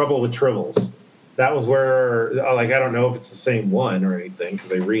 from The Trouble with Tribbles. That was where, like, I don't know if it's the same one or anything because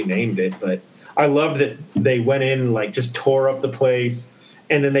they renamed it, but I love that they went in and, like, just tore up the place.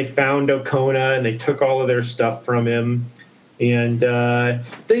 And then they found Okona, and they took all of their stuff from him. And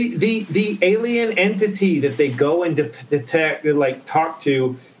the alien entity that they go and detect, like talk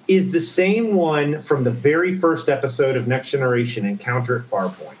to, is the same one from the very first episode of Next Generation, Encounter at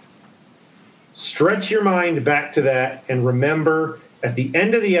Farpoint. Stretch your mind back to that, and remember, at the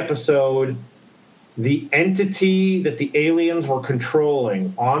end of the episode, the entity that the aliens were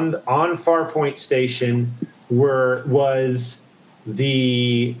controlling on Farpoint Station was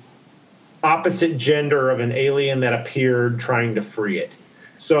the opposite gender of an alien that appeared trying to free it.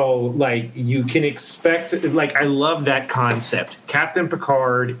 So, like, you can expect, like, I love that concept. Captain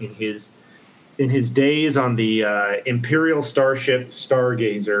Picard, in his days on the Imperial starship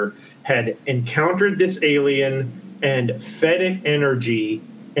Stargazer, had encountered this alien and fed it energy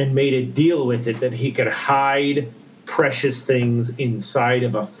and made a deal with it that he could hide precious things inside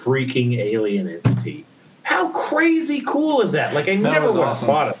of a freaking alien entity. How crazy cool is that? Like, I never would have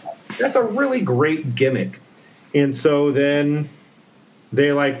thought of that. That's a really great gimmick. And so then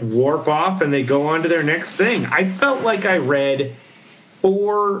they, like, warp off and they go on to their next thing. I felt like I read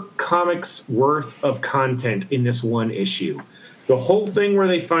 4 comics worth of content in this one issue. The whole thing where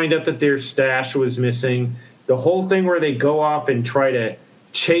they find out that their stash was missing. The whole thing where they go off and try to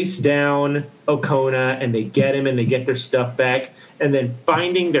chase down Okona and they get him and they get their stuff back. And then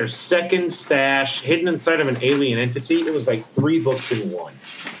finding their second stash hidden inside of an alien entity. It was like 3 books in one.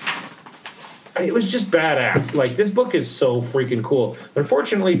 It was just badass. Like, this book is so freaking cool.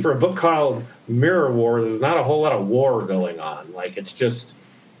 Unfortunately, for a book called Mirror War, there's not a whole lot of war going on. Like, it's just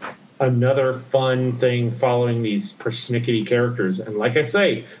another fun thing following these persnickety characters. And like I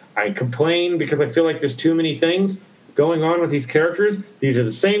say, I complain because I feel like there's too many things going on with these characters. These are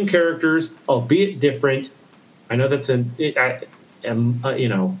the same characters, albeit different. I know that's I know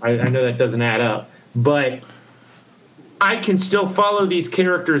that doesn't add up, but I can still follow these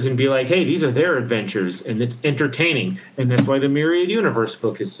characters and be like, hey, these are their adventures, and it's entertaining, and that's why the Myriad Universe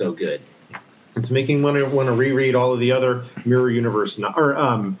book is so good. It's making me want to reread all of the other Mirror Universe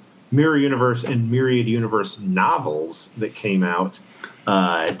Mirror Universe and Myriad Universe novels that came out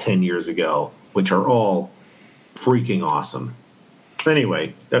 10 years ago, which are all freaking awesome.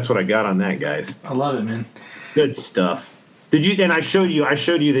 Anyway, that's what I got on that, guys. I love it, man. Good stuff. Did you? And I showed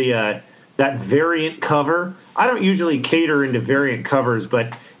you the that variant cover. I don't usually cater into variant covers,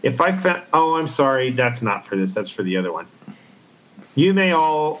 but if I found, I'm sorry, that's not for this. That's for the other one. You may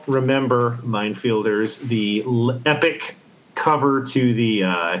all remember, Mindfielders, the epic cover to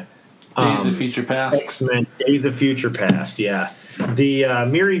the Days of Future Past. X-Men Days of Future Past. Yeah, the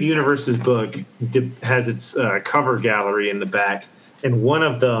Myriad Universes book has its cover gallery in the back, and one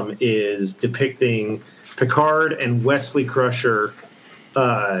of them is depicting Picard and Wesley Crusher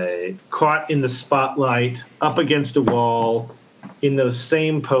caught in the spotlight, up against a wall, in those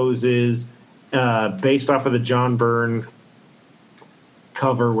same poses, based off of the John Byrne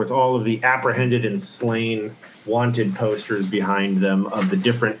cover with all of the apprehended and slain wanted posters behind them of the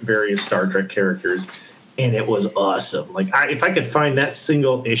different various Star Trek characters. And it was awesome. Like, if I could find that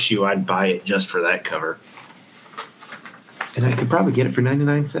single issue, I'd buy it just for that cover. And I could probably get it for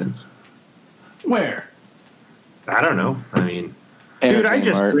 99 cents. Where? I don't know. I mean, dude, I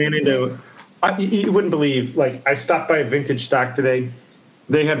just ran into... you wouldn't believe, like, I stopped by a vintage stock today.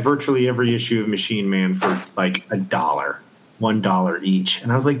 They had virtually every issue of Machine Man for, like, $1 each.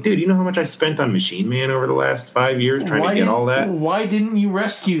 And I was like, dude, you know how much I spent on Machine Man over the last 5 years trying to get all that? Why didn't you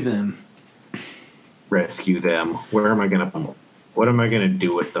rescue them? Rescue them? What am I gonna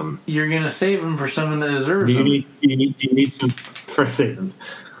do with them? You're gonna save them for someone that deserves them. Do you need some for saving?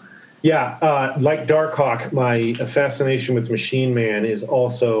 Yeah, like Darkhawk, my fascination with Machine Man is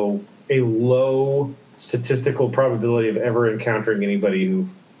also a low statistical probability of ever encountering anybody who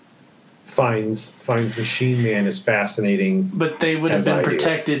finds Machine Man as fascinating. But they would have As been I do.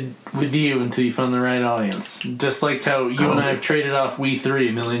 protected with you until you found the right audience. Just like how you and I have traded off We 3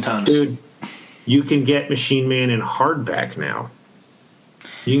 a million times. Dude, you can get Machine Man in hardback now.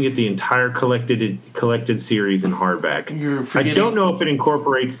 You can get the entire collected series in hardback. You're I forgetting, don't know if it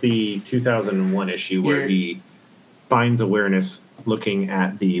incorporates the 2001 issue where he finds awareness looking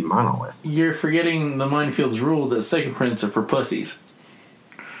at the monolith. You're forgetting the Mindfield's rule that second prints are for pussies.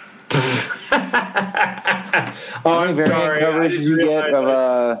 Oh, I'm Variant sorry. covers did you get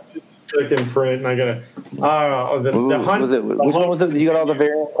of Second print, and I gotta. The hunt. was it? Which one was it that you got all the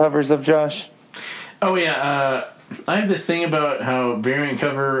variant covers of, Josh? Oh, yeah. I have this thing about how variant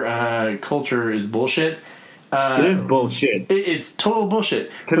cover culture is bullshit. It is bullshit It's total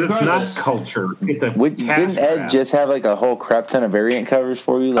bullshit. because it's not Regardless- culture. It's a Didn't Ed grab. just have like a whole crap ton of variant covers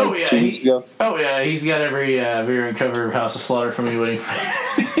for you like Oh yeah, 2 weeks ago? He's got every variant cover of House of Slaughter for me waiting.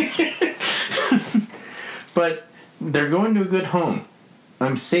 But they're going to a good home.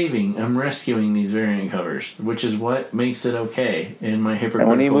 I'm rescuing these variant covers, which is what makes it okay in my hypocritical And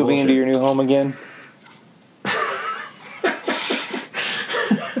when are you moving bullshit. into your new home again?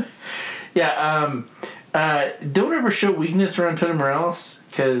 Yeah, don't ever show weakness around Tony Morales,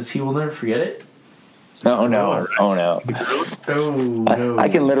 because he will never forget it. Oh no! Oh no! Oh, no. I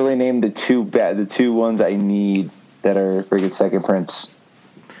can literally name the two ones I need that are freaking second prints.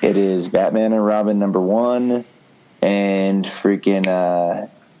 It is Batman and Robin #1 and freaking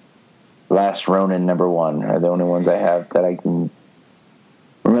Last Ronin #1 are the only ones I have that I can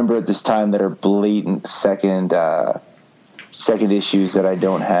remember at this time that are blatant second issues that I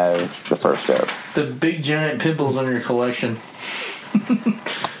don't have the first of. The big giant pimples on your collection.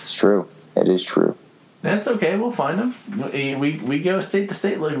 It's true. It is true. That's okay. We'll find them. We go state to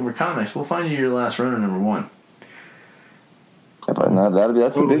state looking for comics. We'll find you your Last Ronin #1. But no,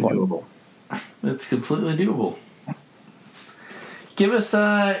 that's a big one. doable. It's completely doable. Give us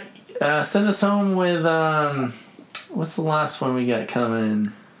send us home with what's the last one we got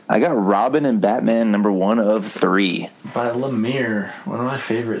coming? I got Robin and Batman #1 of 3. By Lemire, one of my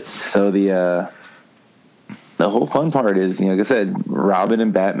favorites. So the whole fun part is, like I said, Robin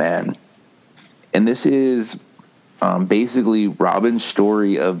and Batman, and this is basically Robin's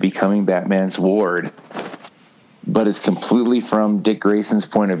story of becoming Batman's ward, but it's completely from Dick Grayson's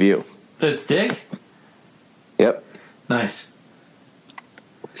point of view. It's Dick? Yep. Nice.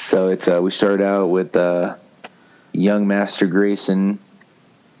 So it's we start out with young Master Grayson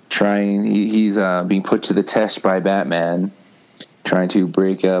trying. He's being put to the test by Batman, trying to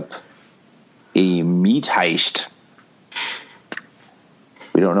break up a meat heist.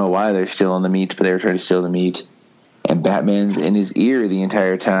 We don't know why they're stealing the meat, but they were trying to steal the meat. And Batman's in his ear the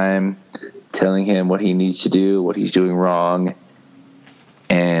entire time, telling him what he needs to do, what he's doing wrong.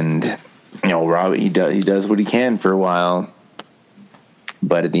 And Robin, he does what he can for a while,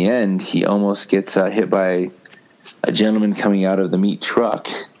 but at the end, he almost gets hit by a gentleman coming out of the meat truck.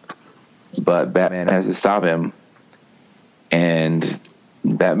 But Batman has to stop him, and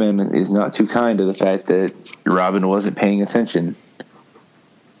Batman is not too kind to the fact that Robin wasn't paying attention.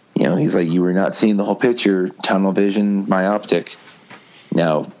 He's like, you were not seeing the whole picture, tunnel vision, myoptic.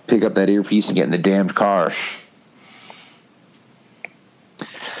 Now, pick up that earpiece and get in the damned car.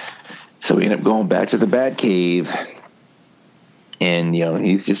 So we end up going back to the Batcave, and,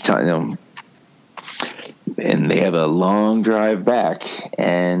 he's just telling them, and they have a long drive back,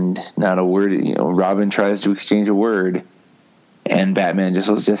 and not a word, Robin tries to exchange a word, and Batman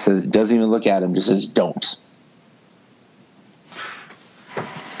just says, doesn't even look at him, just says, don't.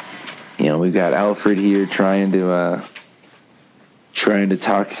 We've got Alfred here trying to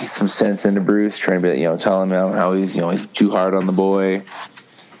talk some sense into Bruce, trying to tell him how he's he's too hard on the boy,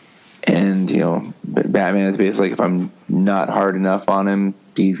 and Batman is basically like, if I'm not hard enough on him,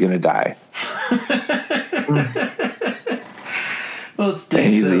 he's gonna die. Well, it's And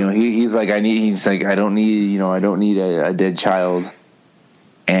Dick. he's So he's like, I don't need a dead child.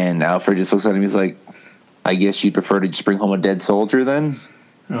 And Alfred just looks at him. He's like, I guess you'd prefer to just bring home a dead soldier then.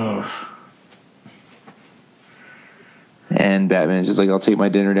 oh, And Batman's just like, I'll take my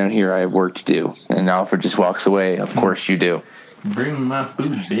dinner down here. I have work to do. And Alfred just walks away. Of course you do. bring me my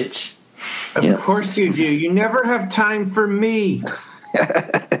food, bitch. Of course you do. You never have time for me.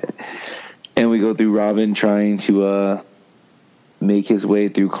 And we go through Robin trying to make his way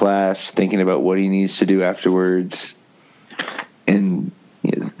through class, thinking about what he needs to do afterwards. And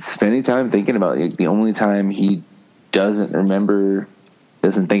spending time thinking about it. The only time he doesn't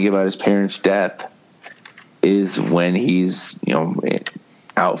think about his parents' death is when he's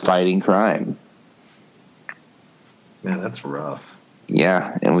out fighting crime. Man, that's rough.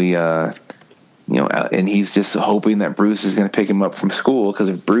 Yeah, and we, and he's just hoping that Bruce is going to pick him up from school, because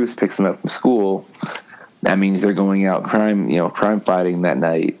if Bruce picks him up from school, that means they're going out crime fighting that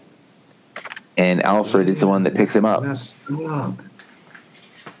night. And Alfred is the one that picks him up. Messed up.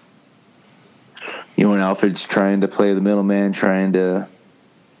 And Alfred's trying to play the middleman, trying to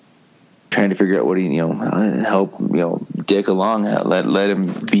figure out what he, help, Dick along, let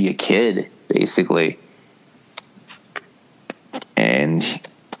him be a kid, basically. And,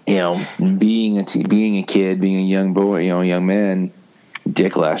 being a kid, being a young boy, young man,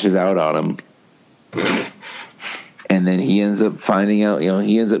 Dick lashes out on him. And then he ends up finding out,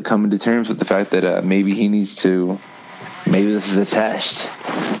 he ends up coming to terms with the fact that maybe this is a test.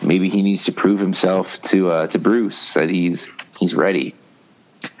 Maybe he needs to prove himself to Bruce that he's ready.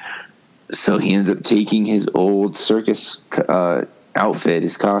 So he ends up taking his old circus outfit,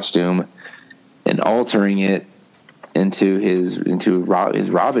 his costume, and altering it into his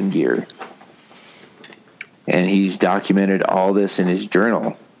Robin gear. And he's documented all this in his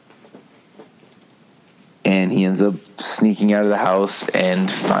journal. And he ends up sneaking out of the house and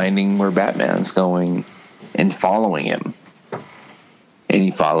finding where Batman's going and following him. And he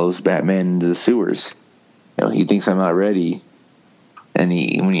follows Batman into the sewers. He thinks I'm not ready. And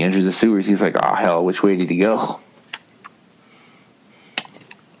when he enters the sewers, he's like, oh, hell, which way did he go?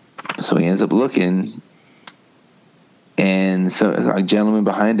 So he ends up looking. And so a gentleman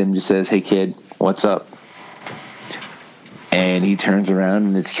behind him just says, hey, kid, what's up? And he turns around,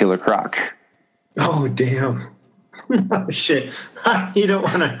 and it's Killer Croc. Oh, damn. Oh, shit. You don't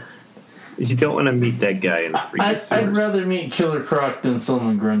want to meet that guy in the freaking I'd rather meet Killer Croc than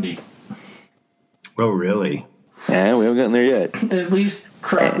Solomon Grundy. Oh, really? Yeah, we haven't gotten there yet. At least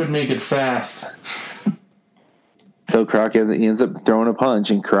Croc would make it fast. So Croc, he ends up throwing a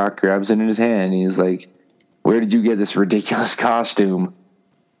punch, and Croc grabs it in his hand, and he's like, where did you get this ridiculous costume?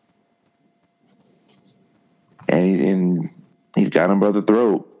 And he's got him by the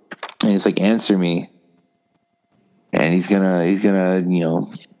throat. And he's like, answer me. And he's gonna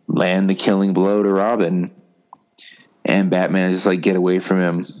land the killing blow to Robin. And Batman is just like, get away from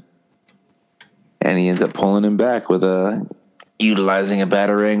him. And he ends up pulling him back with utilizing a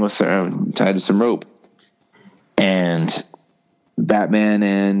batarang with tied to some rope. And Batman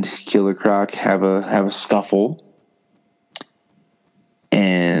and Killer Croc have a scuffle.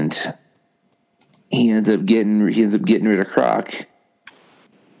 And he ends up getting rid of Croc.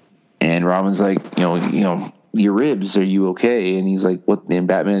 And Robin's like, your ribs, are you okay? And he's like, what? And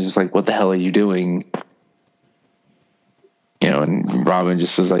Batman's just like, what the hell are you doing? And Robin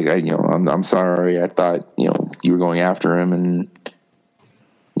just is like, I'm sorry. I thought, you were going after him. And,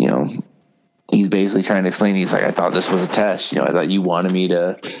 he's basically trying to explain. He's like, I thought this was a test. I thought you wanted me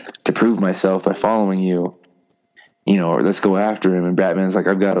to prove myself by following you, or let's go after him. And Batman's like,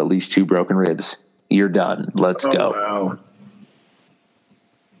 I've got at least 2 broken ribs. You're done. Let's go. Wow.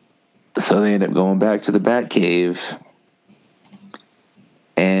 So they end up going back to the Batcave.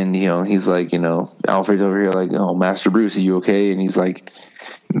 And, he's like, Alfred's over here like, oh, Master Bruce, are you okay? And he's like,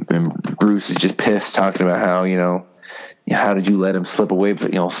 and Bruce is just pissed, talking about how, how did you let him slip away,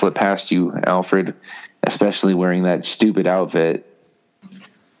 slip past you, Alfred, especially wearing that stupid outfit.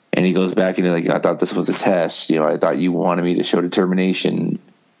 And he goes back and he's like, I thought this was a test. I thought you wanted me to show determination.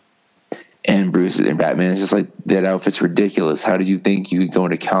 And Bruce and Batman is just like, that outfit's ridiculous. How did you think you could go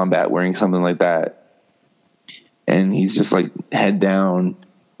into combat wearing something like that? And he's just like, head down.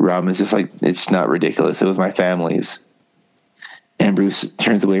 Robin's just like, it's not ridiculous. It was my family's. And Bruce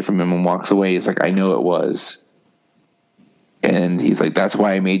turns away from him and walks away. He's like, I know it was. And he's like, that's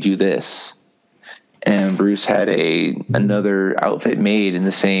why I made you this. And Bruce had another outfit made in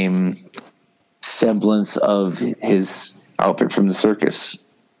the same semblance of his outfit from the circus.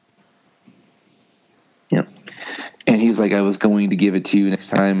 Yeah. And he's like, I was going to give it to you next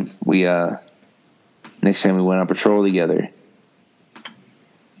time we went on patrol together.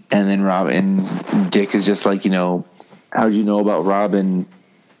 And then Dick is just like, how'd you know about Robin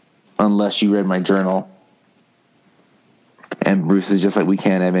unless you read my journal? And Bruce is just like, we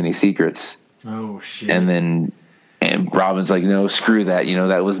can't have any secrets. Oh shit. And Robin's like, no, screw that.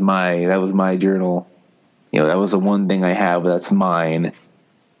 That was my journal. That was the one thing I have that's mine.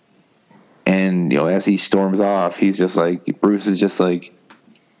 And, as he storms off, he's just like, Bruce is just like,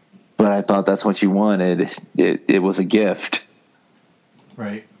 but I thought that's what you wanted. It was a gift.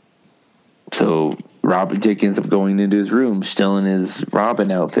 Right. So Dick ends up going into his room, still in his Robin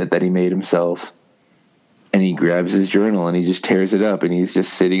outfit that he made himself. And he grabs his journal and he just tears it up, and he's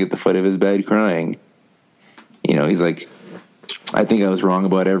just sitting at the foot of his bed crying. He's like, I think I was wrong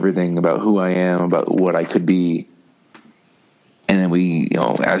about everything, about who I am, about what I could be. And then we,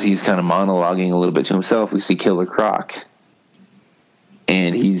 as he's kind of monologuing a little bit to himself, we see Killer Croc.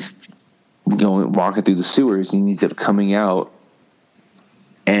 And he's walking through the sewers, and he ends up coming out,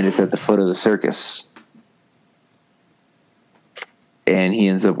 and it's at the foot of the circus. And he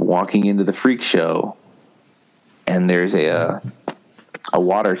ends up walking into the freak show, and there's a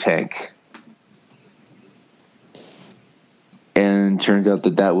water tank. And it turns out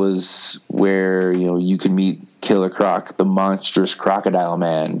that was where, you can meet Killer Croc, the monstrous crocodile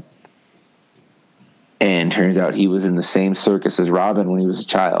man. And turns out he was in the same circus as Robin when he was a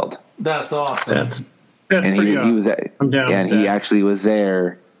child. That's awesome. That's And pretty he awesome. was at, I'm down and with he that. actually was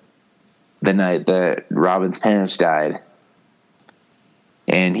there the night that Robin's parents died.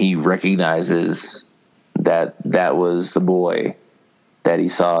 And he recognizes that was the boy that he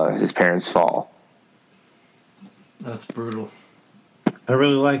saw his parents fall. That's brutal. I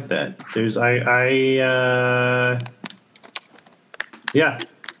really like that. Yeah.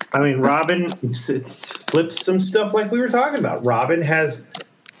 I mean, Robin it's flips some stuff like we were talking about. Robin has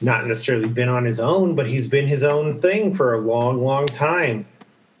not necessarily been on his own, but he's been his own thing for a long, long time.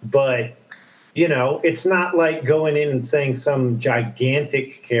 But, it's not like going in and saying some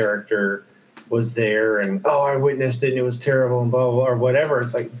gigantic character was there and, I witnessed it and it was terrible and blah, blah, blah, or whatever.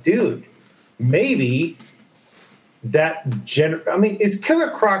 It's like, dude, maybe it's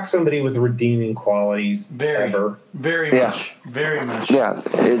Killer Croc somebody with redeeming qualities ever. Very Yeah. much. Very much. Yeah,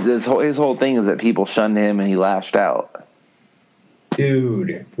 his whole thing is that people shunned him and he lashed out.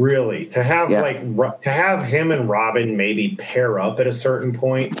 Dude, really? To have to have him and Robin maybe pair up at a certain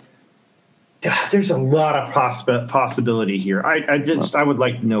point. God, there's a lot of possibility here. I would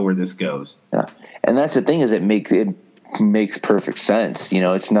like to know where this goes. Yeah, and that's the thing is it makes perfect sense.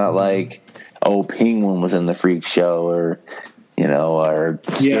 It's not like Penguin was in the freak show or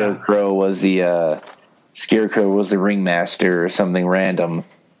Scarecrow was the ringmaster or something random.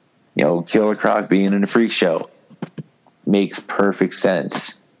 Killer Croc being in a freak show makes perfect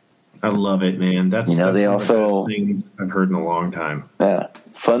sense. I love it, man. That's they one of the also best things I've heard in a long time. Yeah.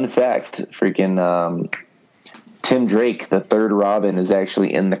 Fun fact: freaking Tim Drake, the third Robin, is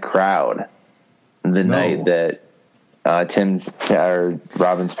actually in the crowd the night that Robin's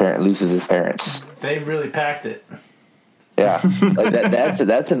parent loses his parents. They really packed it. Yeah, like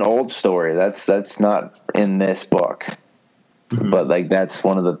that's an old story. That's not in this book, but like that's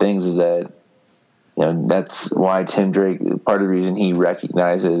one of the things is that that's why Tim Drake. Part of the reason he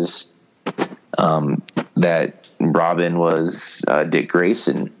recognizes that Robin was Dick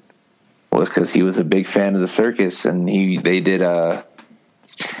Grayson was because he was a big fan of the circus, and he did a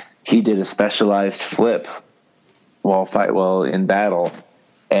specialized flip while in battle,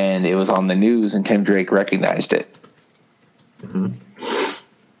 and it was on the news, and Tim Drake recognized it.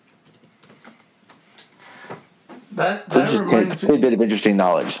 That Just reminds a me. bit of interesting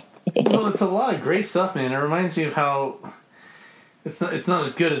knowledge. Well, it's a lot of great stuff, man. It reminds me of how it's not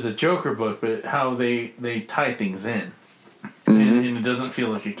as good as the Joker book, but how they tie things in, and it doesn't feel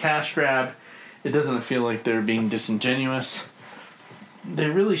like a cash grab. It doesn't feel like they're being disingenuous.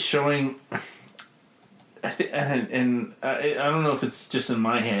 They're really showing. I don't know if it's just in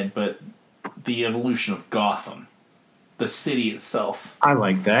my head, but the evolution of Gotham, the city itself. I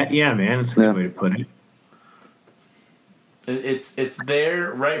like that. Yeah, man. It's a good way to put it. It's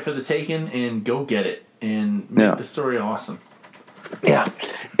there, right for the taking, and go get it and make the story awesome. Yeah,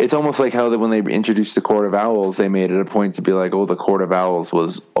 it's almost like how when they introduced the Court of Owls, they made it a point to be like, "Oh, the Court of Owls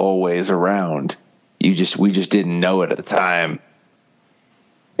was always around. We just didn't know it at the time."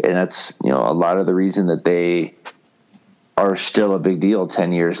 And that's a lot of the reason that they are still a big deal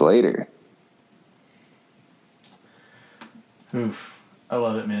 10 years later. Oof, I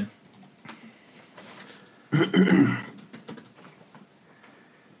love it, man.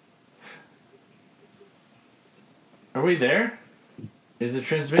 Are we there? Is the I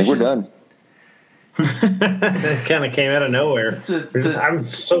transmission? think we're done. That kind of came out of nowhere. The- I'm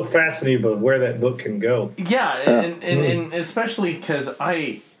so fascinated by where that book can go. Yeah, and especially because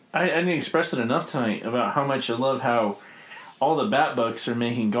I didn't express it enough tonight about how much I love how all the Bat books are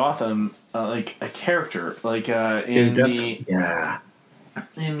making Gotham like a character, like in the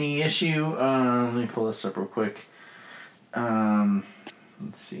issue. Let me pull this up real quick. Let's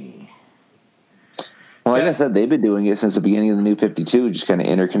see. Well, like I said, they've been doing it since the beginning of the New 52, just kind of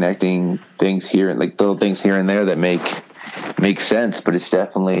interconnecting things here and like little things here and there that make sense. But it's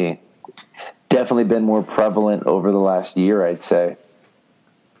definitely been more prevalent over the last year, I'd say.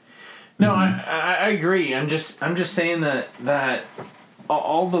 No, I agree. I'm just saying that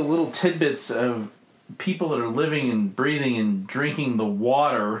all the little tidbits of people that are living and breathing and drinking the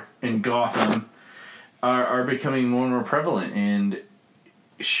water in Gotham are becoming more and more prevalent and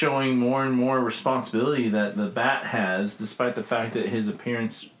showing more and more responsibility that the Bat has, despite the fact that his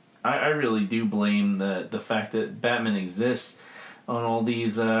appearance. I really do blame the fact that Batman exists on all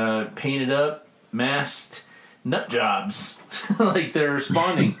these painted up, masked nut jobs. Like they're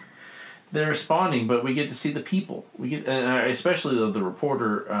responding. They're responding, but we get to see the people. We get, especially the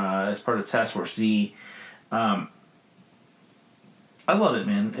reporter as part of Task Force Z. I love it,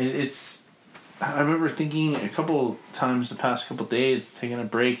 man. It's. I remember thinking a couple times the past couple days, taking a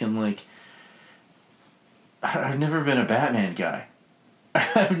break, and like, I've never been a Batman guy.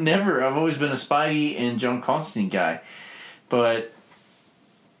 I've always been a Spidey and John Constantine guy, but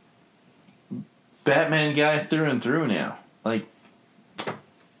Batman guy through and through now. Like,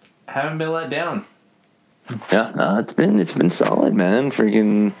 haven't been let down. Yeah, no, it's been solid, man.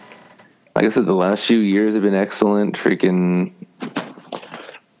 Freaking, like I said, the last few years have been excellent. Freaking,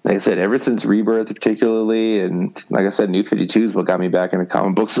 like I said, ever since Rebirth, particularly, and like I said, New 52 is what got me back into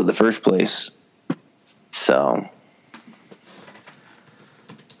comic books in the first place. So,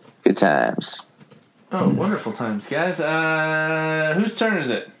 good times. Oh, wonderful times, guys. Whose turn is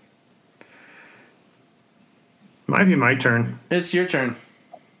it? Might be my turn. It's your turn.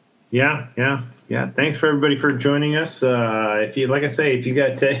 Yeah. Thanks for everybody for joining us. If you, like I say, if you're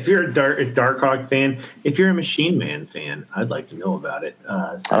a Darkhawk fan, if you're a Machine Man fan, I'd like to know about it.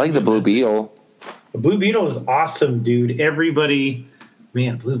 I like the Blue Beetle. The Blue Beetle is awesome, dude. Everybody,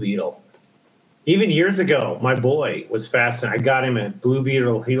 man, Blue Beetle. Even years ago, my boy was fascinated. I got him at Blue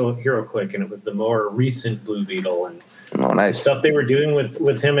Beetle Hero Click, and it was the more recent Blue Beetle. And nice. The stuff they were doing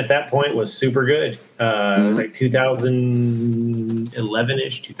with him at that point was super good. Like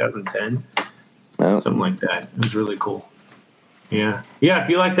 2011-ish, 2010, something like that. It was really cool. Yeah. If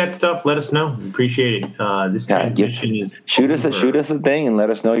you like that stuff, let us know. We appreciate it. This transmission is shoot us a thing and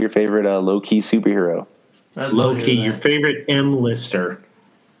let us know your favorite low key superhero. Low key, your favorite M-lister.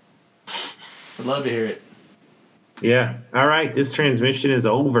 I'd love to hear it. Yeah. All right. This transmission is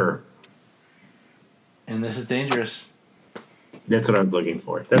over. And this is dangerous. That's what I was looking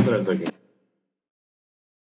for.